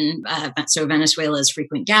provision, so Venezuela's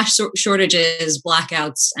frequent gas shortages,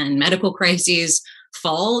 blackouts, and medical crises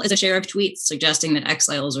fall as a share of tweets, suggesting that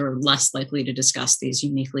exiles are less likely to discuss these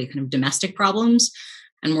uniquely kind of domestic problems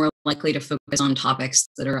and more likely to focus on topics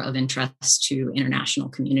that are of interest to international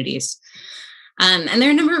communities. And there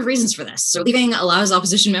are a number of reasons for this. So leaving allows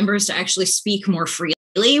opposition members to actually speak more freely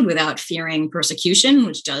without fearing persecution,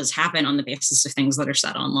 which does happen on the basis of things that are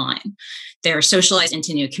said online. They're socialized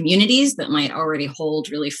into new communities that might already hold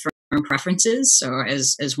really firm preferences. So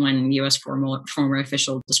as one U.S. former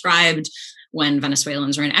official described, when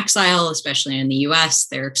Venezuelans are in exile, especially in the US,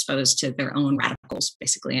 they're exposed to their own radicals,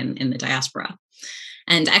 basically, in the diaspora.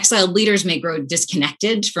 And exiled leaders may grow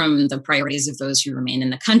disconnected from the priorities of those who remain in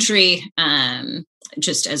the country,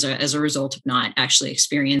 just as a result of not actually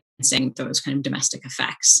experiencing those kind of domestic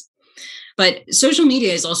effects. But social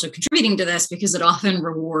media is also contributing to this because it often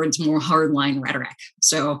rewards more hardline rhetoric.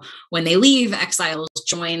 So when they leave, exiles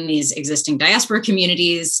join these existing diaspora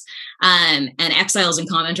communities, and exiles and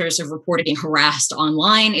commenters have reported being harassed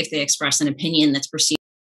online if they express an opinion that's perceived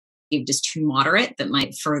as too moderate, that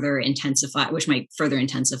might further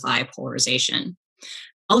intensify polarization.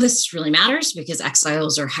 All of this really matters because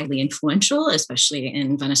exiles are highly influential, especially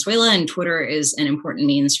in Venezuela, and Twitter is an important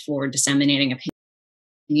means for disseminating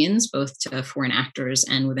opinions, both to foreign actors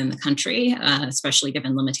and within the country, especially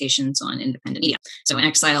given limitations on independent media. So an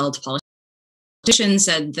exiled politician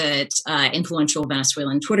said that influential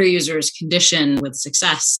Venezuelan Twitter users condition with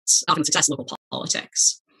success local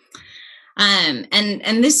politics.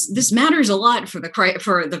 And this matters a lot for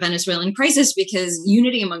the Venezuelan crisis because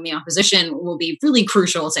unity among the opposition will be really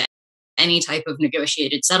crucial to any type of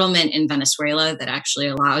negotiated settlement in Venezuela that actually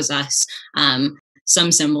allows us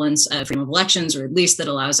some semblance of freedom of elections, or at least that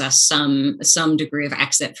allows us some degree of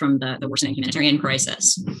exit from the worsening humanitarian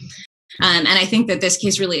crisis. And I think that this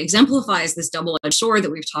case really exemplifies this double-edged sword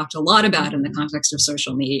that we've talked a lot about in the context of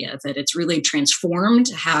social media, that it's really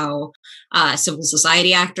transformed how civil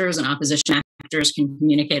society actors and opposition actors can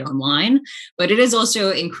communicate online, but it is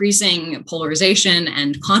also increasing polarization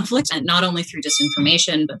and conflict, and not only through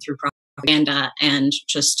disinformation, but through propaganda and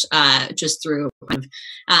just through kind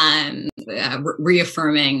of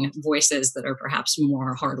reaffirming voices that are perhaps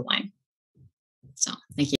more hardline. So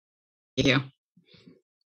thank you.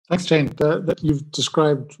 Thanks, Jane. That you've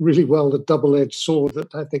described really well the double-edged sword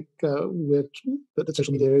that I think that the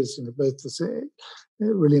social media is, both as a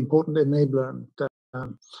really important enabler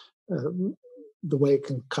and the way it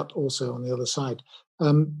can cut also on the other side.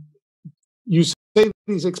 You say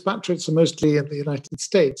these expatriates are mostly in the United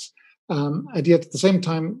States, and yet at the same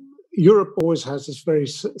time, Europe always has this very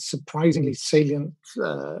surprisingly salient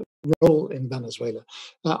role in Venezuela.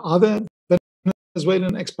 Are there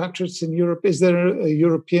Venezuelan expatriates in Europe? Is there a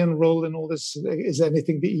European role in all this? Is there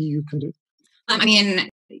anything the EU can do? I mean,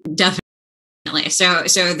 definitely. So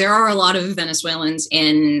there are a lot of Venezuelans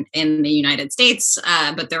in the United States,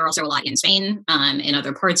 but there are also a lot in Spain, in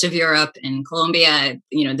other parts of Europe, in Colombia.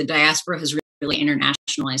 The diaspora has really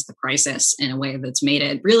internationalized the crisis in a way that's made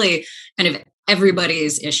it really kind of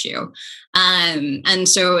everybody's issue. And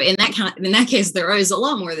so in that case, there is a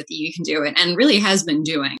lot more that the EU can do and really has been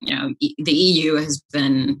doing. The EU has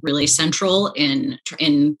been really central in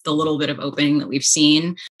the little bit of opening that we've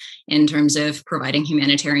seen in terms of providing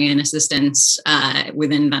humanitarian assistance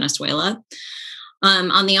within Venezuela.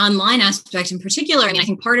 On the online aspect in particular, I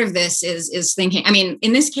think part of this is thinking,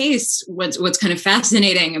 in this case, what's kind of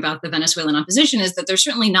fascinating about the Venezuelan opposition is that they're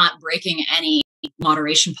certainly not breaking any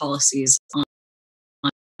moderation policies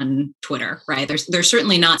on Twitter, right? They're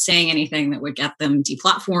certainly not saying anything that would get them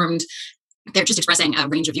deplatformed. They're just expressing a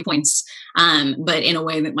range of viewpoints, but in a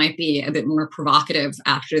way that might be a bit more provocative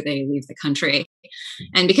after they leave the country.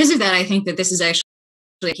 And because of that, I think that this is actually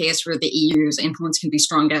a case where the EU's influence can be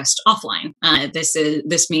strongest offline.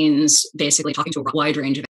 This means basically talking to a wide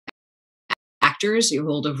range of actors who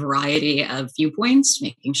hold a variety of viewpoints,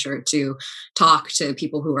 making sure to talk to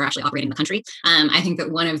people who are actually operating in the country. I think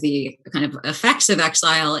that one of the kind of effects of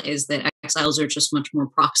exile is that exiles are just much more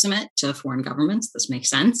proximate to foreign governments. This makes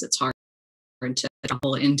sense. It's hard to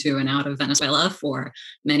travel into and out of Venezuela for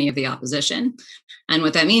many of the opposition. And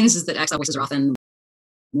what that means is that exile voices are often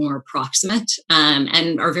more proximate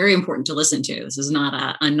and are very important to listen to. This is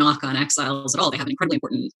not a knock on exiles at all. They have an incredibly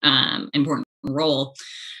important role.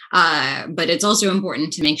 But it's also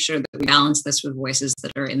important to make sure that we balance this with voices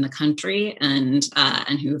that are in the country and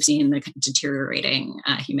who have seen the deteriorating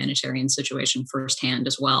humanitarian situation firsthand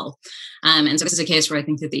as well. And so this is a case where I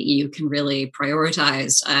think that the EU can really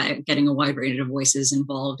prioritize getting a wide range of voices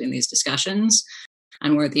involved in these discussions,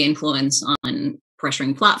 and where the influence on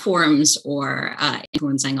pressuring platforms or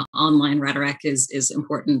influencing online rhetoric is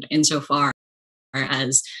important insofar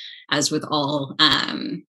as with all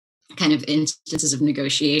kind of instances of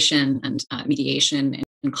negotiation and mediation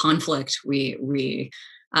and conflict, we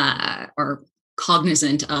are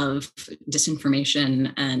cognizant of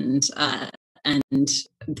disinformation and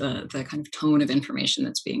the kind of tone of information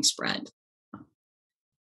that's being spread.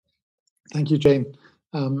 Thank you, Jane.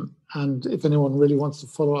 And if anyone really wants to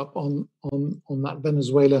follow up on that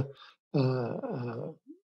Venezuela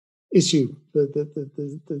issue,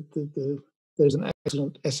 there's an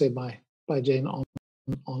excellent essay by Jane on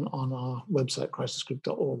on our website,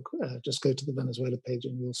 crisisgroup.org. Just go to the Venezuela page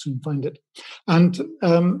and you'll soon find it. And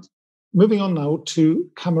moving on now to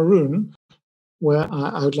Cameroon, where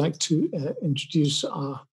I would like to introduce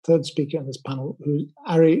our third speaker in this panel, who's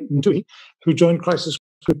Ari Ndui, who joined Crisis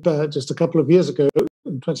Group just a couple of years ago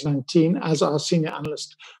in 2019 as our senior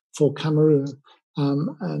analyst for Cameroon.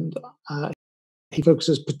 He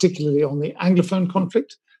focuses particularly on the Anglophone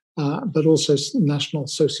conflict, but also national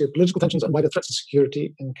socio-political tensions and wider threats to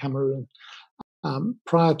security in Cameroon.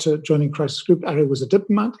 Prior to joining Crisis Group, Ari was a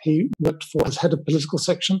diplomat. He worked as head of political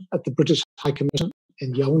section at the British High Commission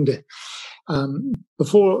in Yaoundé.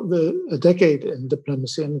 Before a decade in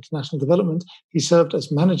diplomacy and international development, he served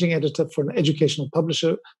as managing editor for an educational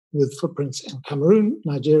publisher with footprints in Cameroon,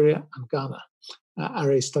 Nigeria, and Ghana.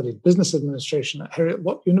 Ari studied business administration at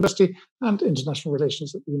Heriot-Watt University and international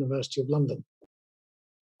relations at the University of London.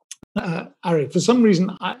 Ari, for some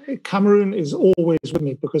reason, Cameroon is always with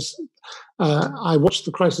me because I watched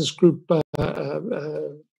the Crisis Group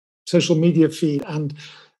social media feed, and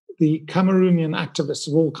the Cameroonian activists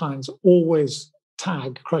of all kinds always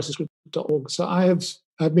tag crisisgroup.org. So I've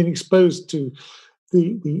been exposed to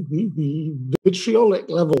the vitriolic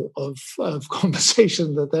level of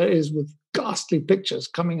conversation that there is with ghastly pictures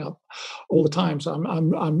coming up all the time. So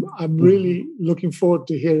I'm really looking forward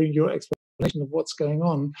to hearing your explanation of what's going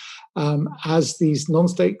on as these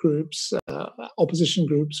non-state groups, opposition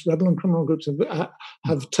groups, rebel and criminal groups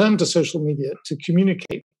have turned to social media to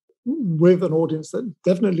communicate with an audience that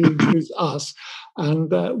definitely includes us.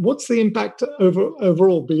 And what's the impact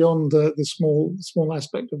overall beyond the small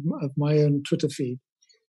aspect of my own Twitter feed?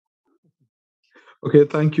 Okay,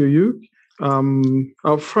 thank you, Hugh.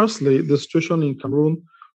 Firstly, the situation in Cameroon,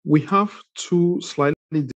 we have two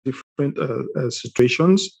slightly different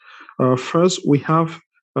situations. First, we have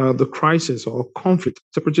the crisis or conflict,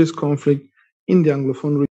 separatist conflict in the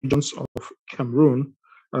Anglophone regions of Cameroon,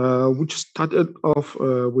 which started off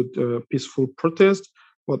with peaceful protest,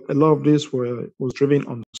 but a lot of this was driven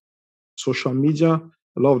on social media.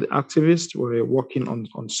 A lot of the activists were working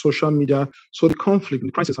on social media. So the conflict,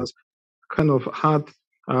 the crisis has kind of had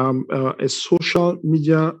a social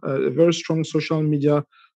media, a very strong social media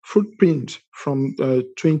footprint from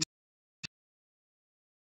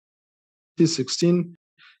 2016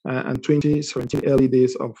 and 2017, early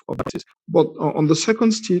days of that crisis. But on the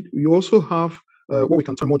second stage, we also have what we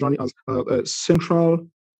can term more generally as central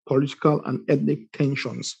political and ethnic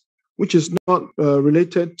tensions, which is not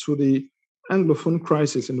related to the Anglophone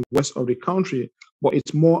crisis in the west of the country, but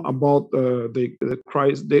it's more about the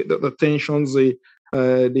crisis, the tensions, the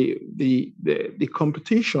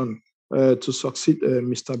competition to succeed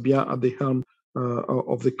Mr. Biya at the helm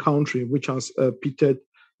of the country, which has pitted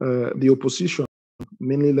the opposition,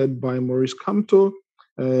 mainly led by Maurice Kamto,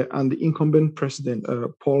 and the incumbent president,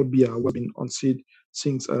 Paul Biya, who has been on seat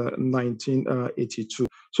since 1982.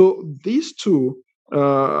 So these two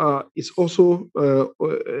is also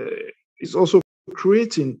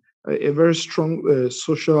creating a very strong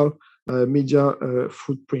social media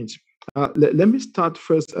footprint. Let me start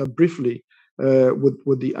first briefly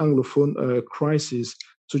with the Anglophone crisis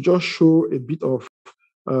to just show a bit of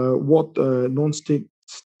what non-state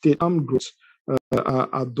armed groups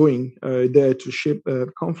are doing there to shape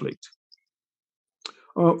conflict.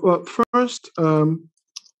 First, the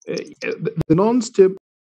non-state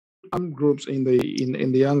armed groups in the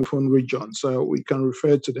Anglophone region, so we can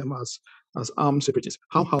refer to them as armed separatists.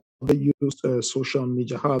 How have they used social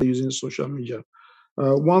media? How are they using social media?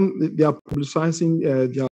 One, they are publicizing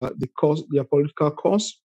their political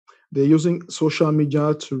cause. They're using social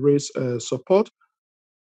media to raise support,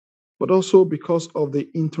 but also because of the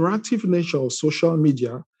interactive nature of social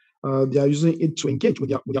media, they are using it to engage with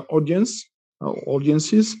their audiences.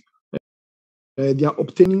 They are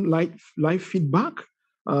obtaining live feedback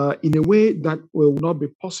in a way that will not be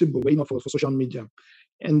possible for social media.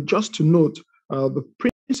 And just to note, the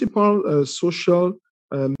principal social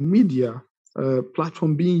media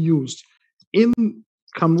platform being used in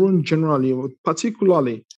Cameroon generally,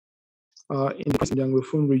 particularly in the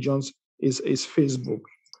Anglophone regions, is Facebook.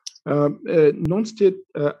 Non-state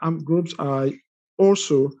armed groups are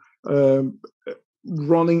also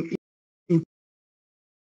running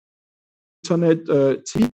internet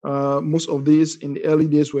TV. Most of these in the early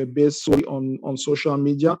days were based solely on social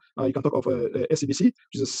media. You can talk of SABC,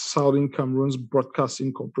 which is Southern Cameroon's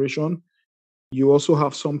Broadcasting Corporation. You also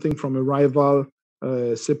have something from a rival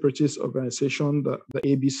separatist organization, the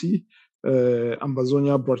ABC,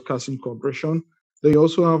 Ambazonia Broadcasting Corporation. They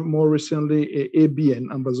also have more recently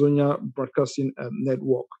ABN, Ambazonia Broadcasting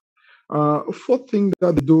Network. Fourth thing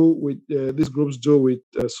that they do with these groups do with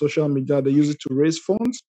social media, they use it to raise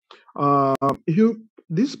funds.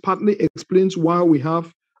 This partly explains why we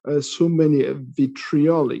have so many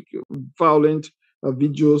vitriolic, violent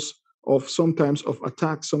videos of sometimes of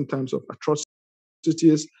attacks, sometimes of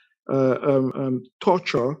atrocities,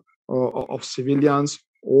 torture of civilians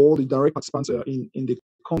or the direct participants in the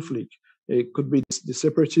conflict. It could be the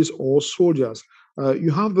separatists or soldiers.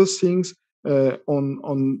 You have those things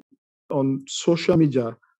on social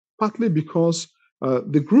media, partly because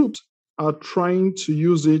the groups are trying to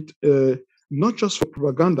use it not just for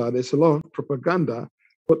propaganda. There's a lot of propaganda,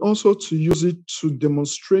 but also to use it to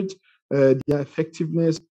demonstrate their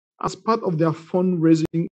effectiveness as part of their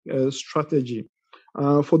fundraising strategy.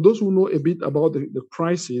 For those who know a bit about the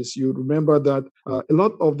crisis, you remember that a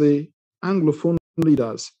lot of the Anglophone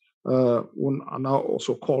leaders, who are now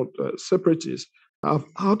also called separatists, are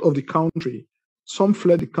out of the country. Some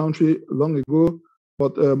fled the country long ago,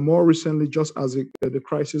 but more recently, just as the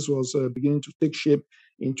crisis was beginning to take shape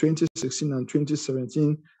in 2016 and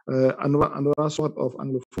 2017, another sort of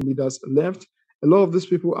Anglophone leaders left. A lot of these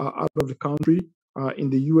people are out of the country, in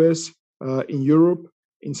the US, in Europe,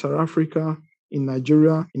 in South Africa, in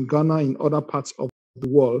Nigeria, in Ghana, in other parts of the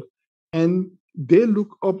world. And they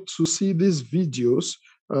look up to see these videos.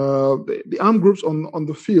 The armed groups on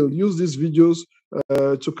the field use these videos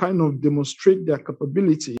to kind of demonstrate their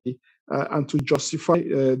capability and to justify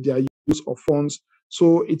their use of funds.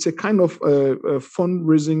 So it's a kind of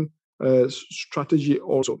fundraising strategy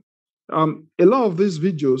also. A lot of these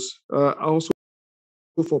videos are also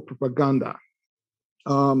for propaganda.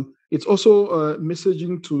 It's also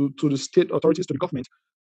messaging to the state authorities, to the government,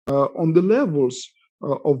 on the levels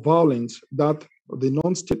of violence that the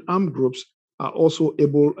non-state armed groups are also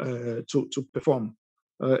able to perform.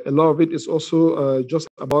 A lot of it is also just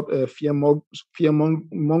about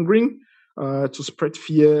fear-mongering, to spread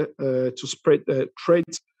fear, to spread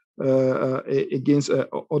threats against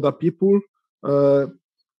other people.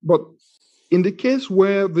 But in the case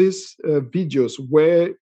where these videos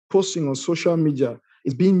were posting on social media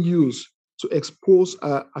is being used to expose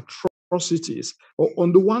atrocities, or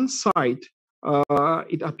on the one side,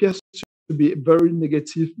 it appears to be a very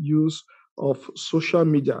negative use of social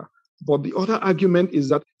media. But the other argument is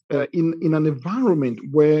that in an environment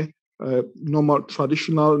where normal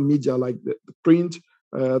traditional media like the print,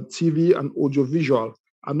 TV, and audiovisual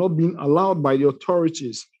are not being allowed by the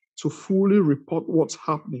authorities to fully report what's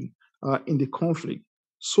happening in the conflict,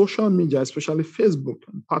 social media, especially Facebook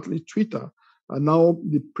and partly Twitter, are now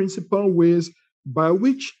the principal ways by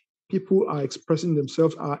which people are expressing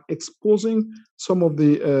themselves, are exposing some of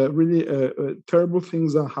the really terrible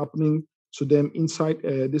things that are happening to them inside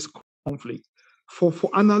this conflict. For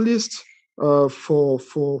analysts,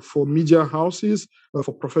 for media houses,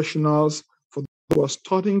 for professionals, for those who are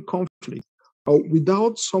studying conflict,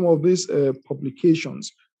 without some of these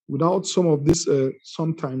publications, without some of these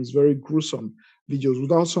sometimes very gruesome videos,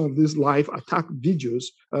 without some of these live attack videos,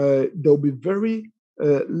 there will be very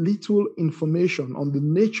little information on the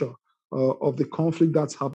nature of the conflict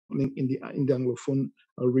that's happening in the Anglophone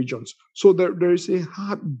regions. So there is a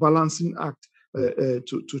hard balancing act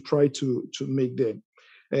to try to make there.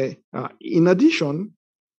 In addition,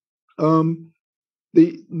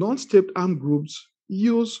 the non-state armed groups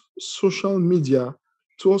use social media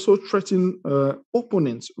to also threaten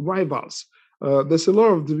opponents, rivals. There's a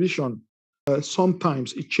lot of division.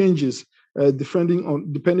 Sometimes it changes depending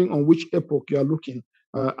on which epoch you are looking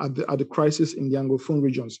at the crisis in the Anglophone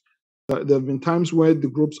regions. There have been times where the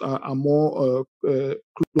groups are more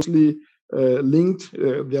closely linked.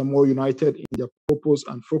 They are more united in their purpose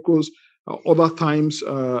and focus. Other times,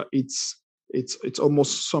 it's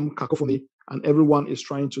almost some cacophony, and everyone is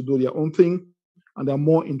trying to do their own thing, and they're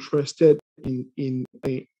more interested in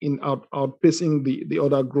outpacing the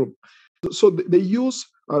other group. So they use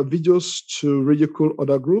videos to ridicule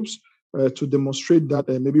other groups, to demonstrate that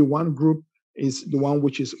maybe one group is the one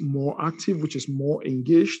which is more active, which is more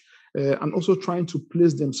engaged, and also trying to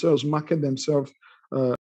place themselves, market themselves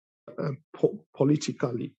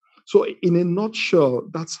politically. So in a nutshell,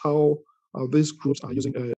 that's how these groups are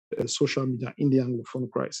using social media in the Anglophone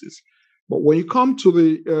crisis. But when you come to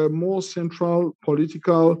the more central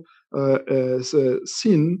political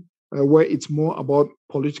scene, where it's more about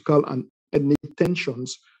political and ethnic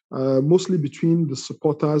tensions, mostly between the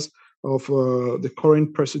supporters of the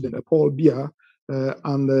current president, Paul Biya,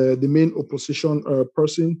 and the main opposition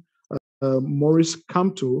person, Maurice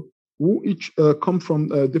Kamto, who each come from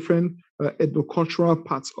different ethnocultural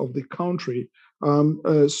parts of the country.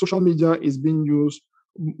 Social media is being used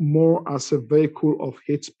more as a vehicle of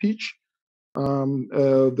hate speech,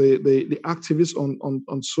 The activists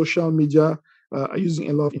on social media are using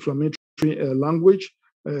a lot of inflammatory language,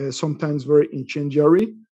 sometimes very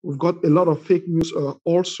incendiary. We've got a lot of fake news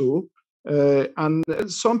also. And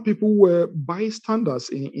some people were bystanders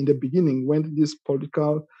in the beginning when this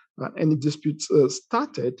political any disputes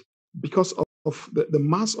started, because of the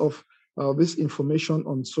mass of this information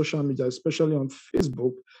on social media, especially on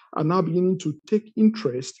Facebook, are now beginning to take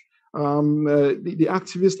interest. The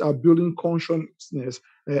activists are building consciousness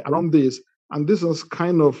around this, and this has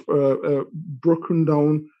kind of broken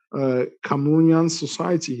down Cameroonian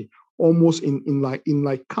society almost in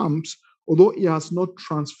like camps, although it has not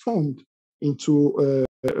transformed into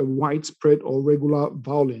a widespread or regular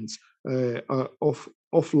violence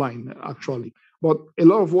offline, actually. But a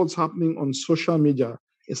lot of what's happening on social media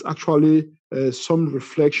is actually some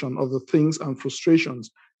reflection of the things and frustrations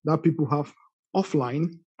that people have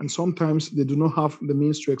offline, and sometimes they do not have the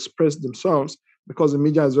means to express themselves because the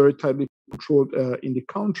media is very tightly controlled in the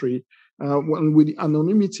country. With the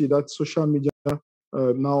anonymity that social media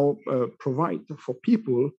now provide for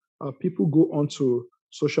people, people go onto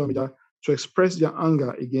social media to express their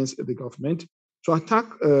anger against the government, to attack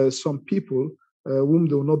some people whom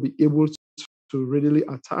they will not be able to readily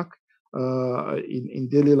attack in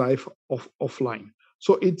daily life offline.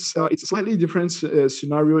 So it's a slightly different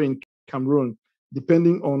scenario in Cameroon,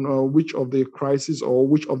 depending on which of the crises or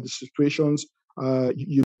which of the situations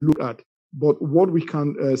you look at. But what we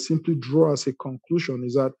can simply draw as a conclusion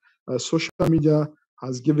is that social media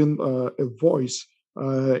has given a voice.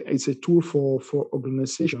 It's a tool for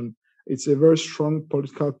organization. It's a very strong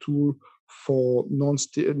political tool for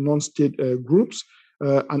non-state groups,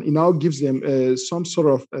 and it now gives them some sort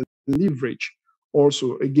of leverage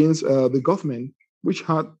also against the government, which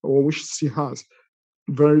still has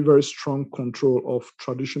very, very strong control of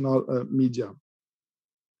traditional media.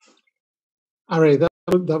 Ari,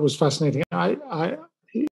 that was fascinating.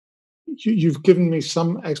 You've given me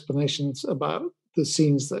some explanations about the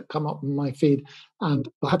scenes that come up in my feed, and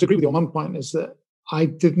I have to agree with you on one point, is that I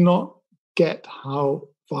did not get how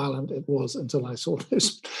violent it was until I saw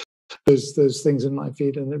those things in my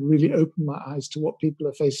feed, and it really opened my eyes to what people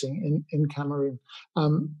are facing in Cameroon.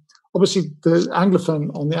 Obviously, the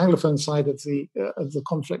Anglophone side of the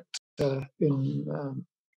conflict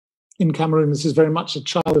in Cameroon, this is very much a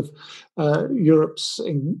child of Europe's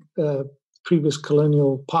previous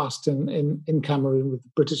colonial past in Cameroon, with the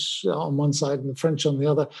British on one side and the French on the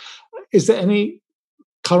other. Is there any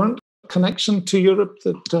current connection to Europe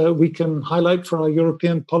that we can highlight for our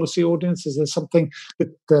European policy audience? Is there something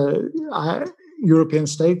that European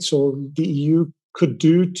states or the EU could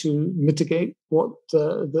do to mitigate what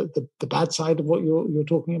the bad side of what you're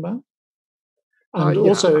talking about? And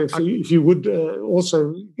also, if you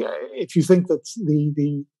think that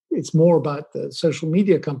it's more about the social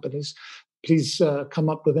media companies, please come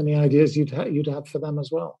up with any ideas you'd have for them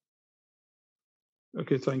as well.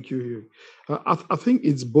 Okay, thank you. I think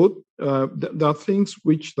it's both. There are things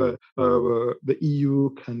which the EU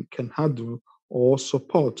can handle or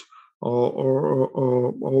support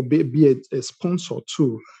or be a sponsor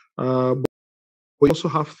to. But we also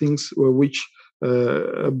have things which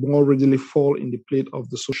more readily fall in the plate of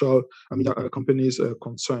the social media companies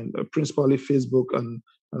concerned, principally Facebook and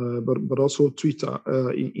but also Twitter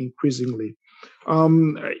increasingly.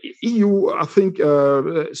 EU, I think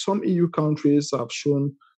some EU countries have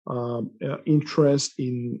shown interest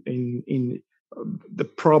in the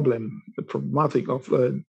problematic of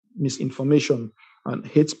misinformation and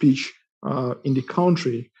hate speech in the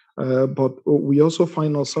country. But we also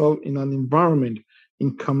find ourselves in an environment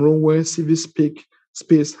in Cameroon where civil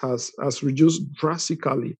space has reduced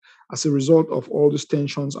drastically as a result of all these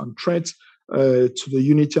tensions and threats to the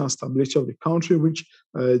unity and stability of the country, which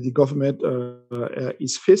the government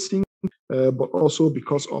is facing, but also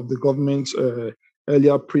because of the government's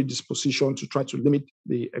earlier predisposition to try to limit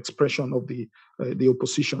the expression of the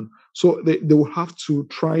opposition. So they will have to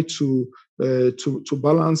try to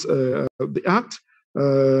balance the act,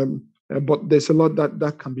 but there's a lot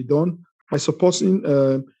that can be done by supporting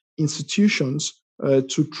institutions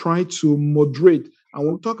to try to moderate. And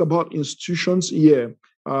we'll talk about institutions here.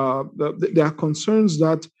 There are concerns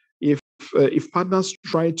that if partners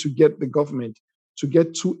try to get the government to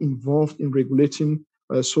get too involved in regulating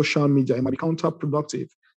social media, it might be counterproductive,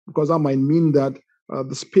 because that might mean that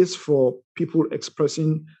the space for people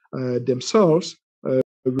expressing themselves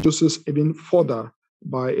reduces even further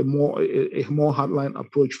by a more hardline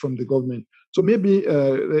approach from the government. So maybe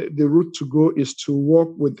the route to go is to work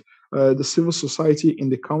with the civil society in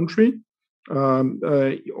the country,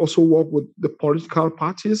 also work with the political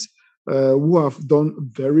parties who have done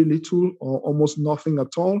very little or almost nothing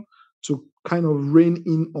at all to kind of rein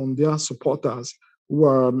in on their supporters, who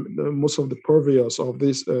are most of the purveyors of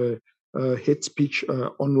this hate speech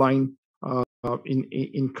online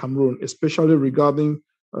in Cameroon, especially regarding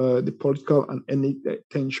the political and ethnic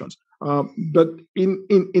tensions. But in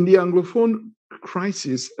the Anglophone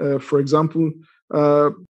crisis, for example,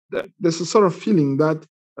 there's a sort of feeling that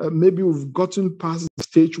maybe we've gotten past the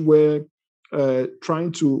stage where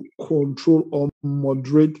trying to control or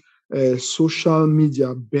moderate social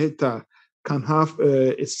media better can have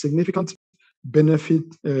a significant benefit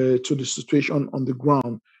to the situation on the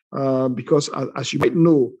ground. Because as you might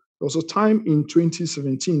know, there was a time in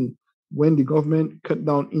 2017 when the government cut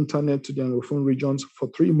down internet to the Anglophone regions for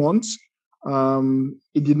 3 months.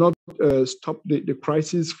 It did not stop the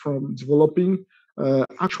crisis from developing.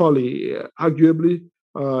 Actually, arguably,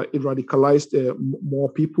 it radicalized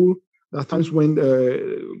more people. There are times when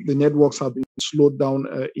the networks have been slowed down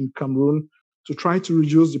in Cameroon to try to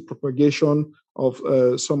reduce the propagation of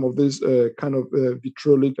some of this kind of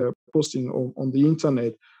vitriolic posting on the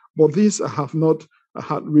internet. But these have not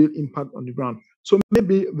had real impact on the ground. So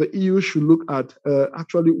maybe the EU should look at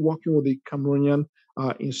actually working with the Cameroonian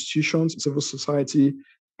institutions, civil society,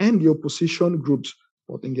 and the opposition groups,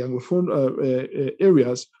 both in the Anglophone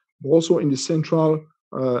areas, but also in the central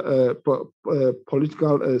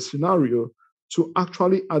political scenario, to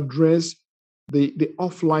actually address the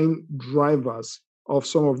offline drivers of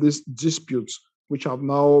some of these disputes, which have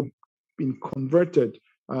now been converted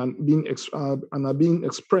and are being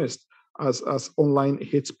expressed as online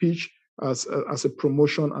hate speech, as a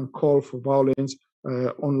promotion and call for violence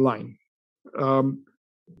online.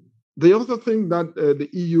 The other thing that the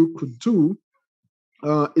EU could do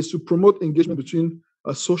is to promote engagement between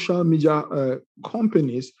social media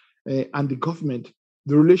companies and the government.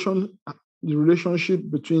 The relationship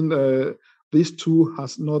between these two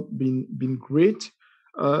has not been great.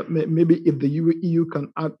 Maybe if the EU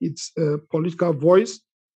can add its political voice,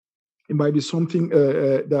 it might be something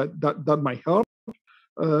that might help.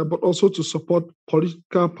 But also to support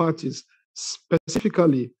political parties,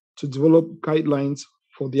 specifically to develop guidelines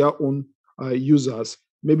for their own users,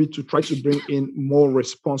 maybe to try to bring in more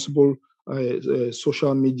responsible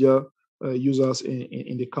social media users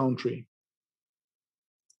in the country.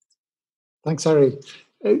 Thanks, Harry.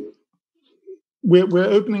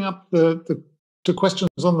 We're opening up to questions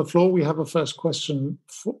on the floor. We have a first question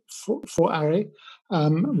for Ari,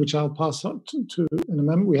 which I'll pass on to in a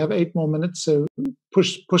moment. We have 8 more minutes, so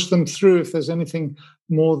push them through if there's anything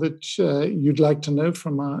more that you'd like to know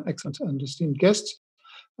from our excellent and esteemed guests,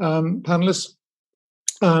 panelists.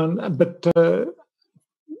 But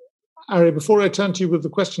Ari, before I turn to you with the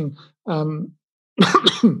question, well,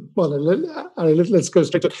 Ari, let's go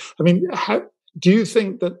straight to it. I mean, do you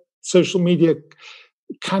think that social media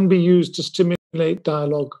can be used to stimulate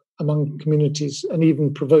dialogue among communities and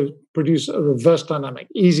even produce a reverse dynamic,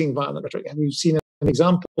 easing violent rhetoric? Have you seen any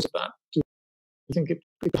examples of that? Do you think it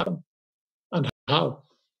could happen, and how?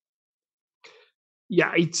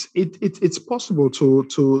 Yeah, it's possible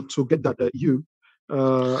to get that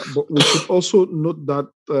but we should also note that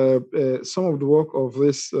some of the work of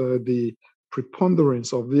this, the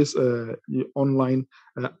preponderance of this online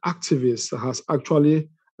activists has actually,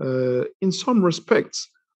 in some respects,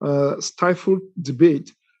 stifled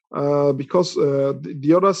debate because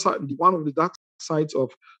the other side, one of the dark sides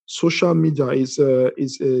of social media is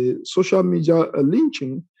social media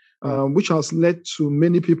lynching, which has led to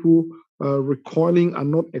many people recoiling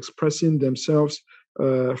and not expressing themselves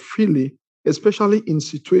freely, especially in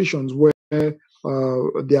situations where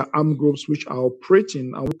there are armed groups which are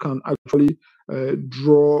operating and who can actually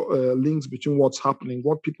draw links between what's happening,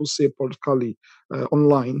 what people say politically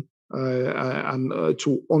online, and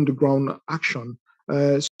to on-the-ground action.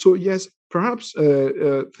 So yes, perhaps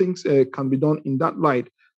things can be done in that light.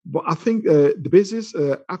 But I think the basis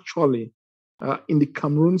actually in the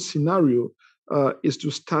Cameroon scenario is to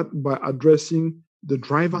start by addressing the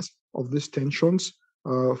drivers of these tensions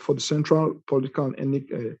for the central political and ethnic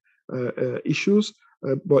issues,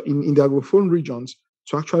 but in the Anglophone regions,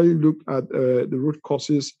 to actually look at the root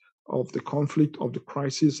causes of the conflict, of the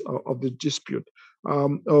crisis, of the dispute.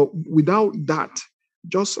 Without that,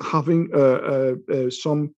 just having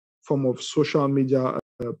some form of social media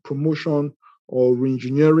promotion or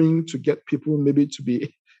re-engineering to get people maybe to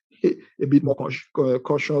be a bit more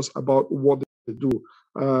cautious about what they do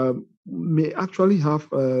may actually have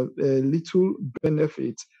a little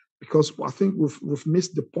benefit, because I think we've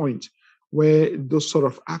missed the point where those sort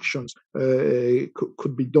of actions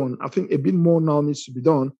could be done. I think a bit more now needs to be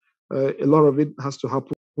done. A lot of it has to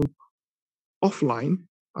happen offline,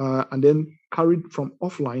 and then carried from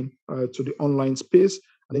offline to the online space,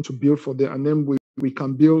 and then to build for them. And then we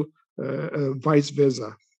can build vice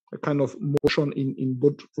versa, a kind of motion in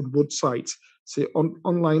both sides, say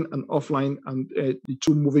online and offline, and the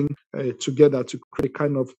two moving together to create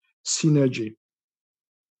kind of synergy.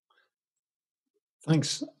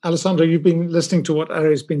 Thanks. Alessandro, you've been listening to what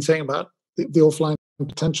Ari's been saying about the offline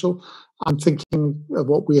potential. I'm thinking of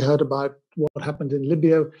what we heard about what happened in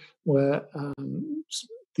Libya, where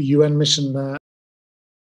the UN mission there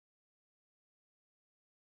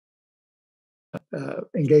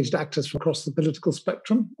engaged actors from across the political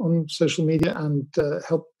spectrum on social media and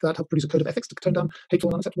helped produce a code of ethics to turn down hateful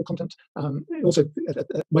and unacceptable content. Also,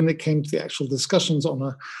 when it came to the actual discussions on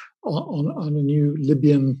a new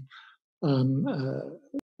Libyan,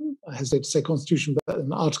 I hesitate to say constitution, but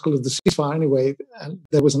an article of the ceasefire anyway, and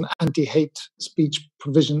there was an anti-hate speech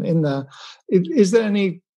provision in there. Is there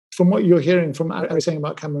any, from what you're hearing from Ari saying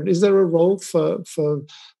about Cameroon, is there a role for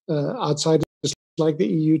outsiders like the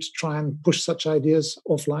EU to try and push such ideas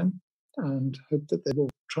offline and hope that they will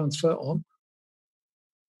transfer on?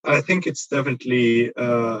 I think it's definitely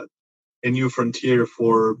a new frontier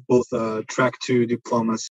for both track 2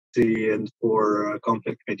 diplomacy and for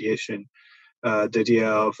conflict mediation. The idea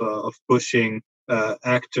of pushing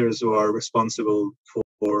actors who are responsible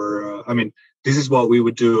for I mean, this is what we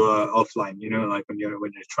would do offline, you know, like when you're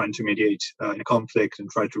trying to mediate in a conflict and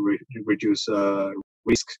try to reduce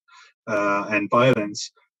risk and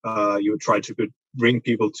violence, you would try to bring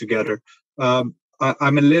people together. I'm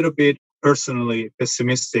a little bit personally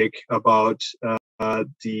pessimistic about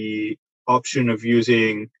the option of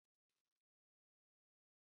using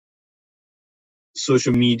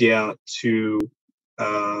social media to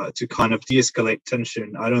kind of de-escalate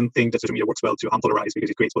tension. I don't think that social media works well to unpolarize because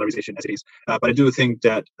it creates polarization as it is. But I do think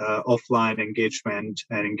that offline engagement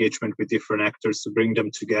and engagement with different actors to bring them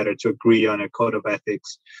together, to agree on a code of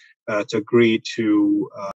ethics, to agree to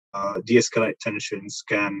de-escalate tensions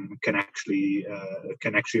can actually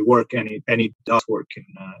work, and it does work in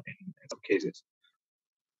some cases.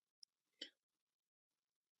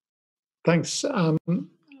 Thanks.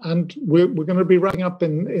 And we're going to be wrapping up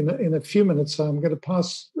in a few minutes, so I'm going to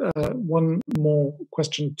pass one more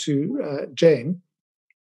question to Jane,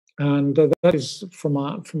 and that is from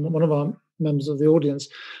one of our members of the audience.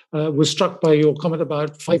 Was struck by your comment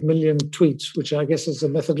about 5 million tweets, which I guess is a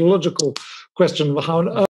methodological question of how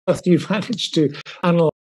on earth do you manage to analyze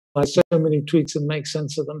so many tweets and make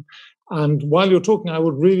sense of them. And while you're talking, I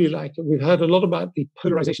would really like, we've heard a lot about the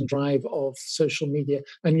polarization drive of social media.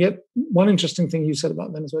 And yet one interesting thing you said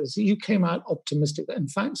about Venezuela is that you came out optimistic that in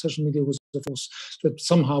fact, social media was a force that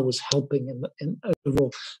somehow was helping in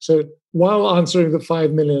overall. So while answering the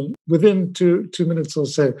 5 million, within two minutes or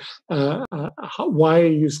so, why do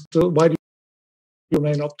you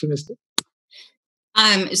remain optimistic?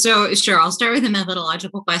 So sure, I'll start with a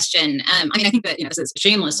methodological question. I mean, I think that, it's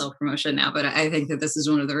shameless self-promotion now, but I think that this is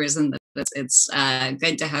one of the reasons that it's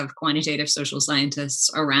good to have quantitative social scientists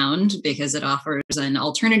around, because it offers an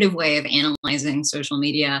alternative way of analyzing social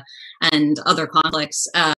media and other conflicts,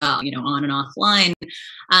 on and offline,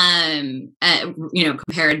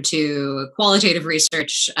 compared to qualitative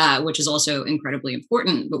research, which is also incredibly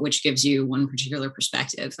important, but which gives you one particular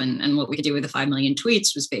perspective. And what we could do with the 5 million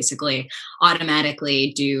tweets was basically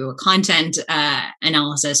automatically do a content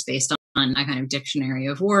analysis based on a kind of dictionary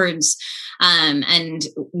of words. And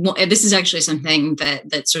this is actually something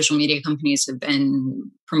that social media companies have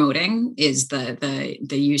been promoting, is the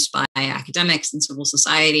use by academics and civil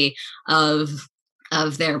society of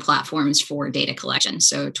their platforms for data collection.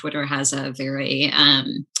 So Twitter has a very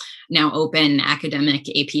now open academic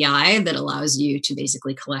API that allows you to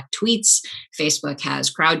basically collect tweets. Facebook has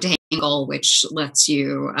CrowdTangle, which lets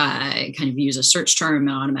you kind of use a search term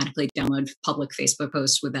and automatically download public Facebook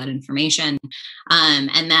posts with that information.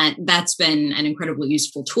 And that's been an incredibly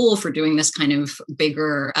useful tool for doing this kind of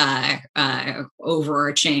bigger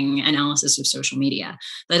overarching analysis of social media.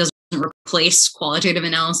 That doesn't replace qualitative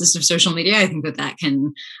analysis of social media. I think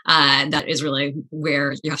that is really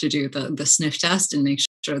where you have to do the sniff test and make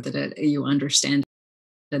sure that you understand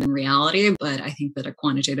it in reality. But I think that a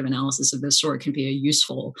quantitative analysis of this sort can be a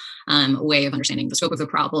useful way of understanding the scope of the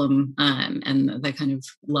problem and the kind of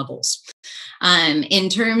levels. In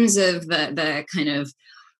terms of the kind of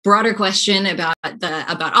broader question about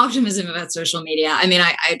optimism about social media, I mean,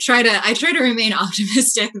 I try to remain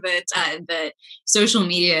optimistic that social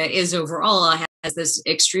media is overall this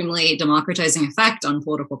extremely democratizing effect on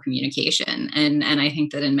political communication. And I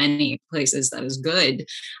think that in many places that is good.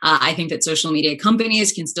 I think that social media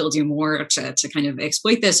companies can still do more to kind of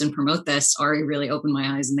exploit this and promote this. Ari really opened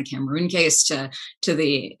my eyes in the Cameroon case to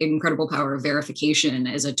the incredible power of verification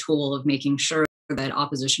as a tool of making sure that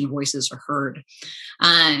opposition voices are heard.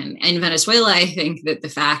 In Venezuela, I think that the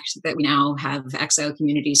fact that we now have exile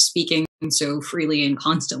communities speaking so freely and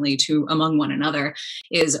constantly among one another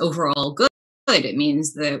is overall good. It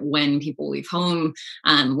means that when people leave home,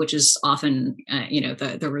 which is often,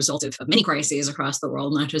 the result of many crises across the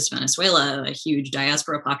world, not just Venezuela, huge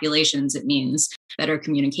diaspora populations, it means better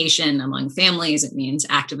communication among families. It means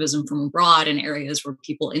activism from abroad in areas where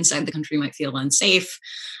people inside the country might feel unsafe.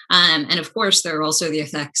 And of course, there are also the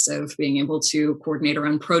effects of being able to coordinate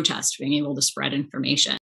around protest, being able to spread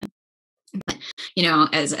information. But,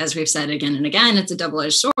 as we've said again and again, it's a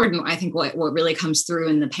double-edged sword. And I think what really comes through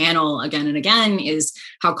in the panel again and again is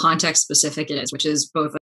how context specific it is, which is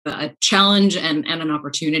both a challenge and an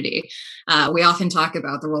opportunity. We often talk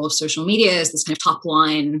about the role of social media as this kind of top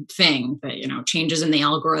line thing that, changes in the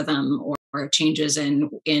algorithm or changes in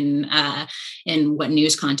what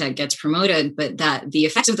news content gets promoted, but that the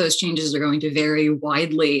effects of those changes are going to vary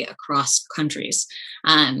widely across countries.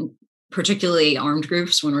 Particularly armed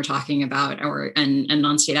groups, when we're talking about and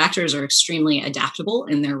non-state actors, are extremely adaptable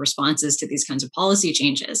in their responses to these kinds of policy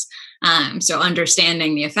changes. So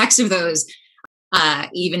understanding the effects of those,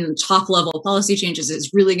 even top-level policy changes,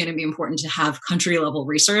 is really going to be important to have country-level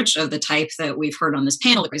research of the type that we've heard on this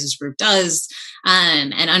panel, the Crisis Group does,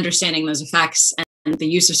 and understanding those effects. And the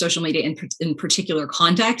use of social media in particular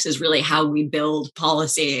context is really how we build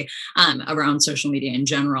policy around social media in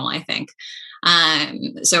general, I think.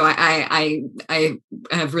 So I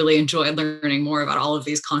have really enjoyed learning more about all of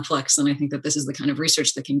these conflicts, and I think that this is the kind of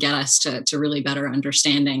research that can get us to really better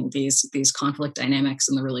understanding these conflict dynamics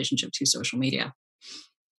and the relationship to social media.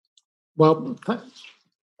 Well,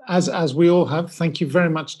 as we all have, thank you very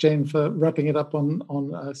much, Jane, for wrapping it up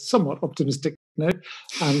on a somewhat optimistic note,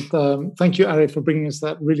 and thank you, Ari, for bringing us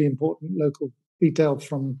that really important local detail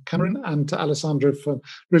from Cameroon, and to Alessandro for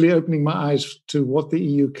really opening my eyes to what the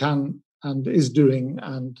EU can and is doing,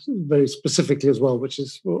 and very specifically as well, which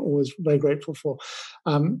is always very grateful for.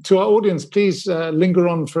 To our audience, please linger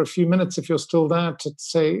on for a few minutes if you're still there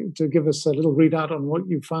to give us a little readout on what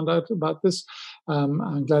you found out about this.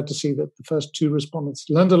 I'm glad to see that the first two respondents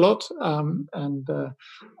learned a lot, and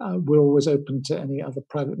we're always open to any other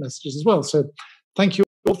private messages as well. So thank you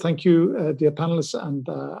all, thank you, dear panelists, and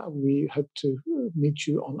we hope to meet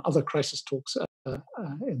you on other crisis talks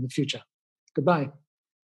in the future. Goodbye.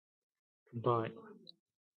 Bye.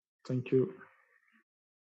 Thank you.